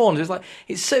amazing fun. So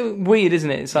it's so weird, isn't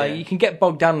it? It's like you can get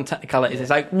bogged down in technicalities. It's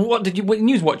like, when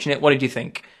you was watching it, what did you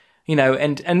think?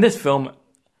 And this film,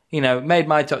 made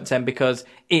my top 10 because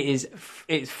it's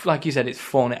like you said, it's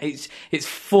fun. It's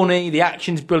funny, the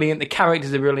action's brilliant, the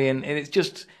characters are brilliant, and it's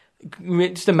just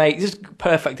amazing, just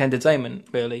perfect entertainment,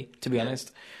 really, to be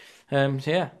honest. So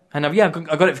yeah, and I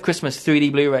got it for Christmas,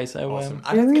 3D Blu-ray. So awesome.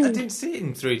 I didn't see it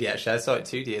in 3D actually. I saw it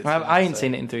 2D. I ain't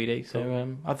seen it in 3D,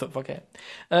 so I thought, fuck it.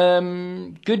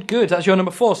 Good. That's your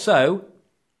number 4. So,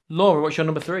 Laura, what's your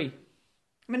number 3?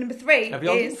 My number 3 Have you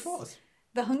all been is fours?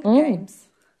 The Hunger Games.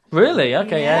 Really?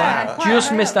 Okay, Yeah, quite just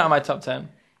high missed up. out on my top 10.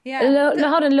 Yeah.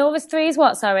 Hold on, Laura's 3 is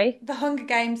what, sorry? The Hunger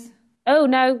Games. Oh,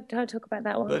 no, don't talk about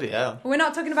that one. Bloody hell. We're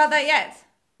not talking about that yet.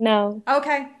 No.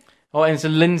 Okay. Oh, and so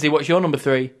Lindsay, what's your number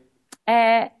 3?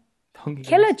 Hunger Games.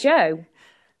 Killer Joe.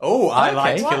 Oh, I Okay.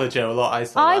 liked Killer Joe a lot. I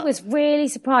saw I that. was really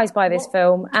surprised by this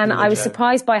film, and Killer I was Joe.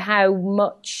 surprised by how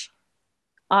much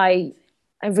I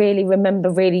really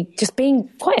remember really just being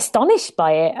quite astonished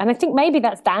by it. And I think maybe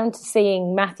that's down to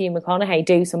seeing Matthew McConaughey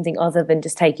do something other than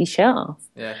just take his shirt off.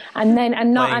 Yeah. And then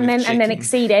Playing with and then chicken.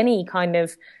 exceed any kind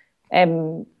of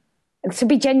to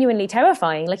be genuinely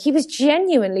terrifying. Like he was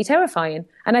genuinely terrifying.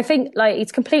 And I think like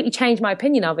it's completely changed my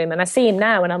opinion of him. And I see him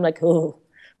now and I'm like, oh.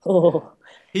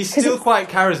 He's still quite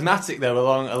charismatic though,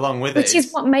 along with Which it.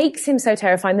 is what makes him so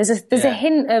terrifying. There's a Yeah.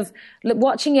 hint of look,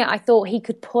 watching it. I thought he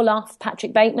could pull off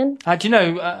Patrick Bateman. Do you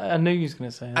know, I knew you was going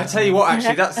to say that. I tell you what,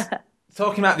 actually, that's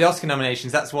talking about the Oscar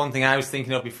nominations. That's one thing I was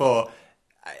thinking of before.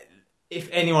 If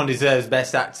anyone deserves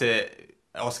Best Actor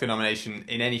Oscar nomination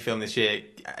in any film this year,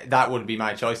 that would be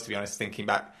my choice. To be honest, thinking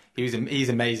back, he's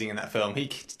amazing in that film. He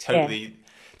totally.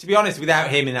 To be honest, without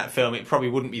him in that film, it probably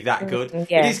wouldn't be that good.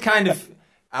 Yeah. It is kind of.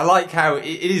 I like how it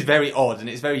is very odd and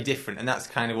it's very different, and that's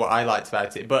kind of what I liked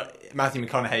about it. But Matthew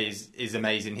McConaughey is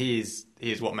amazing. He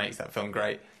is what makes that film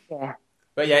great. Yeah.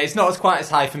 But yeah, it's not quite as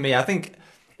high for me. I think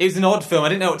it was an odd film. I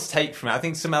didn't know what to take from it. I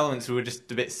think some elements were just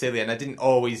a bit silly, and I didn't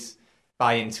always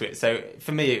buy into it. So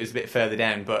for me, it was a bit further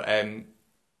down. But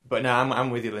no,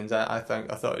 I'm with you, Lindsay. I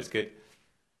thought it was good.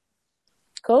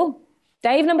 Cool.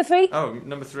 Dave, number 3? Oh,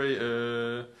 number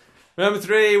 3. Number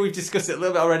 3, we've discussed it a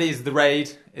little bit already. Is The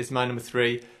Raid? Is my number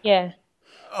 3. Yeah.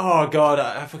 Oh God,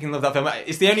 I fucking love that film.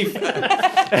 It's the only.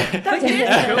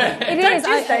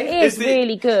 It is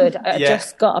really good. I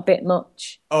just got a bit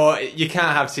much. Oh, you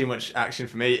can't have too much action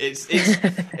for me. It's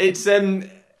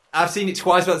I've seen it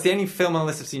twice, but it's the only film on the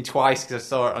list I've seen twice because I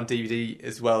saw it on DVD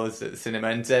as well as at the cinema,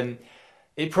 and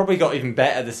it probably got even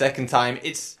better the second time.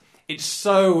 It's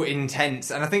so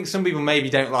intense, and I think some people maybe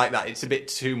don't like that. It's a bit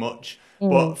too much,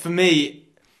 but for me,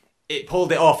 it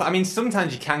pulled it off. I mean,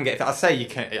 sometimes you can get. I say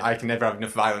I can never have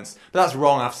enough violence, but that's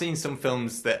wrong. I've seen some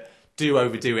films that do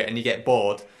overdo it, and you get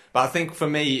bored. But I think for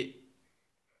me,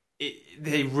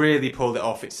 they really pulled it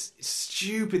off. It's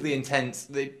stupidly intense.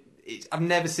 I've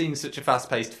never seen such a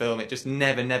fast-paced film. It just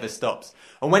never stops.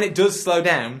 And when it does slow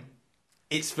down,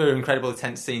 it's for incredible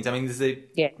intense scenes. I mean, there's the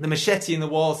machete in the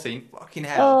wall scene. Fucking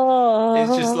hell!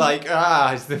 It's just like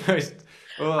it's the most.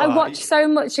 I watched so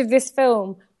much of this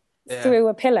film through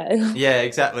a pillow. Yeah,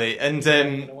 exactly. And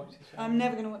I'm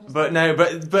never going to watch this. but no,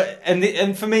 but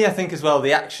and for me, I think as well,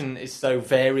 the action is so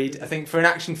varied. I think for an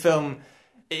action film,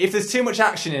 if there's too much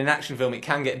action in an action film, it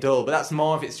can get dull. But that's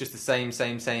more if it's just the same.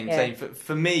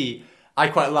 For me, I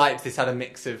quite liked this had a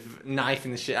mix of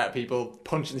knifing the shit out of people,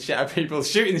 punching the shit out of people,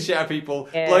 shooting the shit out of people,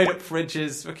 blowing up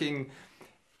fridges, fucking.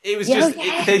 It was just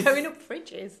blowing up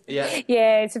fridges. Yeah,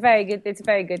 it's a very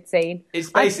good scene.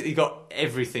 It's basically got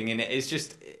everything in it. It's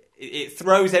just it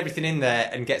throws everything in there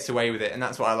and gets away with it, and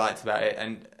that's what I liked about it.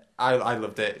 And I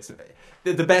loved it. It's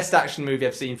the best action movie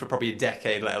I've seen for probably a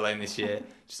decade, let alone this year.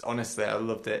 Just honestly, I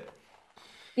loved it.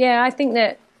 Yeah, I think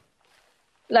that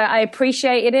I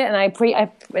appreciated it, and I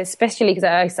especially because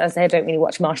as I say, I don't really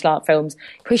watch martial art films.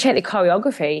 Appreciate the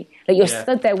choreography. Like you're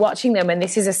stood there watching them, and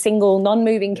this is a single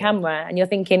non-moving camera, and you're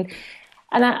thinking,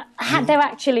 and they're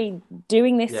actually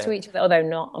doing this to each other. Although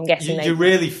not, I'm guessing you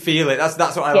really feel it. That's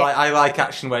what I like. I like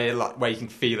action where you can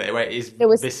feel it, where it is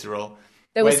visceral.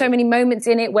 There were so many moments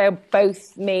in it where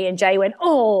both me and Jay went, you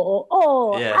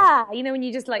know, when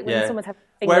you just like when someone's having.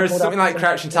 Whereas something like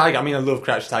Crouching Tiger, I mean, I love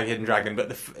Crouching Tiger, Hidden Dragon,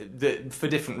 but for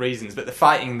different reasons. But the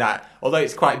fighting that, although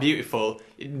it's quite beautiful,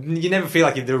 you never feel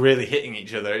like they're really hitting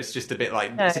each other. It's just a bit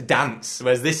like it's a dance.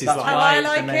 Whereas this is I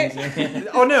like amazing.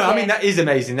 Oh no, I mean that is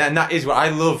amazing, and that is what I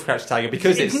love Crouching Tiger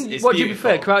because it's what beautiful. do you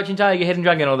prefer, Crouching Tiger, Hidden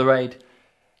Dragon, or The Raid?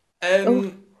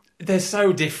 They're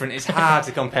so different. It's hard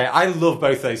to compare. I love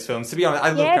both those films. To be honest,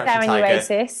 I love Crouching Darren, Tiger. you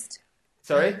racist.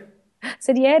 Sorry. I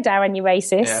said, Darren, you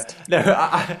racist. Yeah.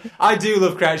 No, I do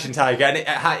love Crouching Tiger, and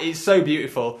it's so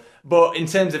beautiful. But in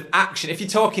terms of action, if you're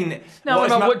talking...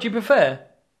 what do you prefer?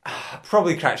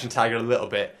 Probably Crouching Tiger a little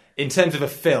bit, in terms of a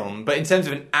film. But in terms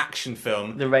of an action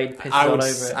film... The Raid pisses all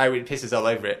over it. I would piss us all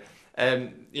over it.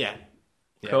 Yeah.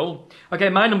 Cool. Okay,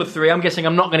 my number 3, I'm guessing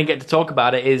I'm not going to get to talk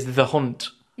about it, is The Hunt.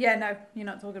 Yeah, no, you're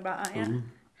not talking about that yet.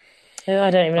 Oh,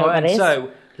 I don't even know what that is.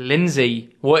 So,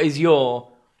 Lindsay, what is your...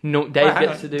 No, Dave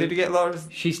gets to do... Did we get Laura's...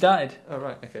 She started. Oh,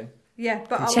 right, okay. Yeah,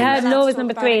 but Laura's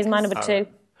number 3 is my number 2.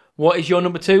 What is your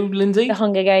number 2, Lindsay? The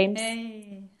Hunger Games.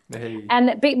 Hey.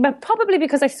 And but probably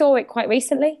because I saw it quite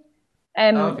recently.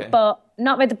 But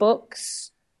not read the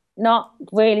books. Not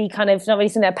really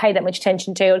something I paid that much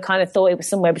attention to. I kind of thought it was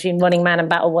somewhere between Running Man and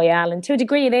Battle Royale, and to a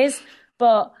degree it is.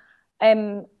 But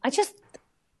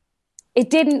it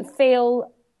didn't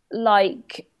feel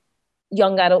like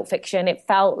young adult fiction. It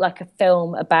felt like a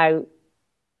film about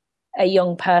a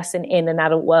young person in an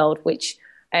adult world, which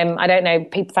I don't know,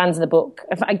 fans of the book.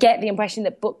 I get the impression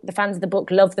that the fans of the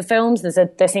book love the films.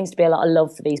 There seems to be a lot of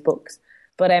love for these books.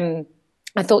 But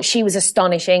I thought she was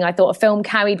astonishing. I thought a film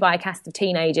carried by a cast of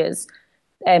teenagers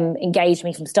engaged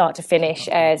me from start to finish.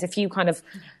 There's a few kind of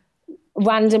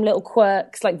random little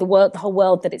quirks, like the whole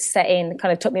world that it's set in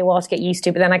kind of took me a while to get used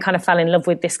to, but then I kind of fell in love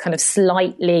with this kind of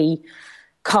slightly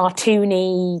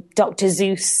cartoony Dr.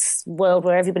 Seuss world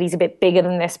where everybody's a bit bigger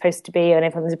than they're supposed to be and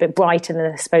everyone's a bit brighter than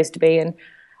they're supposed to be. And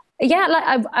yeah,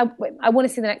 like I want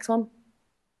to see the next one.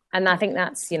 And I think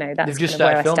that's kind of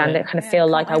where I stand. I kind of feel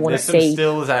like I want to see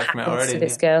stills out from it already, to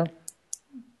this girl.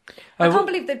 I can't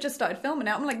believe they've just started filming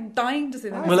it. I'm like dying to see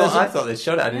them. Well, I thought they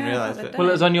showed it. I didn't realise it. Well,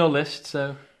 it was on your list,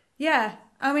 so... Yeah,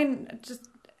 I mean, just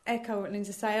echo what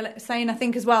Lindsay's saying. I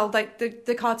think as well, like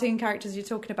the cartoon characters you're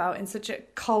talking about in such a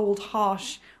cold,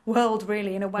 harsh world,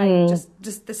 really, in a way,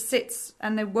 just the sits,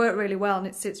 and they work really well, and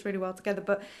it sits really well together.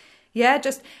 But yeah,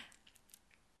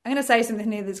 I'm going to say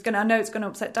something here I know it's going to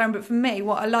upset Darren, but for me,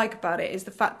 what I like about it is the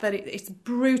fact that it's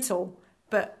brutal,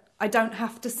 but I don't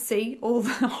have to see all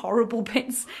the horrible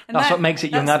bits. And that's what makes it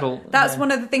young adult. That's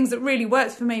one of the things that really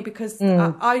works for me, because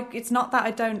it's not that I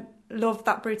don't love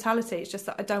that brutality, it's just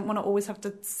that I don't want to always have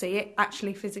to see it,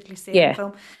 actually physically see it in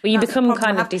film. Well, you become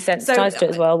kind of desensitised to it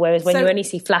as well, whereas when you only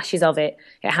see flashes of it,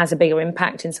 it has a bigger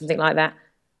impact in something like that.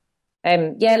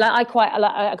 Like I quite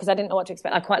like, because I didn't know what to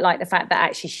expect. I quite like the fact that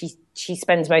actually she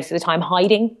spends most of the time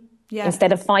hiding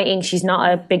instead of fighting. She's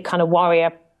not a big kind of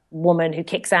warrior woman who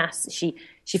kicks ass. She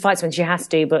fights when she has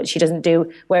to, but she doesn't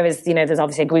do. Whereas there's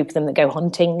obviously a group of them that go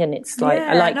hunting, and it's like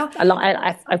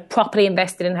I've properly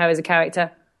invested in her as a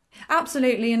character.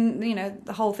 Absolutely, and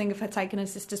the whole thing of her taking her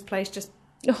sister's place just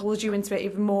pulls you into it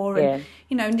even more, and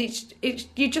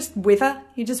you're just with her.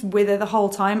 You're just with her the whole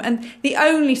time. And the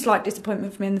only slight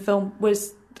disappointment for me in the film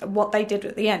was what they did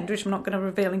at the end, which I'm not going to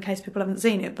reveal in case people haven't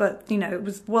seen it. But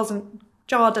it wasn't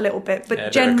jarred a little bit,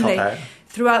 but generally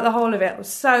throughout the whole of it, I was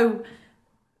so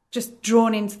just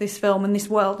drawn into this film and this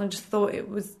world, and just thought it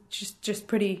was just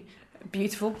pretty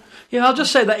beautiful. Yeah, I'll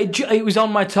just say that it was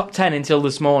on my top 10 until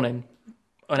this morning,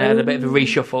 when I had a bit of a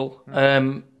reshuffle.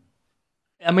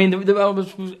 I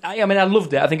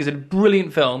loved it. I think it's a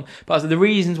brilliant film, but the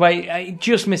reasons why I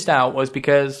just missed out was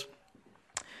because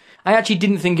I actually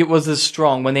didn't think it was as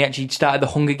strong when they actually started the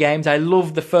Hunger Games. I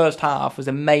loved the first half, it was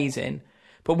amazing.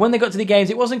 But when they got to the games,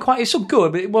 it's so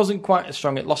good, but it wasn't quite as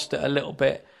strong. It lost it a little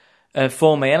bit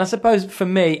for me. And I suppose for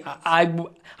me, I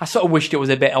sort of wished it was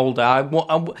a bit older.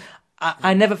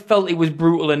 I never felt it was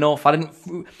brutal enough. I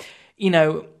didn't,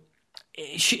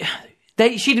 she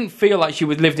didn't feel like she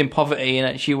lived in poverty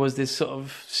and she was this sort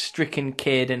of stricken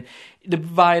kid, and it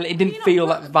didn't feel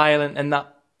that violent and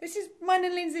that. This is mine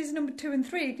and Lindsay's number 2 and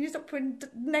 3. Can you stop putting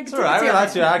negativity? It's all right. We'll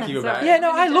have to argue about it. Yeah,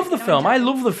 no, I love the film. I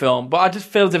love the film, but I just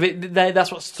feel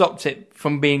that's what stopped it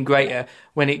from being greater.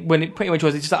 When it pretty much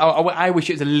was. It's just I wish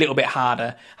it was a little bit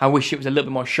harder. I wish it was a little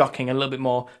bit more shocking, a little bit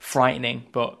more frightening.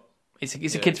 But it's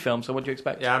a kids' film, so what do you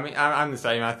expect? Yeah, I mean, I'm the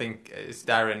same. I think it's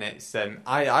Darren. It's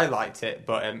I liked it,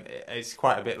 but it's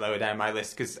quite a bit lower down my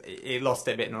list because it lost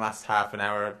it a bit in the last half an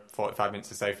hour, 45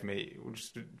 minutes or so for me. It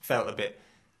just felt a bit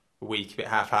weak, a bit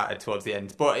half-hearted towards the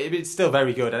end, but it's still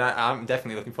very good, and I'm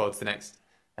definitely looking forward to the next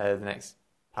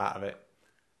part of it.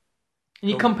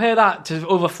 And you compare that to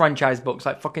other franchise books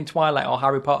like fucking Twilight or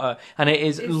Harry Potter, and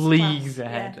it's leagues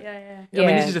ahead. Yeah. I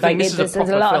mean, this is the thing. This is a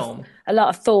proper film. A lot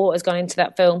of thought has gone into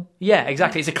that film. Yeah,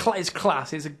 exactly. It's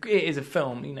class. It is a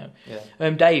film. Yeah.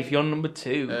 Dave, you're number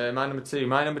 2. My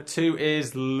number two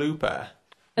is Looper.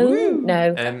 Ooh,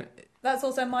 no. That's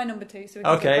also my number 2. So we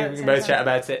can both chat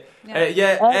about it.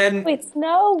 It's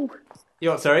no. You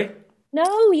what? Sorry.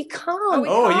 No, you can't.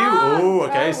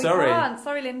 Okay, sorry.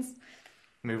 Sorry, Linz.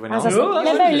 Moving on.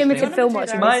 They're very limited film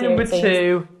watching. My number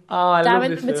 2. Oh, I love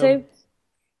this number film. 2.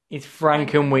 It's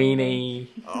Frankenweenie.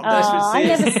 I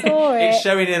never saw it. It's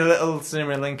showing in a little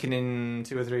cinema in Lincoln in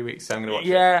 2 or 3 weeks, so I'm going to watch it.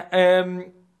 Yeah,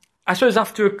 I suppose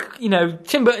after,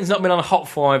 Tim Burton's not been on a hot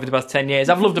form over the past 10 years.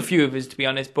 I've loved a few of his, to be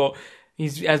honest, but he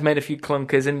has made a few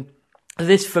clunkers, and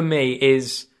this for me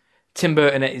is Tim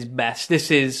Burton at his best.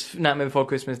 This is Nightmare Before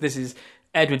Christmas. This is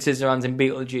Edward Scissorhands and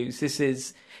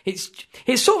Beetlejuice.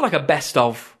 It's sort of like a best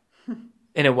of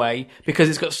in a way, because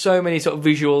it's got so many sort of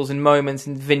visuals and moments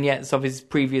and vignettes of his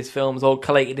previous films all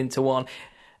collated into one.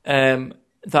 It's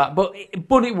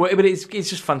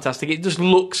just fantastic. It just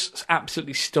looks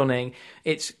absolutely stunning.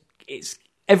 It's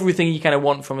everything you kind of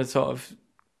want from a sort of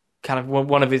kind of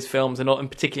one of his films, and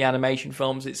particularly animation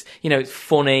films. It's it's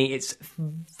funny. It's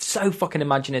so fucking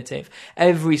imaginative.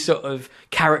 Every sort of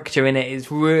character in it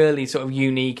is really sort of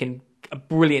unique and a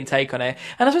brilliant take on it.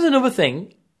 And I suppose another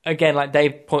thing, again, like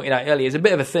Dave pointed out earlier, is a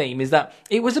bit of a theme, is that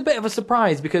it was a bit of a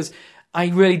surprise because I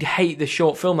really hate the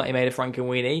short film that he made of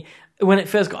Frankenweenie. When it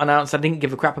first got announced, I didn't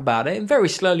give a crap about it. And very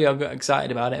slowly I got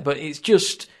excited about it, but it's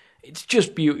just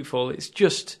beautiful. It's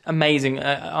just amazing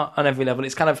on every level.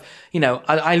 It's kind of,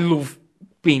 I love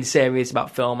being serious about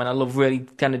film, and I love really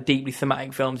kind of deeply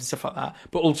thematic films and stuff like that.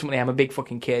 But ultimately, I'm a big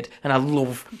fucking kid, and I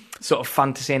love sort of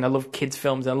fantasy, and I love kids'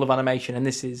 films, and I love animation, and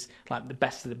this is like the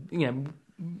best of the,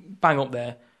 bang up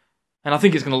there. And I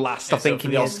think it's going to last. I think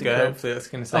in the Oscar. Hopefully, it's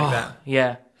going to take that.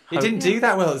 Yeah, it didn't do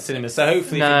that well at the cinema, so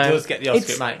hopefully, if it does get the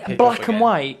Oscar, it might pick black up and again.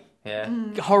 white. Yeah,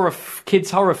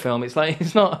 kids horror film. It's like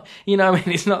it's not,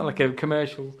 it's not like a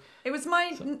commercial. It was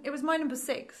my number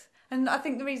 6, and I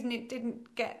think the only reason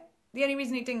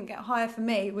it didn't get higher for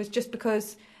me was just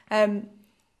because I've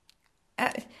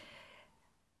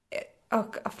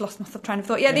lost my train of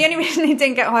thought. Yeah, the only reason it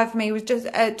didn't get higher for me was just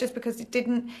because it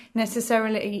didn't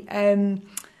necessarily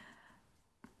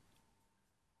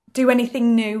do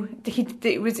anything new.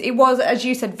 It was, as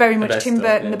you said, very much Tim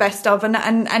Burton, the best of,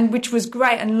 and which was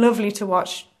great and lovely to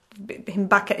watch him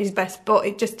back at his best. But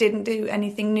it just didn't do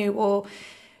anything new or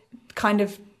kind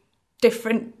of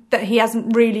different that he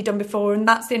hasn't really done before, and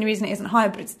that's the only reason it isn't higher.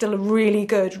 But it's still a really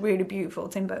good, really beautiful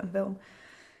Tim Burton film.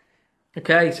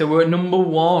 Okay, so we're at number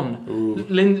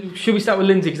 1. Should we start with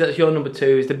Lindsay, because that's your number 2?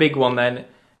 Is the big one then?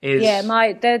 is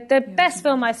the best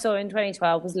film I saw in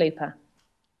 2012 was Looper.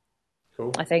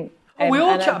 Cool. I think. We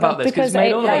all chat about this because it's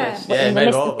made all of us. Yeah, in the made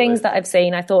list all of of things it. that I've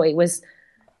seen, I thought it was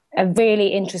a really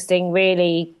interesting,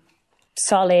 really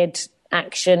solid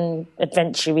action,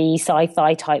 adventure-y,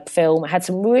 sci-fi type film. It had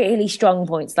some really strong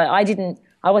points. Like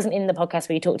I wasn't in the podcast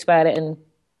where you talked about it, and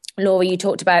Laura, you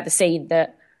talked about the scene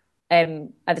that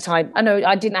at the time. I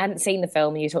hadn't seen the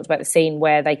film, and you talked about the scene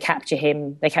where they capture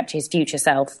his future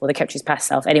self, or they capture his past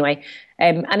self. Anyway,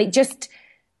 and it just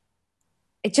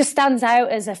stands out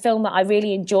as a film that I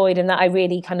really enjoyed and that I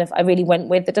really went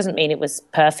with. That doesn't mean it was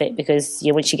perfect, because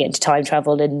once you get into time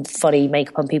travel and funny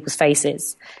makeup on people's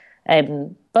faces.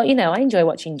 But I enjoy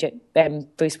watching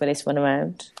Bruce Willis run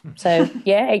around. So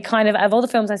yeah, it kind of, out of all the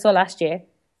films I saw last year,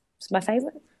 it's my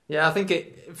favourite. Yeah, I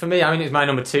think for me, I mean, it's my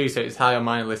number 2, so it's high on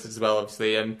my list as well,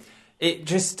 obviously.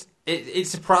 It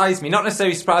surprised me. Not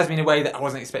necessarily surprised me in a way that I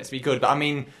wasn't expected to be good, but I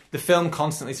mean, the film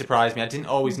constantly surprised me. I didn't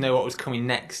always know what was coming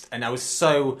next, and I was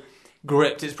so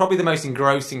gripped. It's probably the most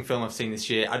engrossing film I've seen this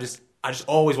year. I just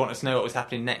always wanted to know what was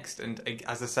happening next, and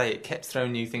as I say, it kept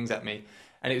throwing new things at me,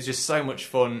 and it was just so much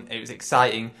fun. It was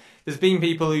exciting. There's been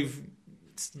people who've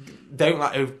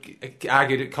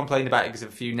argued, complained about it because of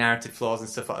a few narrative flaws and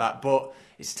stuff like that, but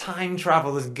it's time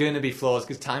travel. There's going to be flaws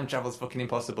because time travel is fucking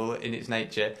impossible in its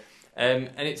nature. And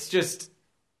it's just,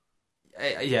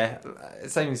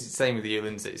 same with the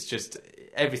Ewlands. It's just,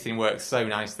 everything works so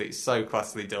nicely. It's so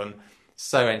classily done,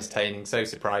 so entertaining, so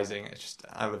surprising.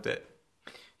 I loved it.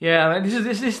 Yeah,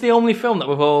 this is the only film that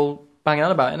we've all banging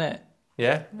on about, isn't it?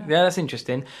 Yeah, that's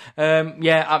interesting.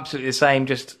 Yeah, absolutely the same.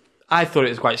 I thought it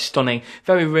was quite stunning.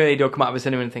 Very rarely do I come out of a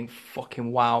cinema and think, fucking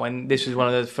wow. And this was one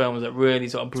of those films that really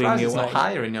sort of blew me it's away. not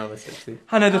higher in your list, actually.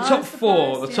 I know, the top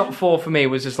surprised, top four for me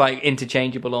was just like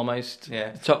interchangeable almost.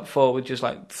 Yeah. The top four were just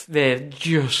like, they're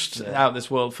just out of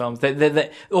this world films. They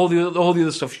all the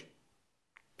other stuff,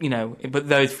 but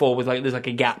those four was like, there's like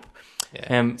a gap.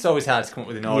 Yeah. It's always hard to come up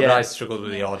with an order. Yeah. I struggled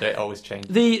with the order. It always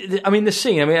changed. The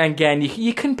scene, again,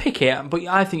 you can pick it, but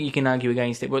I think you can argue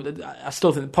against it. But I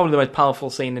still think probably the most powerful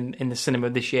scene in the cinema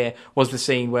this year was the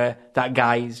scene where that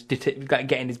guy is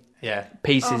getting his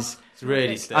pieces It's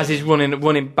really sturdy. as he's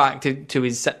running back to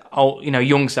his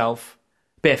young self.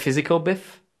 Bit of physical,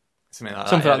 Biff. Something like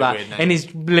Something that. like that. And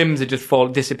his limbs are just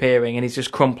disappearing, and he's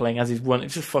just crumpling as he's running.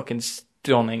 It's just a fucking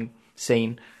stunning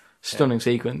scene. Stunning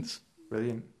sequence.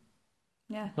 Brilliant.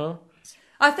 Yeah. Huh?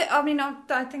 I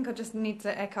think I just need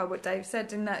to echo what Dave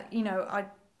said in that,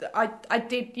 I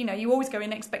did, you always go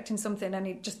in expecting something, and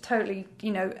it just totally,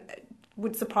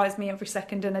 would surprise me every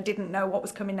second, and I didn't know what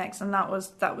was coming next, and that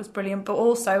was brilliant. But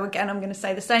also, again, I'm going to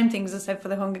say the same things I said for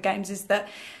the Hunger Games, is that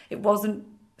it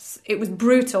was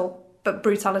brutal, but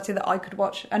brutality that I could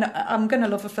watch, and I'm going to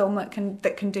love a film that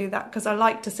can do that, because I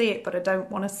like to see it, but I don't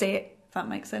want to see it. If that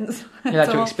makes sense. You like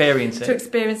to experience it. To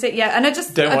experience it, yeah. And I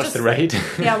just Don't watch The Raid.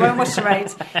 Yeah, I won't watch The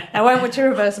Raid. I won't watch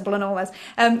Irreversible and all those.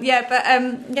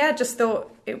 I just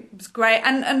thought it was great.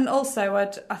 And also,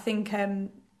 I think,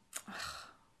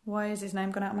 why is his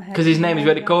name gone out of my head? Because his name is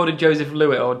Reddit Gordon Joseph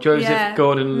Lewitt or Joseph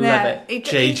Gordon-Levitt.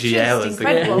 JGL, as the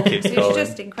kids call him. It's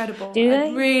just incredible. Do they?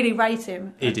 I really rate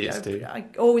him. Idiots do. I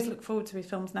always look forward to his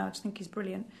films now. I just think he's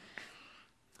brilliant.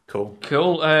 Cool.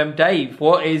 Dave,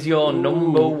 what is your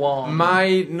number one?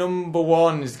 My number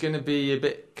one is going to be a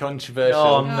bit controversial.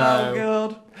 Oh no!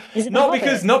 God. Is it Not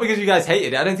The because you guys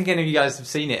hated it. I don't think any of you guys have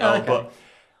seen it all, Okay.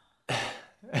 but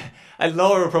and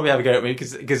Laura will probably have a go at me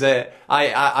because I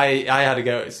had a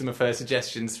go at some of her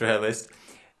suggestions for her list.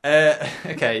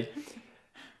 Okay.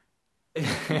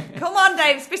 Come on,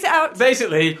 Dave, spit it out.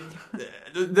 Basically,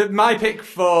 my pick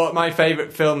for my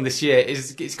favourite film this year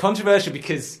it's controversial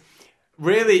because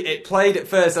really it played at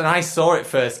first, and I saw it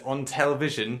first on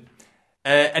television,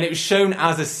 and it was shown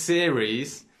as a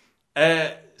series.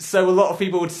 So a lot of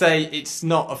people would say it's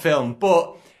not a film,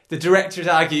 but the director has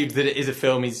argued that it is a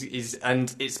film,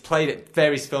 and it's played at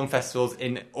various film festivals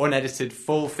in unedited,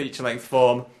 full feature-length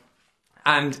form,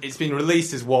 and it's been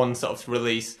released as one sort of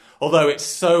release. Although it's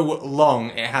so long,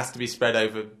 it has to be spread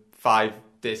over 5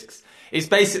 discs. It's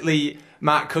basically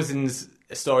Mark Cousins'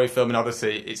 story film, An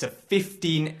Odyssey. It's a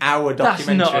 15-hour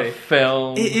documentary. That's not a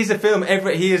film. It is a film.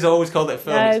 He has always called it a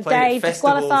film. No, It's played Dave, at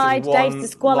festivals disqualified. as one Dave's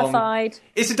disqualified.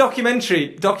 It's a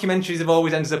documentary. Documentaries have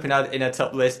always ended up in our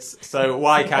top lists, so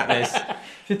why can't this?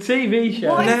 It's a TV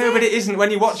show. Why? No, but it isn't.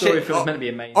 When you watch Story it film's meant to be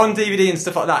amazing. on DVD and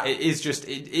stuff like that, it is just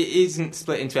it isn't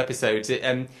split into episodes.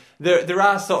 There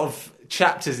are sort of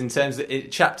chapters in terms of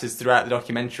chapters throughout the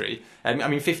documentary. I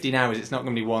mean, 15 hours. It's not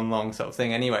going to be one long sort of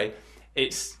thing anyway.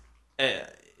 It's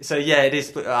so yeah, it is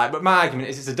split. But my argument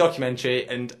is it's a documentary,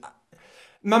 and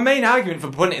My main argument for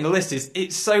putting it in the list is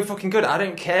it's so fucking good. I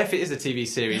don't care if it is a TV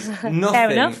series. Nothing. Fair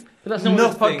enough. But that's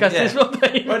not what this podcast is,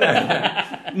 nothing. Well,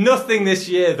 no. Nothing this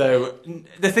year, though.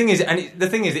 The thing is,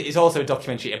 it's also a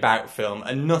documentary about film,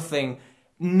 and nothing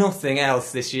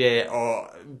else this year,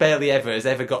 or barely ever, has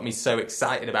ever got me so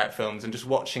excited about films. And just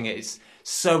watching it is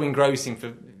so engrossing.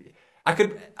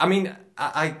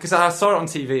 Because I saw it on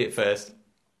TV at first,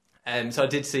 so I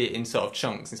did see it in sort of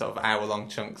chunks, in sort of hour-long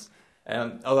chunks.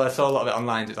 Although I saw a lot of it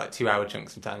online, it's like 2-hour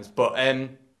chunks sometimes. But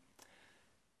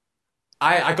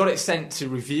I got it sent to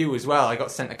review as well. I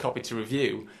got sent a copy to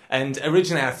review. And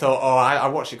originally I thought, I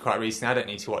watched it quite recently, I don't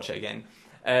need to watch it again.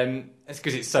 It's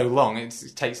because it's so long.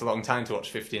 It takes a long time to watch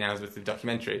 15 hours worth of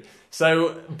documentary.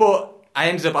 But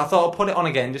I thought I'll put it on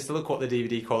again just to look what the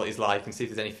DVD quality is like and see if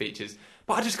there's any features.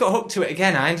 But I just got hooked to it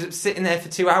again. I ended up sitting there for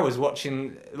 2 hours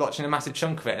watching a massive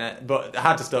chunk of it. But I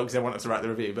had to stop because I wanted to write the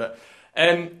review. But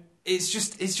it's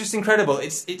just incredible.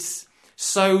 It's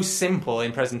so simple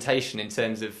in presentation in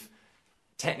terms of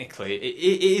technically.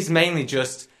 It is mainly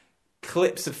just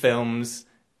clips of films,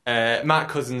 Matt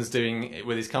Cousins doing it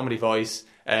with his comedy voice,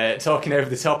 talking over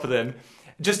the top of them,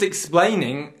 just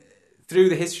explaining through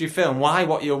the history of film why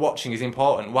what you're watching is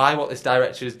important, why what this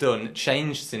director has done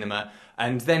changed cinema,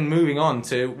 and then moving on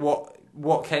to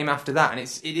what came after that. And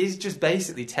it is just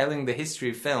basically telling the history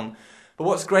of film. But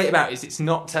what's great about it is it's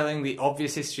not telling the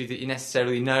obvious history that you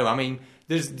necessarily know. I mean,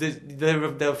 there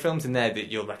are films in there that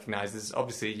you'll recognise. There's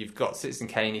obviously, you've got Citizen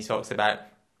Kane, he talks about.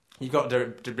 You've got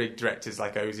big directors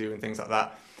like Ozu and things like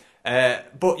that.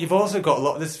 But you've also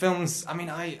got there's films, I mean,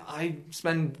 I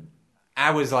spend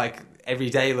hours like every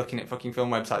day looking at fucking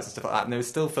film websites and stuff like that, and there were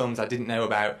still films I didn't know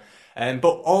about.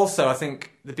 But also, I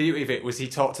think the beauty of it was he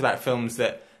talked about films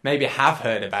that maybe I have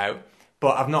heard about,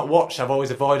 but I've not watched, I've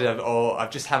always avoided, or I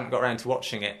just haven't got around to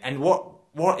watching it. And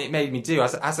what it made me do,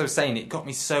 as I was saying, it got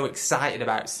me so excited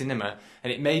about cinema,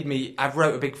 and it made me, I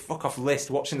wrote a big fuck-off list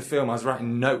watching the film. I was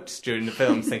writing notes during the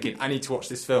film thinking, I need to watch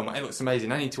this film, it looks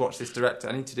amazing, I need to watch this director,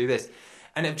 I need to do this.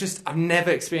 And I've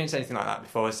never experienced anything like that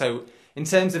before. So in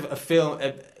terms of a film,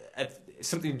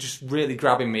 something just really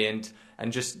grabbing me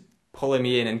and just pulling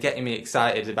me in and getting me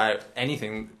excited about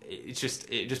anything, it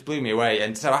just blew me away.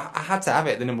 And so I had to have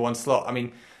it at the number one slot. I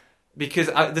mean, because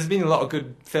there's been a lot of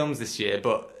good films this year,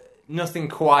 but nothing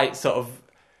quite sort of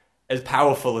as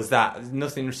powerful as that.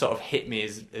 Nothing sort of hit me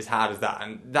as hard as that.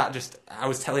 And that just, I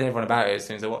was telling everyone about it as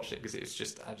soon as I watched it, because it was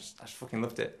just, I just fucking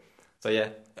loved it. So yeah,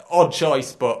 odd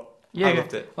choice, but I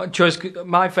loved it. Odd choice.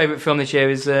 My favourite film this year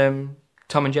is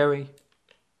Tom and Jerry.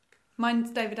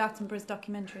 Mine's David Attenborough's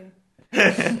documentary.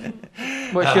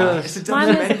 What's yours? It's a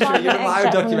documentary. You're a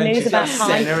live documentary. You had Time.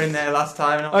 Senna in there last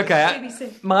time. Okay,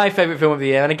 BBC. my favourite film of the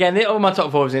year, and again, all my top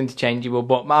four is interchangeable,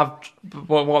 but the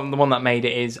one that made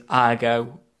it is Argo.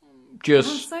 I'm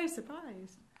Just so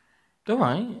surprised. all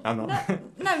right. I'm not.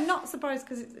 No, not surprised,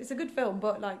 because it's a good film,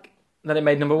 but like... That it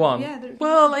made number one. Yeah.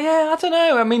 Well, yeah, I don't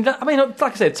know. I mean, like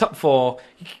I said, top four.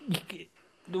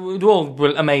 They're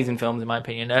all amazing films in my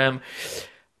opinion.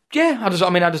 Yeah, I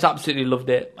just absolutely loved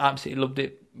it. Absolutely loved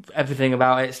it. Everything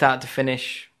about it, start to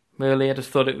finish. Really, I just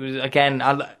thought it was, again,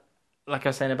 like I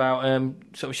was saying about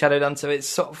sort of Shadow Dancer. It's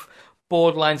sort of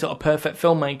borderline sort of perfect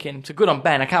filmmaking. So good on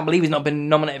Ben. I can't believe he's not been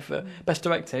nominated for Best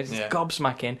Director. It's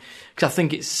gobsmacking, because I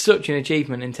think it's such an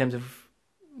achievement in terms of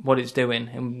what it's doing,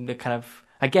 and the kind of,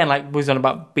 again, like was on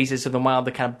about Beasts of Southern Wild,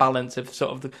 the kind of balance of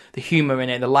sort of the humour in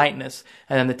it, the lightness,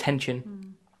 and then the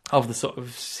tension of the sort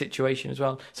of situation as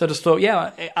well. So I just thought,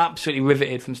 yeah, it absolutely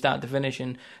riveted from start to finish,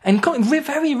 and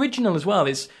very original as well.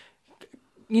 It's,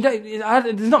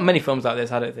 there's not many films like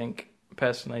this, I don't think,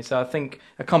 personally. So I think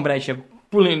a combination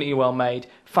of brilliantly well made,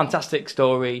 fantastic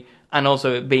story, and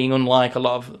also it being unlike a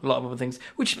lot of other things,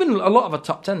 which has been a lot of our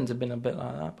top tens have been a bit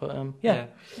like that. But yeah.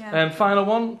 Final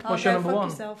one. What's your number one?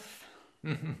 Yourself.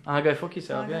 I'll go fuck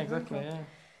yourself. Yeah, exactly. Yeah.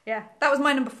 Yeah, that was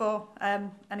my number 4.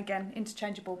 And again,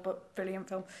 interchangeable, but brilliant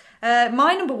film.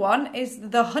 My number 1 is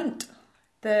The Hunt.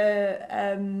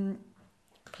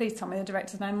 Please tell me the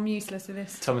director's name. I'm useless with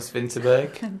this. Thomas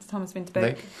Vinterberg. Thomas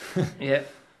Vinterberg. Yeah.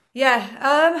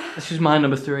 Yeah. This was my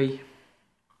number 3.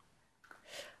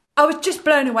 I was just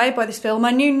blown away by this film.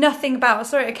 I knew nothing about it. I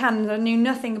saw it at Cannes. I knew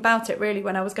nothing about it really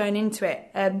when I was going into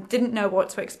it. Didn't know what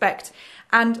to expect.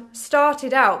 And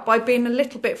started out by being a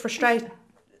little bit frustrated.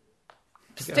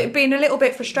 Being a little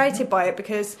bit frustrated by it,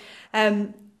 because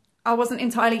I wasn't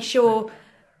entirely sure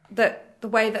that the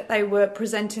way that they were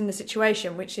presenting the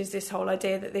situation, which is this whole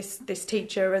idea that this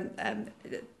teacher and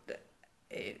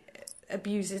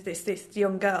abuses this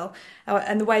young girl,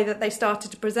 and the way that they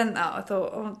started to present that, I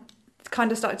thought, it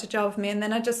kind of started to jar with me. And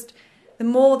then the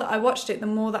more that I watched it, the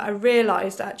more that I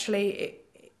realised actually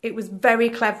it was very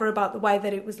clever about the way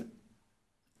that it was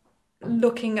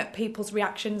looking at people's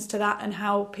reactions to that and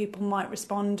how people might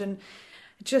respond, and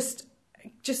just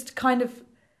kind of,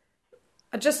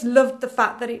 I just loved the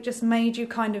fact that it just made you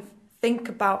kind of think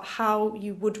about how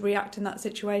you would react in that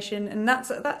situation. And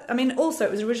that. I mean, also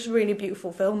it was just a really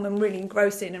beautiful film and really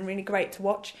engrossing and really great to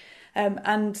watch.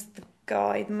 And the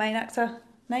guy, the main actor,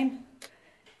 name?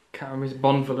 Can't remember his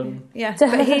Bond villain. Yeah, but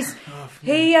Mads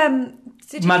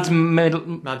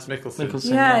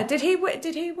Mikkelsen. Yeah, did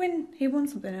he win? He won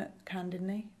something at Cannes, didn't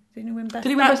he? Didn't he win Best Actor? Did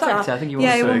he win Best Actor? I think he won.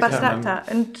 Yeah, he won So, Best Actor,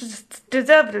 and just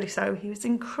deservedly so. He was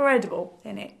incredible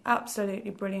in it,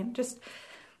 absolutely brilliant. Just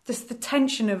the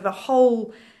tension of the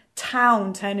whole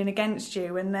town turning against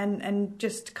you, and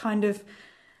just kind of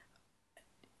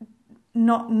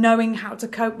not knowing how to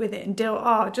cope with it and deal.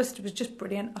 It was just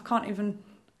brilliant. I can't even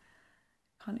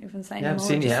say anymore. I haven't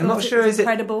seen it I yet. just I'm not thought sure. it was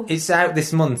incredible. It's out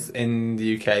this month in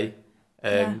the UK.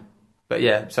 But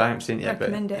yeah, so I haven't seen it yet.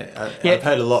 Recommend but it. I've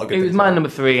heard a lot of good It things. was my about number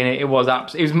 3, and it was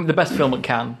the best film at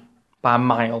Cannes by a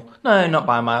mile. No, not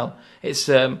by a mile. It's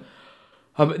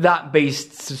that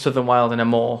beast, Southern Wild and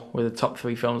Amour were the top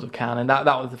 3 films of Cannes, and that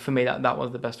was for me that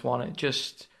was the best one. It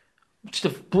just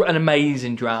an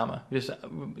amazing drama,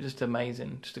 just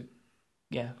amazing,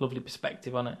 lovely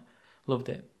perspective on it. Loved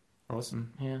it.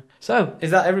 Awesome. Yeah. So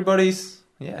is that everybody's?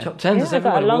 top 10s. I've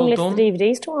got a long list of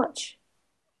DVDs to watch.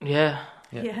 Yeah.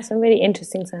 Some really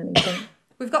interesting sounding things.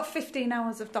 We've got 15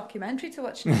 hours of documentary to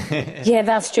watch. Yeah,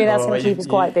 that's true. That's going to keep us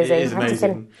quite busy. It is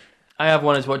amazing. I have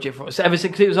wanted to watch it ever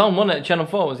since it was on, wasn't it? Channel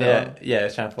 4 was it? on? Yeah,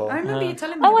 Channel 4. I remember you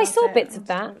telling me. Oh, I about saw it. bits of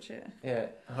that. Yeah,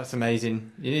 it's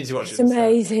amazing. You need to watch It's it.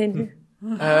 amazing.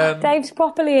 Dave's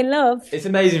properly in love. It's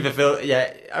amazing for film.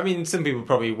 Yeah, I mean, some people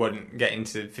probably wouldn't get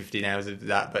into 15 hours of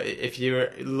that, but if you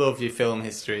love your film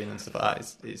history and stuff like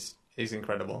that, it's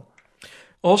incredible.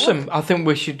 Awesome. I think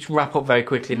we should wrap up very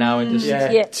quickly now. And just...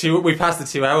 Yeah. We passed the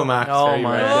 2 hour mark. Oh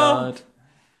my god.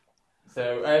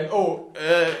 So,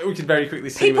 we could very quickly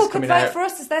see People what's could coming vote out. for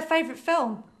us as their favourite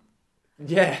film.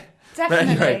 Yeah.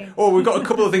 Definitely. But anyway, we've got a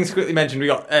couple of things to quickly mention. We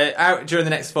got out during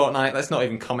the next fortnight. Let's not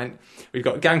even comment. We've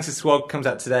got Gangster Squad comes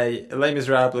out today. Les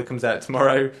Miserables comes out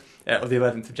tomorrow, or the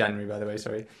 11th of January, by the way.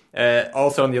 Sorry.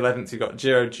 Also on the 11th, we've got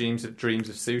Jiro Dreams of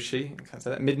Sushi. I can't say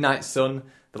that. Midnight Sun,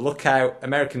 The Lookout,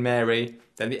 American Mary.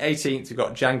 Then the 18th, we've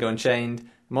got Django Unchained,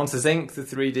 Monsters Inc., the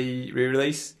 3D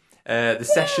re-release, The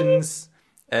Sessions,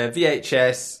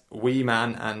 VHS, Wee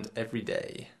Man, and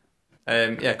Everyday.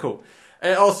 Cool.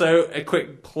 Also, a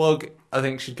quick plug, I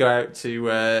think, should go out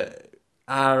to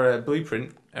our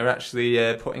Blueprint are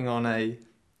actually putting on a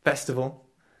festival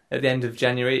at the end of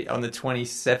January, on the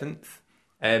 27th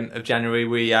of January.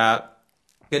 We are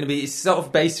going to be sort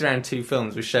of based around 2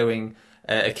 films. We're showing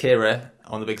Akira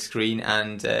on the big screen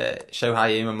and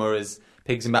Shohei Imamura's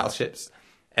Pigs and Battleships.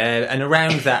 And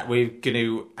around that, we're going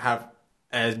to have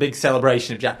a big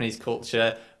celebration of Japanese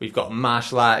culture. We've got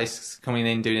martial artists coming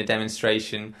in doing a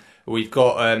demonstration. We've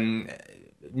got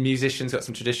musicians, got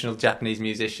some traditional Japanese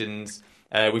musicians.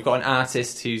 We've got an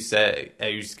artist who's going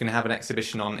to have an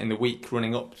exhibition on in the week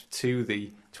running up to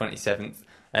the 27th.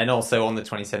 And also on the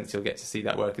 27th, you'll get to see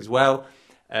that work as well.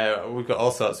 We've got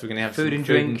all sorts. We're going to have food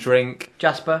some and drink.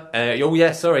 Jasper.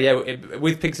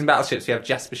 With Pigs and Battleships, we have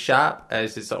Jasper Sharp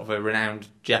as a sort of a renowned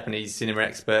Japanese cinema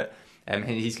expert.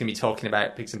 He's going to be talking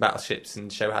about Pigs and Battleships and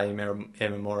Shohei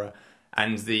Imamura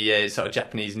and the sort of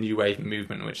Japanese New Wave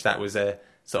movement, which that was a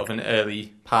sort of an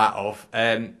early part of.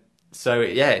 It's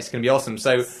going to be awesome.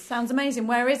 So sounds amazing.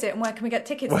 Where is it, and where can we get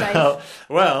tickets, Dave?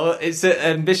 Well, it's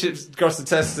at Bishop's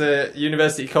Grosseteste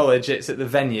University College. It's at the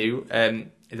venue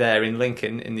there in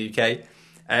Lincoln in the UK.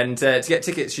 And to get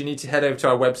tickets, you need to head over to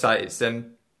our website. It's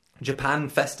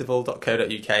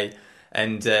japanfestival.co.uk.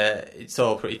 And it's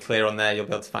all pretty clear on there. You'll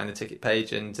be able to find the ticket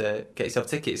page and get yourself a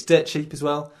ticket. It's dirt cheap as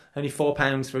well. Only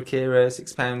 £4 for Akira,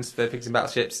 £6 for Pigs and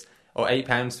Battleships, or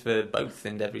 £8 for both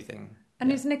and everything.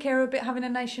 And isn't Akira having a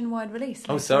nationwide release?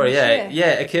 Oh, sorry, yeah.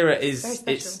 Yeah, Akira is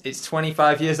it's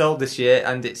 25 years old this year,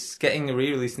 and it's getting a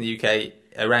re-release in the UK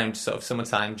around sort of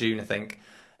summertime, June, I think.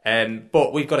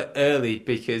 But we've got it early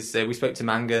because we spoke to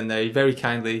Manga, and they very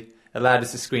kindly allowed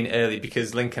us to screen it early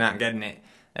because Lincoln aren't getting it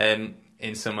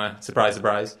in summer. Surprise,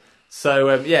 surprise. So,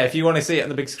 if you want to see it on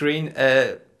the big screen,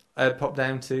 pop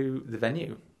down to the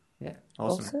venue. Yeah,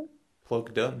 awesome.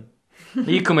 Plug done.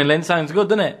 You coming, Lynn? Sounds good,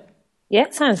 doesn't it? Yeah,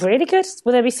 sounds really good.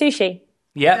 Will there be sushi?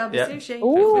 Yeah. There'll be sushi.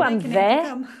 Ooh, I'm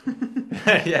there.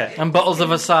 Yeah. And bottles of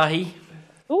Asahi.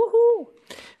 Ooh.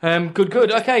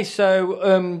 Good. Okay, so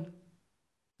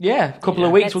a couple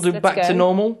of weeks we'll do Let's back go. to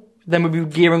normal. Then we'll be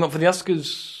gearing up for the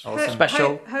Oscars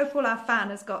special. Hope all our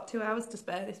fan has got 2 hours to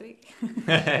spare this week.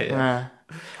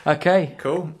 Okay.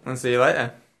 Cool. I'll see you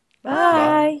later.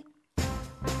 Bye.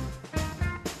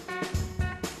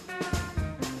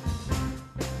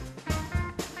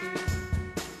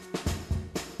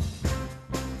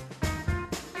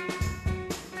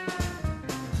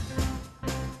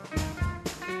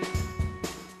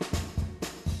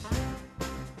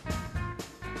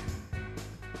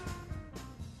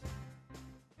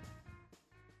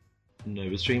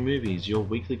 NovaStream Movies, your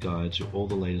weekly guide to all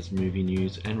the latest movie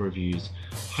news and reviews,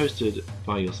 hosted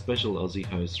by your special Aussie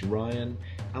hosts Ryan,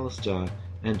 Alistair,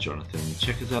 and Jonathan.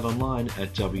 Check us out online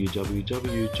at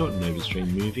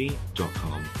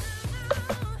www.novastreammovie.com.